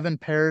 there's 7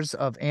 pairs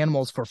of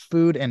animals for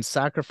food and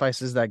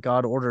sacrifices that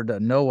God ordered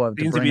Noah to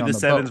bring on the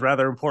boat. Seven's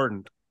rather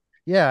important.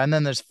 Yeah, and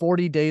then there's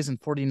 40 days and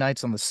 40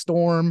 nights on the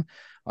storm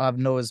of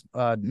Noah's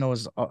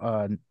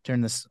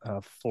during this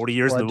 40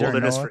 years in the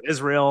wilderness for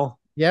Israel.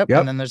 Yep.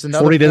 And then there's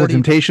another 40 days of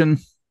temptation.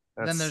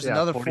 Then there's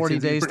another 40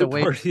 days to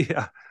wait.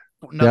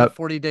 Another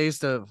 40 days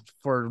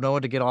for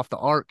Noah to get off the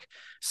ark.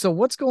 So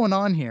what's going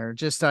on here?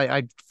 Just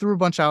I threw a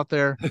bunch out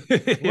there.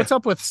 What's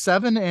up with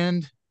 7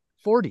 and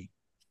 40?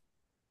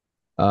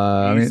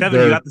 7, you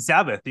got the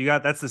Sabbath.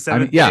 That's the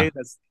seventh day.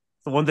 That's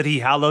the one that he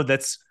hallowed.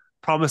 That's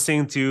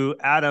promising to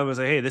Adam is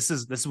like, hey, this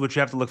is what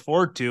you have to look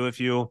forward to if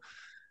you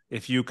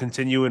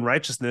continue in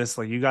righteousness.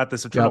 Like, you got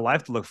this eternal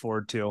life to look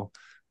forward to,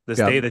 this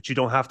day that you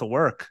don't have to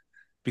work,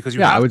 because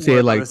you have to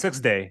work on the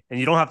 6th day, and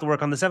you don't have to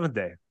work on the 7th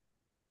day.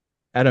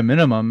 At a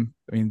minimum,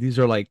 I mean, these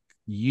are like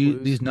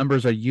these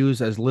numbers are used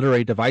as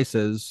literary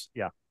devices,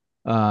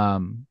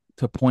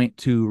 to point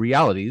to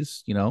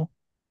realities.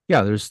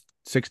 There's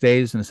 6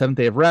 days and a 7th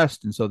day of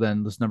rest, and so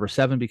then this number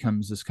 7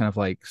 becomes this kind of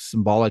like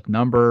symbolic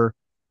number,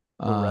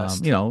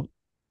 of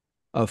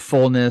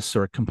fullness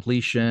or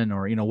completion,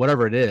 or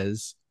whatever it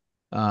is.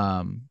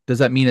 Does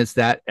that mean it's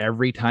that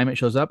every time it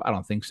shows up? I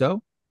don't think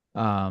so.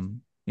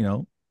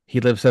 He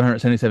lived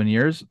 777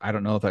 years. I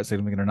don't know if that's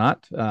significant or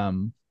not.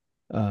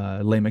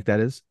 Lamech, that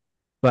is.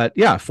 But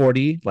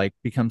 40 like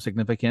becomes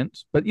significant.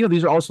 But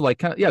these are also like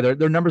kind of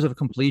they're numbers of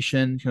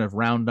completion, kind of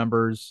round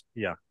numbers.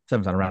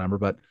 7's not a round number,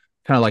 but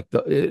kind of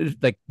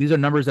like these are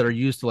numbers that are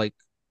used to like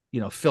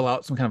fill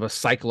out some kind of a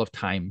cycle of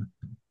time.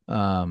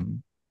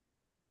 Did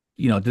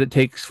it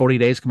take 40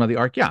 days to come out of the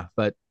ark? Yeah,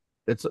 but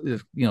it's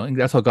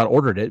that's how God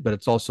ordered it. But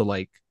it's also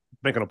like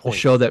making a point to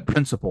show that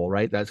principle,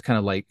 right? That's kind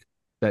of like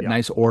that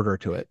nice order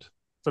to it.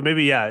 So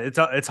maybe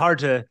it's hard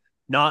to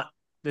not.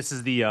 This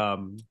is the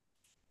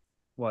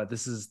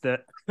this is the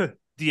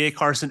D.A.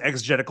 Carson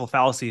exegetical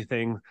fallacy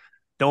thing.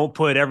 Don't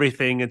put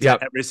everything into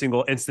every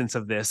single instance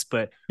of this,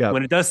 but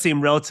when it does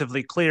seem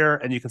relatively clear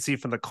and you can see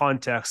from the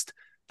context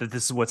that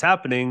this is what's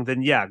happening,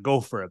 then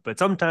go for it. But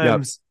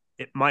sometimes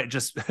it might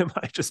just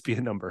be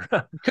a number.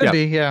 Could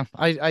be,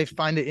 I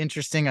find it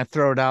interesting. I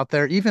throw it out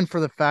there, even for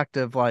the fact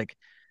of like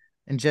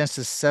in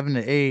Genesis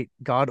 7-8,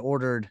 God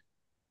ordered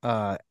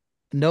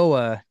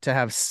Noah to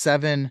have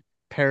 7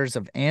 pairs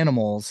of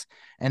animals,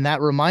 and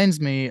that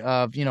reminds me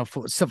of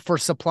for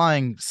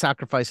supplying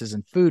sacrifices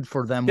and food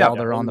for them while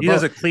they're on the boat. He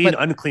has a clean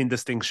unclean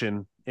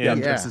distinction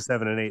in Genesis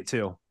 7 and 8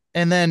 too.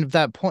 And then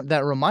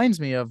that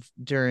reminds me of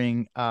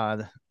during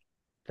the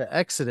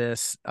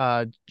Exodus,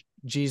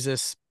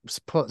 Jesus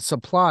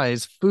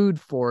supplies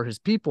food for his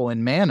people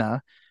in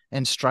manna,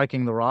 and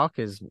striking the rock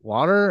is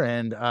water,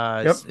 and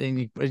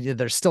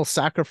there's still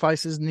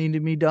sacrifices need to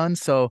be done.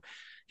 So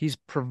he's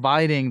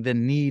providing the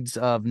needs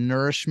of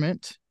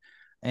nourishment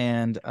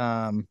and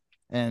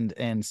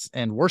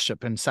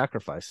worship and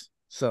sacrifice.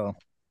 So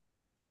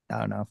I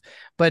don't know,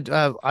 but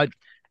I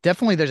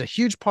definitely, there's a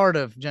huge part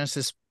of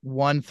Genesis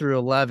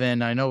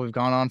 1-11. I know we've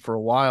gone on for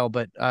a while,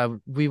 but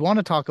we want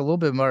to talk a little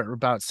bit more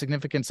about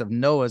significance of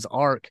Noah's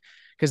Ark,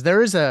 because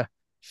there is a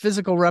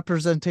physical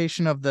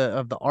representation of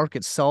the ark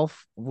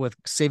itself with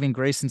saving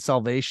grace and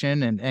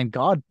salvation, and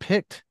God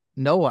picked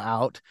Noah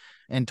out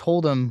and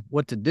told him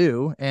what to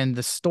do. And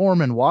the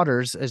storm and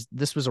waters, as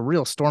this was a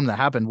real storm that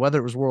happened, whether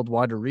it was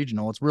worldwide or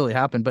regional, it's really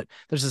happened. But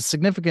there's a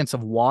significance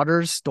of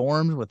waters,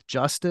 storms with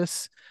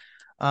justice,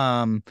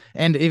 and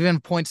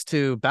even points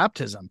to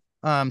baptism.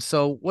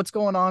 So what's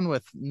going on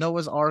with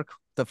Noah's Ark,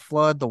 the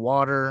flood, the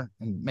water,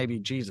 and maybe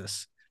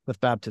Jesus with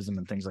baptism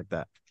and things like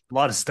that? A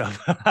lot of stuff.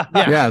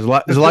 There's a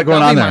lot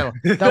going on there.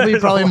 That'll be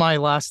probably my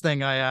last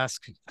thing I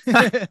ask.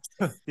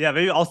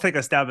 Maybe I'll take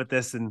a stab at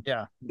this, and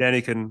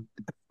Danny can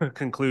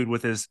conclude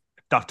with his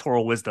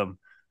doctoral wisdom.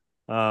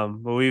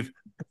 But you've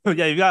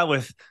got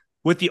with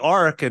with the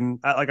ark, and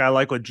I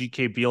like what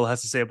G.K. Beale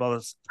has to say about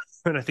this,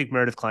 and I think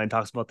Meredith Klein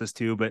talks about this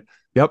too. But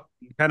yep,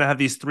 you kind of have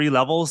these 3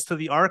 levels to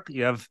the ark.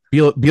 You have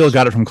Beale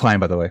got it from Klein,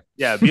 by the way.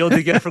 Yeah, Beale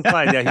did get it from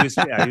Klein.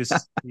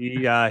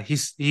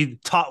 He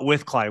taught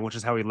with Klein, which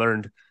is how he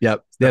learned.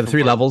 Yep, they have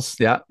 3 levels.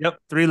 Yeah, yep,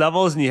 3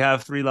 levels, and you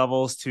have 3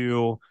 levels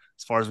to,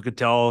 as far as we could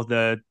tell,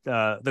 the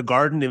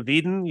Garden of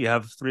Eden. You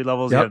have 3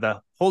 levels. Yep. You have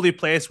the holy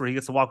place where he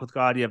gets to walk with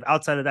God. You have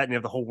outside of that, and you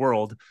have the whole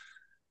world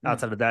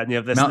outside of that, and you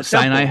have this Mount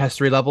Sinai has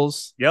 3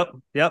 levels. Yep.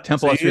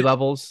 Temple has 3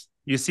 levels.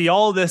 You see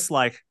all this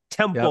like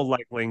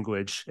temple-like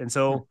language, and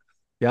so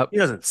he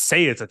doesn't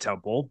say it's a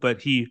temple, but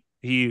he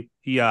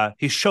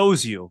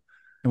shows you.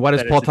 And why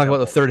does Paul talk about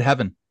the 3rd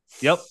heaven?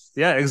 Yep.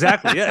 Yeah.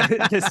 Exactly. Yeah.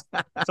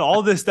 So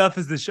all this stuff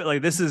is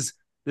this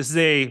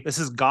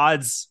is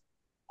God's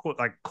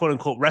quote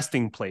unquote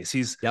resting place.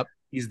 He's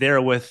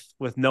there with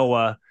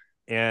Noah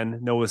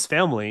and Noah's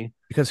family.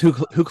 Because who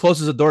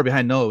closes the door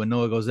behind Noah when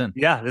Noah goes in?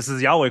 Yeah, this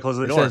is Yahweh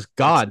closes the door. It says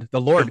God,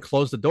 the Lord,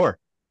 closed the door.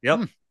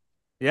 Yep.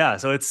 Yeah,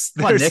 so it's...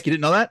 Come on, Nick, you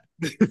didn't know that?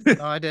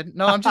 No, I didn't.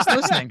 No, I'm just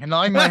listening and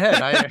nodding my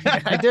head.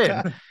 I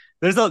did.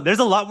 There's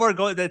a lot more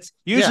going. That's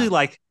usually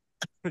like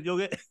you'll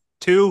get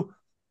two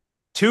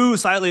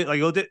slightly, like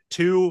you'll get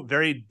 2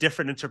 very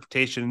different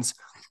interpretations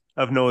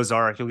of Noah's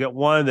Ark. You'll get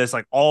one that's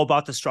like all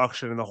about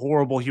destruction and the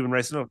horrible human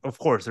race. And of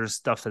course, there's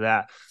stuff to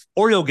that.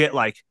 Or you'll get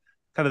like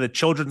kind of the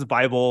children's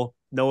Bible.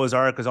 Noah's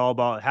Ark is all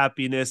about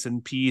happiness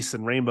and peace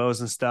and rainbows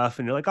and stuff.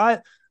 And you're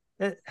like,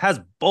 it has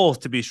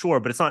both, to be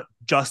sure, but it's not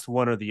just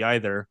one or the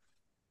other.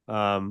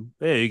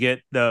 You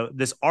get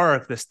this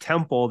ark, this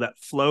temple that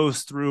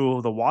flows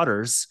through the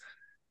waters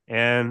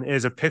and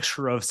is a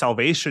picture of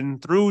salvation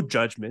through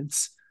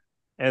judgments.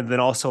 And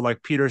then also,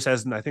 like Peter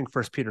says, and I think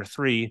 1 Peter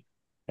 3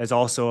 is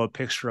also a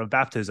picture of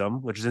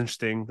baptism, which is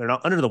interesting. They're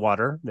not under the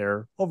water,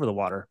 they're over the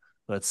water.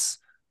 That's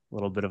a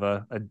little bit of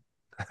a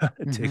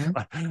take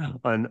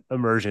on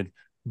immersion.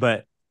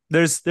 But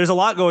there's a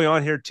lot going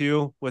on here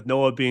too, with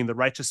Noah being the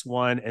righteous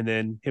one, and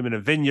then him in a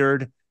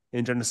vineyard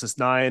in Genesis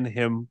 9,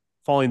 him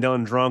falling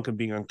down drunk and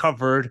being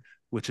uncovered,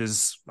 which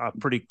is a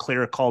pretty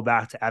clear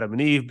callback to Adam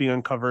and Eve being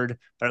uncovered,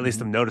 or at least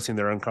them noticing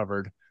they're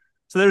uncovered.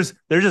 So there's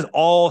just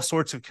all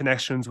sorts of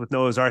connections with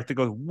Noah's Ark that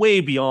goes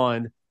way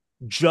beyond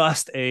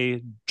just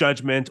a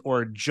judgment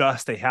or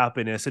just a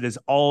happiness. It is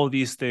all of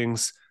these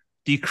things,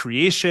 the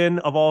creation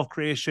of all of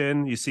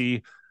creation. You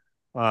see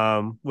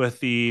with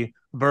the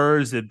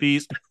birds, the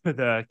beasts,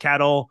 the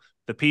cattle,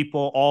 the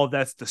people, all of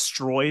that's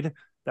destroyed,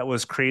 that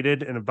was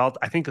created in about,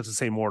 I think it's the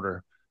same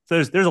order.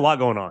 So there's a lot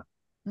going on.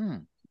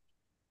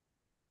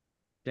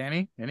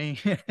 Danny, any?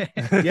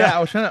 Yeah, I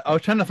was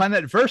trying to find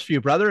that verse for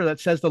you, brother, that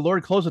says the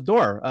Lord closed the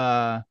door.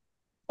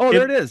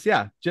 There it is.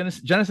 Yeah,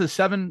 Genesis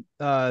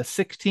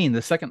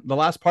 7:16, the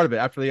last part of it,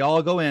 after they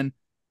all go in,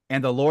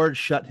 and the Lord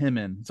shut him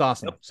in. It's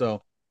awesome. Yep.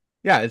 So,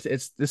 yeah,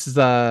 this is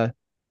the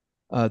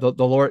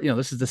Lord.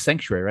 This is the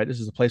sanctuary, right? This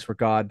is the place where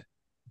God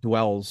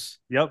dwells.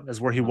 Yep,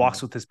 is where He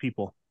walks with His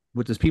people.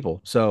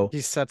 So He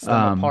sets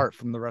them apart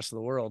from the rest of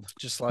the world,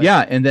 just like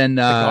and then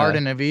the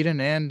Garden of Eden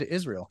and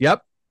Israel.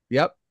 Yep.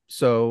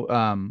 So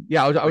I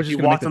was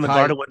just walked in the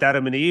garden with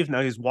Adam and Eve.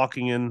 Now He's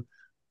walking in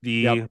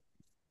the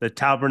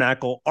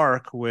tabernacle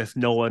ark with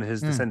Noah and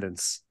his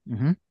descendants.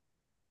 Mm-hmm.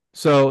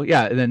 So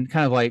and then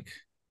kind of like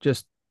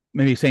just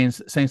maybe saying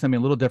something a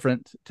little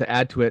different to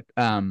add to it.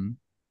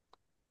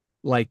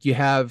 Like you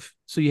have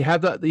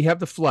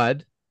the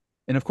flood,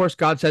 and of course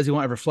God says He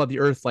won't ever flood the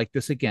earth like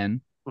this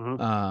again.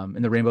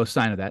 And the rainbow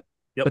sign of that.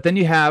 Yep. But then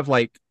you have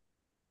like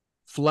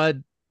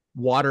flood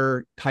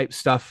water type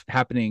stuff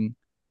happening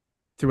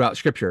throughout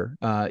Scripture.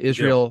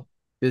 Israel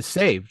is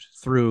saved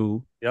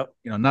through,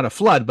 not a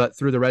flood, but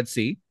through the Red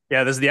Sea.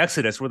 Yeah, this is the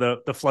Exodus where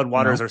the flood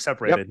waters are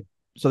separated. Yep.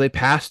 So they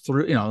passed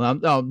through.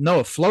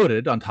 Noah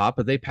floated on top,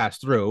 but they passed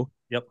through.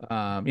 Yep.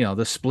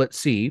 The split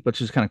sea, which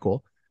is kind of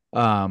cool.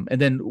 And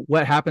then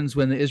what happens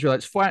when the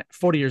Israelites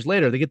 40 years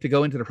later, they get to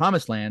go into the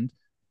Promised Land,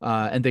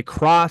 and they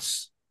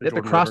cross. They have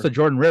to cross the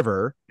Jordan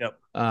River. Yep.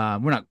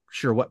 We're not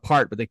sure what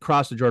part, but they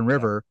crossed the Jordan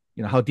River.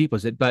 How deep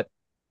was it? But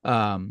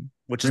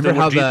which is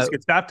how Jesus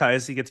gets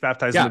baptized. He gets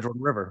baptized in the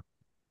Jordan River.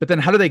 But then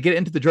how do they get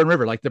into the Jordan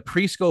River? Like the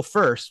priests go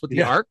first with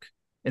the ark,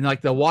 and like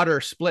the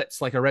water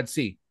splits like a Red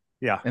Sea.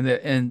 Yeah.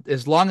 And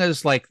as long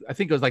as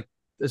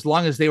as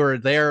long as they were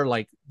there,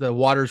 like the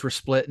waters were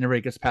split and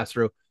everybody gets passed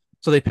through.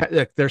 So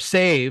they're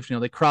saved.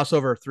 They cross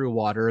over through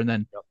water, and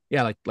then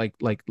like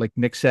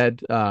Nick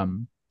said.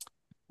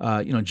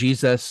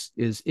 Jesus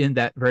is in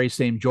that very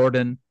same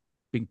Jordan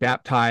being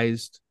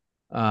baptized.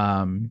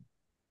 I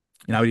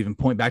would even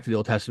point back to the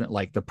Old Testament,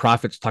 like the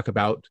prophets talk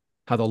about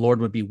how the Lord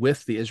would be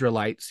with the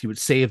Israelites. He would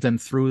save them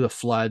through the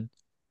flood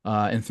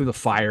and through the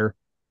fire,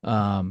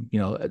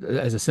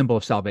 as a symbol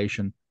of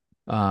salvation.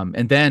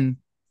 And then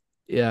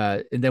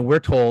we're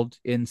told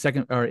in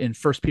 1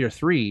 Peter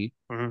 3,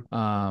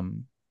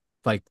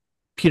 like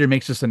Peter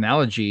makes this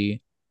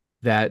analogy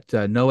that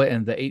Noah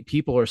and the 8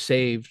 people are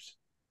saved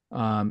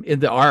in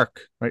the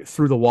ark, right,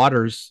 through the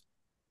waters,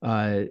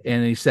 and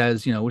he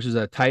says, which is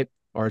a type,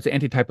 or it's an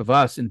antitype of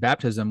us in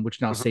baptism,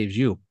 which now saves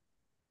you.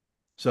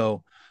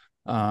 So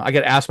I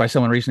got asked by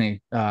someone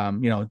recently,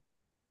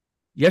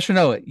 yes or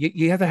no,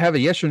 you have to have a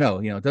yes or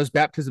no, does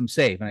baptism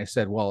save? And I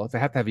said, well, if I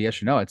have to have a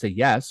yes or no, I'd say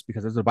yes,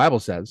 because that's what the Bible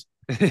says.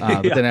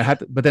 But then I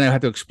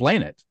have to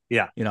explain it.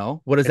 Yeah.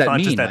 What does that mean?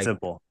 It's not just that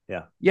simple.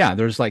 Yeah. Yeah.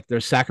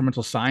 There's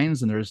sacramental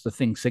signs, and there's the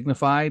thing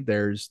signified.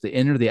 There's the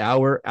inner, the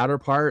outer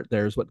part.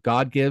 There's what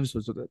God gives,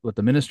 what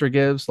the minister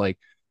gives.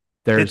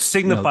 It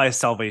signifies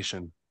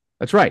salvation.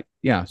 That's right.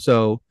 Yeah.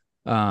 So,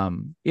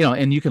 and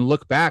you can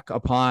look back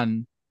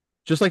upon,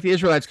 just like the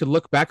Israelites could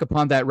look back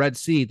upon that Red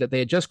Sea that they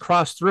had just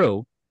crossed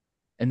through.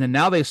 And then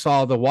now they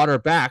saw the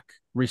water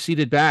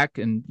receded back,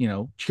 and,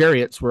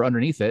 chariots were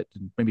underneath it,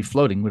 maybe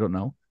floating. We don't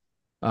know.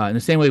 In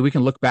the same way, we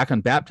can look back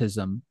on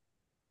baptism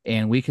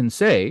and we can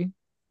say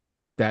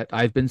that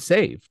I've been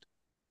saved.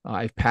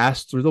 I've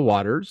passed through the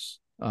waters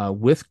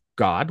with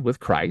God, with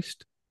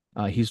Christ.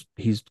 He's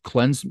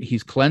cleansed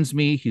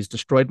me. He's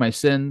destroyed my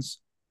sins.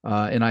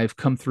 And I've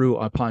come through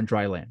upon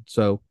dry land.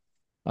 So,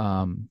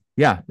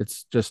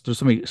 it's just, there's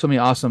so many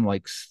awesome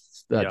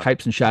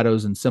types and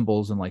shadows and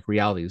symbols and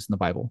realities in the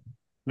Bible.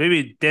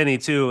 Maybe Danny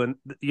too, and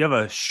you have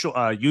a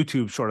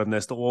YouTube short on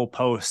this that we'll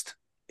post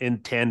in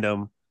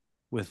tandem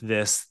with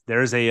this.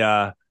 There's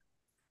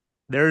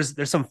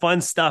there's some fun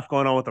stuff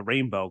going on with the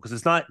rainbow, because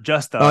it's not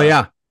just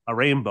a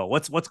rainbow.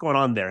 What's going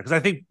on there? Because I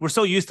think we're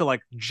so used to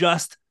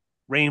just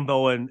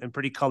rainbow and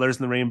pretty colors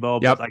in the rainbow,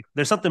 but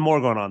there's something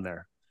more going on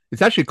there.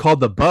 It's actually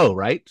called the bow,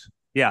 right?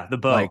 Yeah, the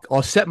bow.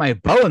 I'll set my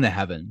bow in the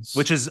heavens,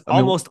 which is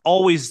almost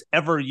always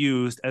ever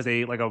used as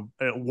a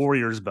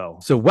warrior's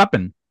bow. So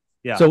weapon.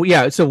 Yeah.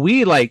 So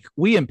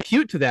we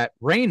impute to that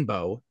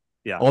rainbow.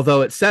 Yeah.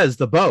 Although it says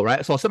the bow,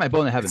 right? So I'll set my bow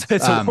in the heavens.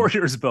 It's a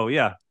warrior's bow.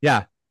 Yeah.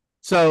 Yeah.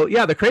 So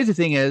the crazy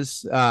thing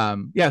is,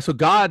 so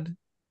God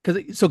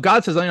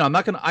says, I'm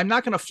not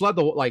gonna flood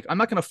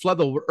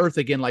the earth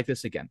again like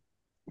this again.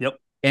 Yep.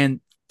 And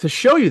to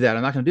show you that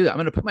I'm not gonna do that, I'm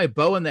gonna put my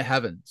bow in the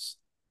heavens.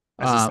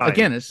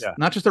 Again, it's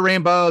not just a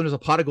rainbow. There's a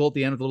pot of gold at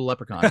the end of the little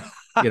leprechaun.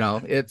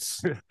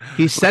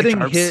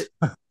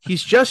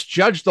 He's just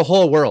judged the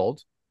whole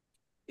world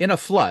in a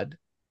flood,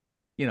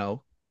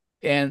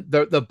 and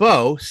the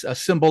bow, a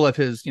symbol of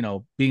his,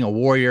 being a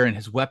warrior and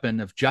his weapon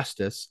of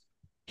justice.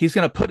 He's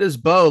going to put his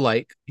bow,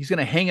 he's going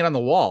to hang it on the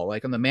wall,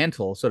 on the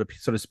mantle, so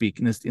to speak,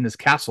 in his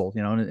castle,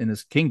 in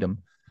his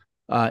kingdom.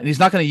 And he's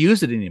not going to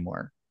use it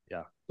anymore.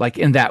 Yeah.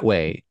 In that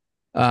way.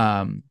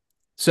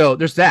 So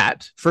there's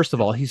that. First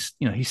of all, he's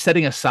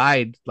setting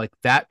aside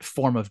that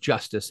form of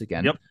justice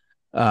again. Yep.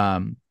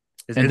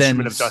 His and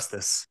instrument of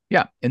justice.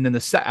 Yeah. And then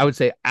I would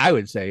say, I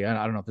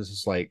don't know if this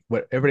is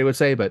what everybody would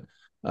say, but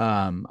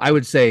I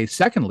would say,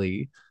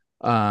 secondly,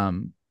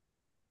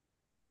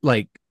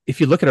 if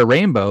you look at a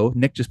rainbow,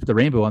 Nick just put the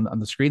rainbow on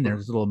the screen there.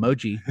 There's a little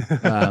emoji.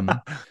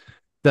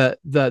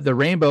 The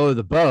rainbow of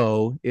the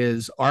bow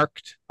is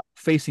arced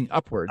facing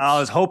upwards. I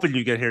was hoping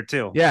you get here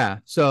too. Yeah.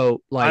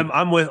 So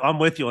I'm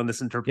with you on this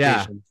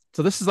interpretation. Yeah.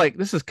 So this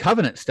is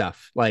covenant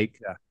stuff.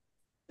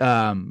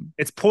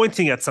 It's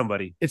pointing at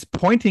somebody. It's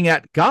pointing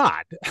at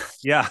God.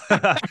 Yeah.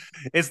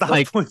 It's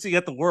not pointing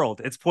at the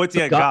world. It's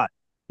pointing at God.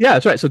 Yeah,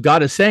 that's right. So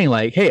God is saying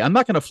hey, I'm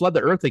not going to flood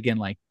the earth again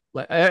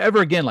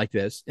ever again like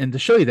this. And to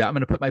show you that, I'm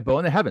going to put my bow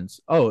in the heavens.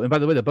 Oh, and by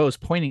the way, the bow is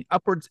pointing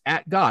upwards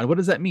at God. What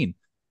does that mean?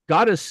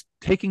 God is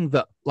taking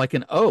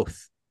an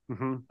oath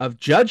of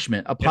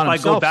judgment upon himself.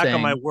 If I go back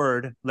on my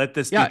word, let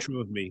this be true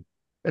of me.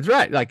 That's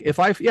right. If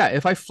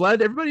I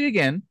flood everybody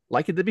again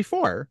like it did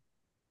before,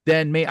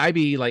 then may I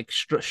be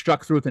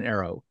struck through with an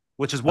arrow.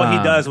 Which is what he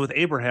does with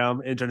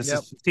Abraham in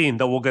Genesis 15.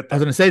 Though we'll get there. I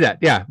was going to say that.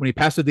 Yeah, when he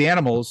passed through the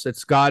animals,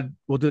 it's God.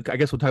 I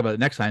guess we'll talk about it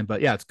next time.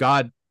 But yeah, it's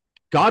God.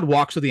 God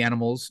walks with the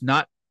animals,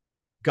 not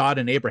God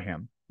and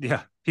Abraham.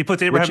 Yeah, he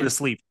puts Abraham to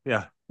sleep.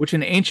 Yeah, which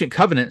in ancient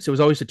covenants, it was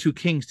always the two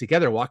kings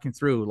together walking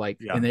through,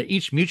 and they're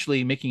each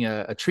mutually making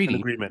a treaty, an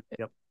agreement.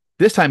 Yep.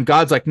 This time,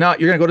 God's like, no,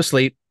 you're going to go to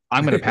sleep.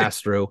 I'm going to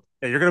pass through.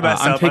 Yeah, you're going to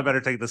mess up. I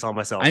better take this on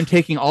myself. I'm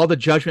taking all the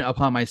judgment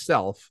upon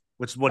myself.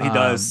 Which is what he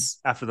does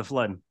after the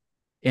flood.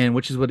 And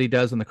which is what he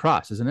does on the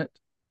cross, isn't it?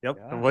 Yep.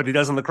 Yeah. And what he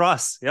does on the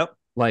cross. Yep.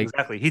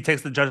 Exactly. He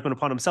takes the judgment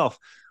upon himself.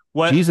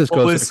 Jesus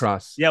goes to the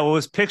cross. Yeah. What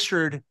was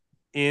pictured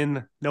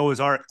in Noah's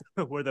Ark,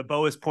 where the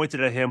bow is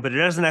pointed at him, but it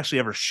doesn't actually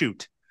ever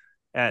shoot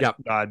at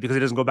God, because he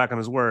doesn't go back on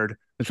his word.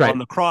 That's right. On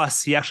the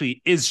cross, he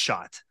actually is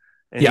shot,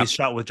 and he's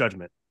shot with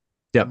judgment.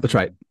 Yeah, that's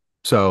right.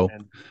 So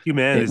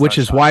humanity, which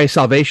is why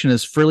salvation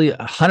is freely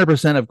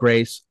 100% of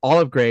grace, all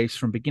of grace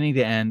from beginning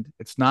to end.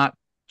 It's not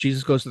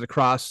Jesus goes to the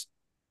cross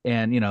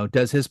and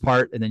does his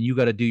part, and then you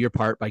got to do your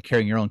part by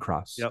carrying your own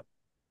cross. Yep.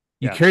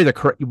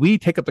 We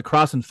take up the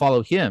cross and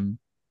follow him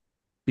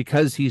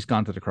because he's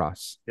gone to the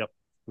cross. Yep.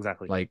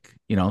 Exactly.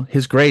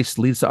 His grace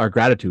leads to our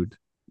gratitude.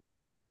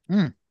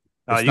 It's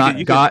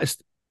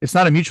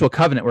not a mutual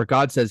covenant where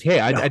God says, "Hey,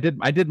 I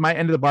did my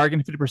end of the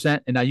bargain,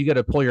 50%, and now you got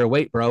to pull your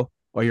weight, bro,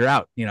 or you're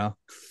out."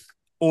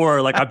 Or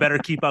I better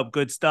keep up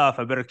good stuff.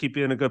 I better keep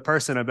being a good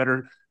person. I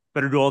better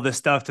do all this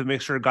stuff to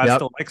make sure God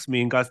still likes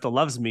me and God still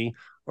loves me,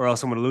 or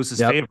else I'm going to lose his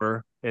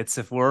favor. It's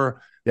if we're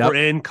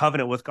in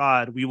covenant with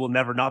God, we will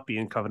never not be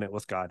in covenant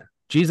with God.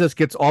 Jesus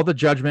gets all the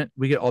judgment.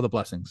 We get all the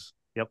blessings.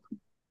 Yep.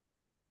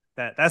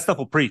 that stuff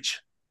will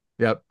preach.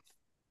 Yep.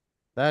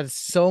 That is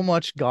so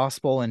much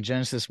gospel in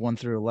Genesis 1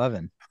 through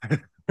 11.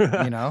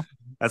 You know,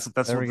 that's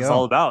what it's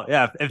all about.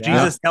 Yeah. If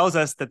Jesus tells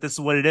us that this is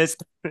what it is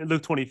in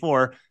Luke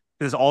 24,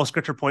 because all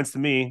scripture points to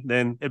me,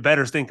 then it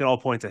better think it all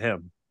point to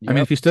him. Yep. I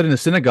mean, if you stood in a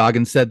synagogue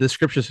and said this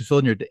scripture is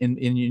fulfilled in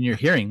your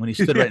hearing when he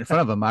stood right in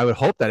front of him, I would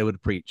hope that it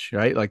would preach,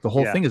 right? Like the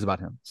whole thing is about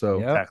him. So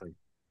exactly.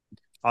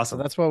 Awesome.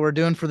 So that's what we're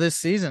doing for this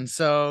season.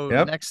 So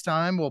next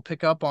time we'll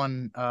pick up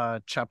on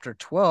chapter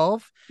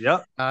 12.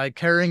 Yep.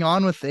 Carrying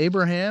on with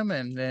Abraham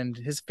and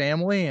his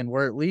family and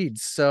where it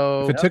leads.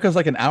 So if it took us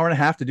like an hour and a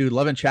half to do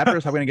 11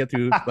 chapters, how are we going to get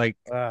through like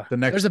the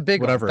next? There's a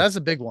big whatever. one. That's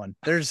a big one.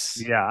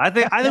 I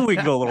think we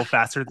can go a little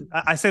faster.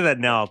 I say that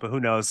now, but who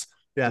knows?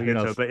 Yeah, who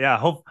knows? But yeah,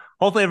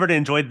 hopefully everybody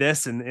enjoyed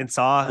this and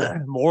saw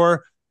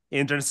more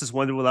in Genesis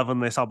 1 to 11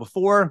 than they saw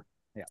before.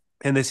 Yeah.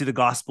 And they see the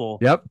gospel.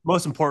 Yep.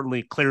 Most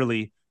importantly,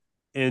 clearly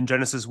in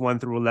Genesis 1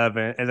 through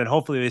 11. And then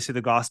hopefully they see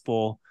the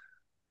gospel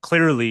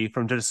clearly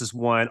from Genesis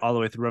 1 all the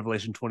way through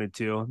Revelation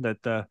 22,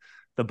 that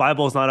the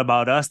Bible is not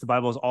about us. The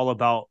Bible is all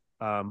about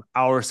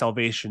our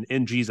salvation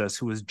in Jesus,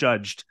 who was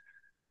judged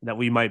that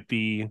we might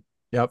be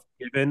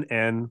given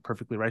and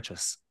perfectly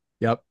righteous.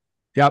 Yep.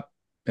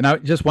 And I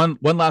just one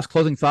last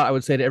closing thought I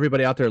would say to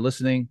everybody out there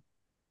listening: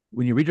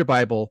 when you read your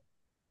Bible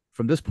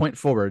from this point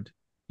forward,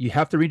 you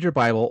have to read your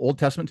Bible, Old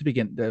Testament to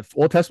begin,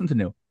 Old Testament to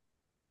New.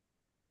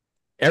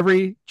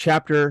 Every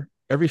chapter,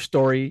 every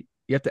story,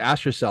 you have to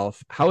ask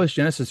yourself, how is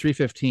Genesis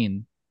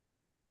 3:15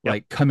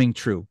 like coming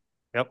true?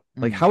 Yep.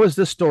 Like, how is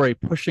this story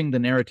pushing the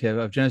narrative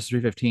of Genesis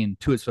 3:15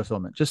 to its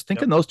fulfillment? Just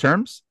think in those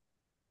terms,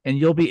 and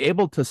you'll be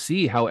able to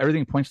see how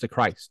everything points to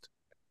Christ.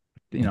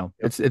 You know,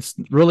 it's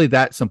really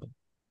that simple.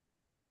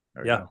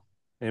 Yeah.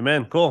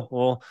 Amen. Cool.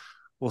 Well,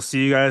 we'll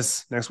see you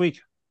guys next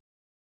week.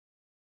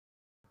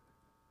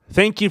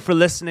 Thank you for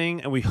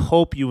listening, and we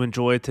hope you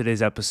enjoyed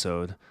today's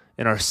episode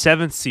in our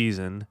 7th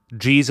season,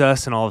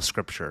 Jesus and All of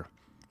Scripture.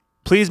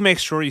 Please make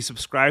sure you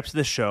subscribe to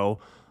the show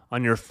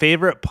on your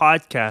favorite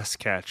podcast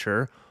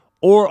catcher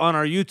or on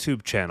our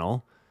YouTube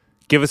channel.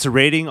 Give us a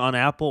rating on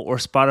Apple or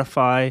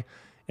Spotify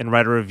and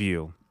write a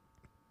review.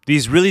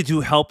 These really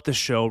do help the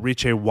show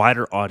reach a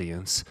wider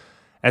audience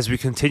as we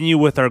continue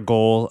with our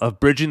goal of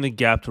bridging the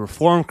gap to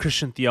Reformed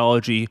Christian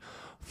theology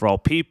for all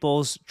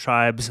peoples,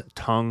 tribes,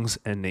 tongues,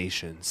 and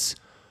nations.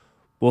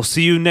 We'll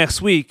see you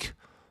next week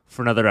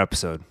for another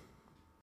episode.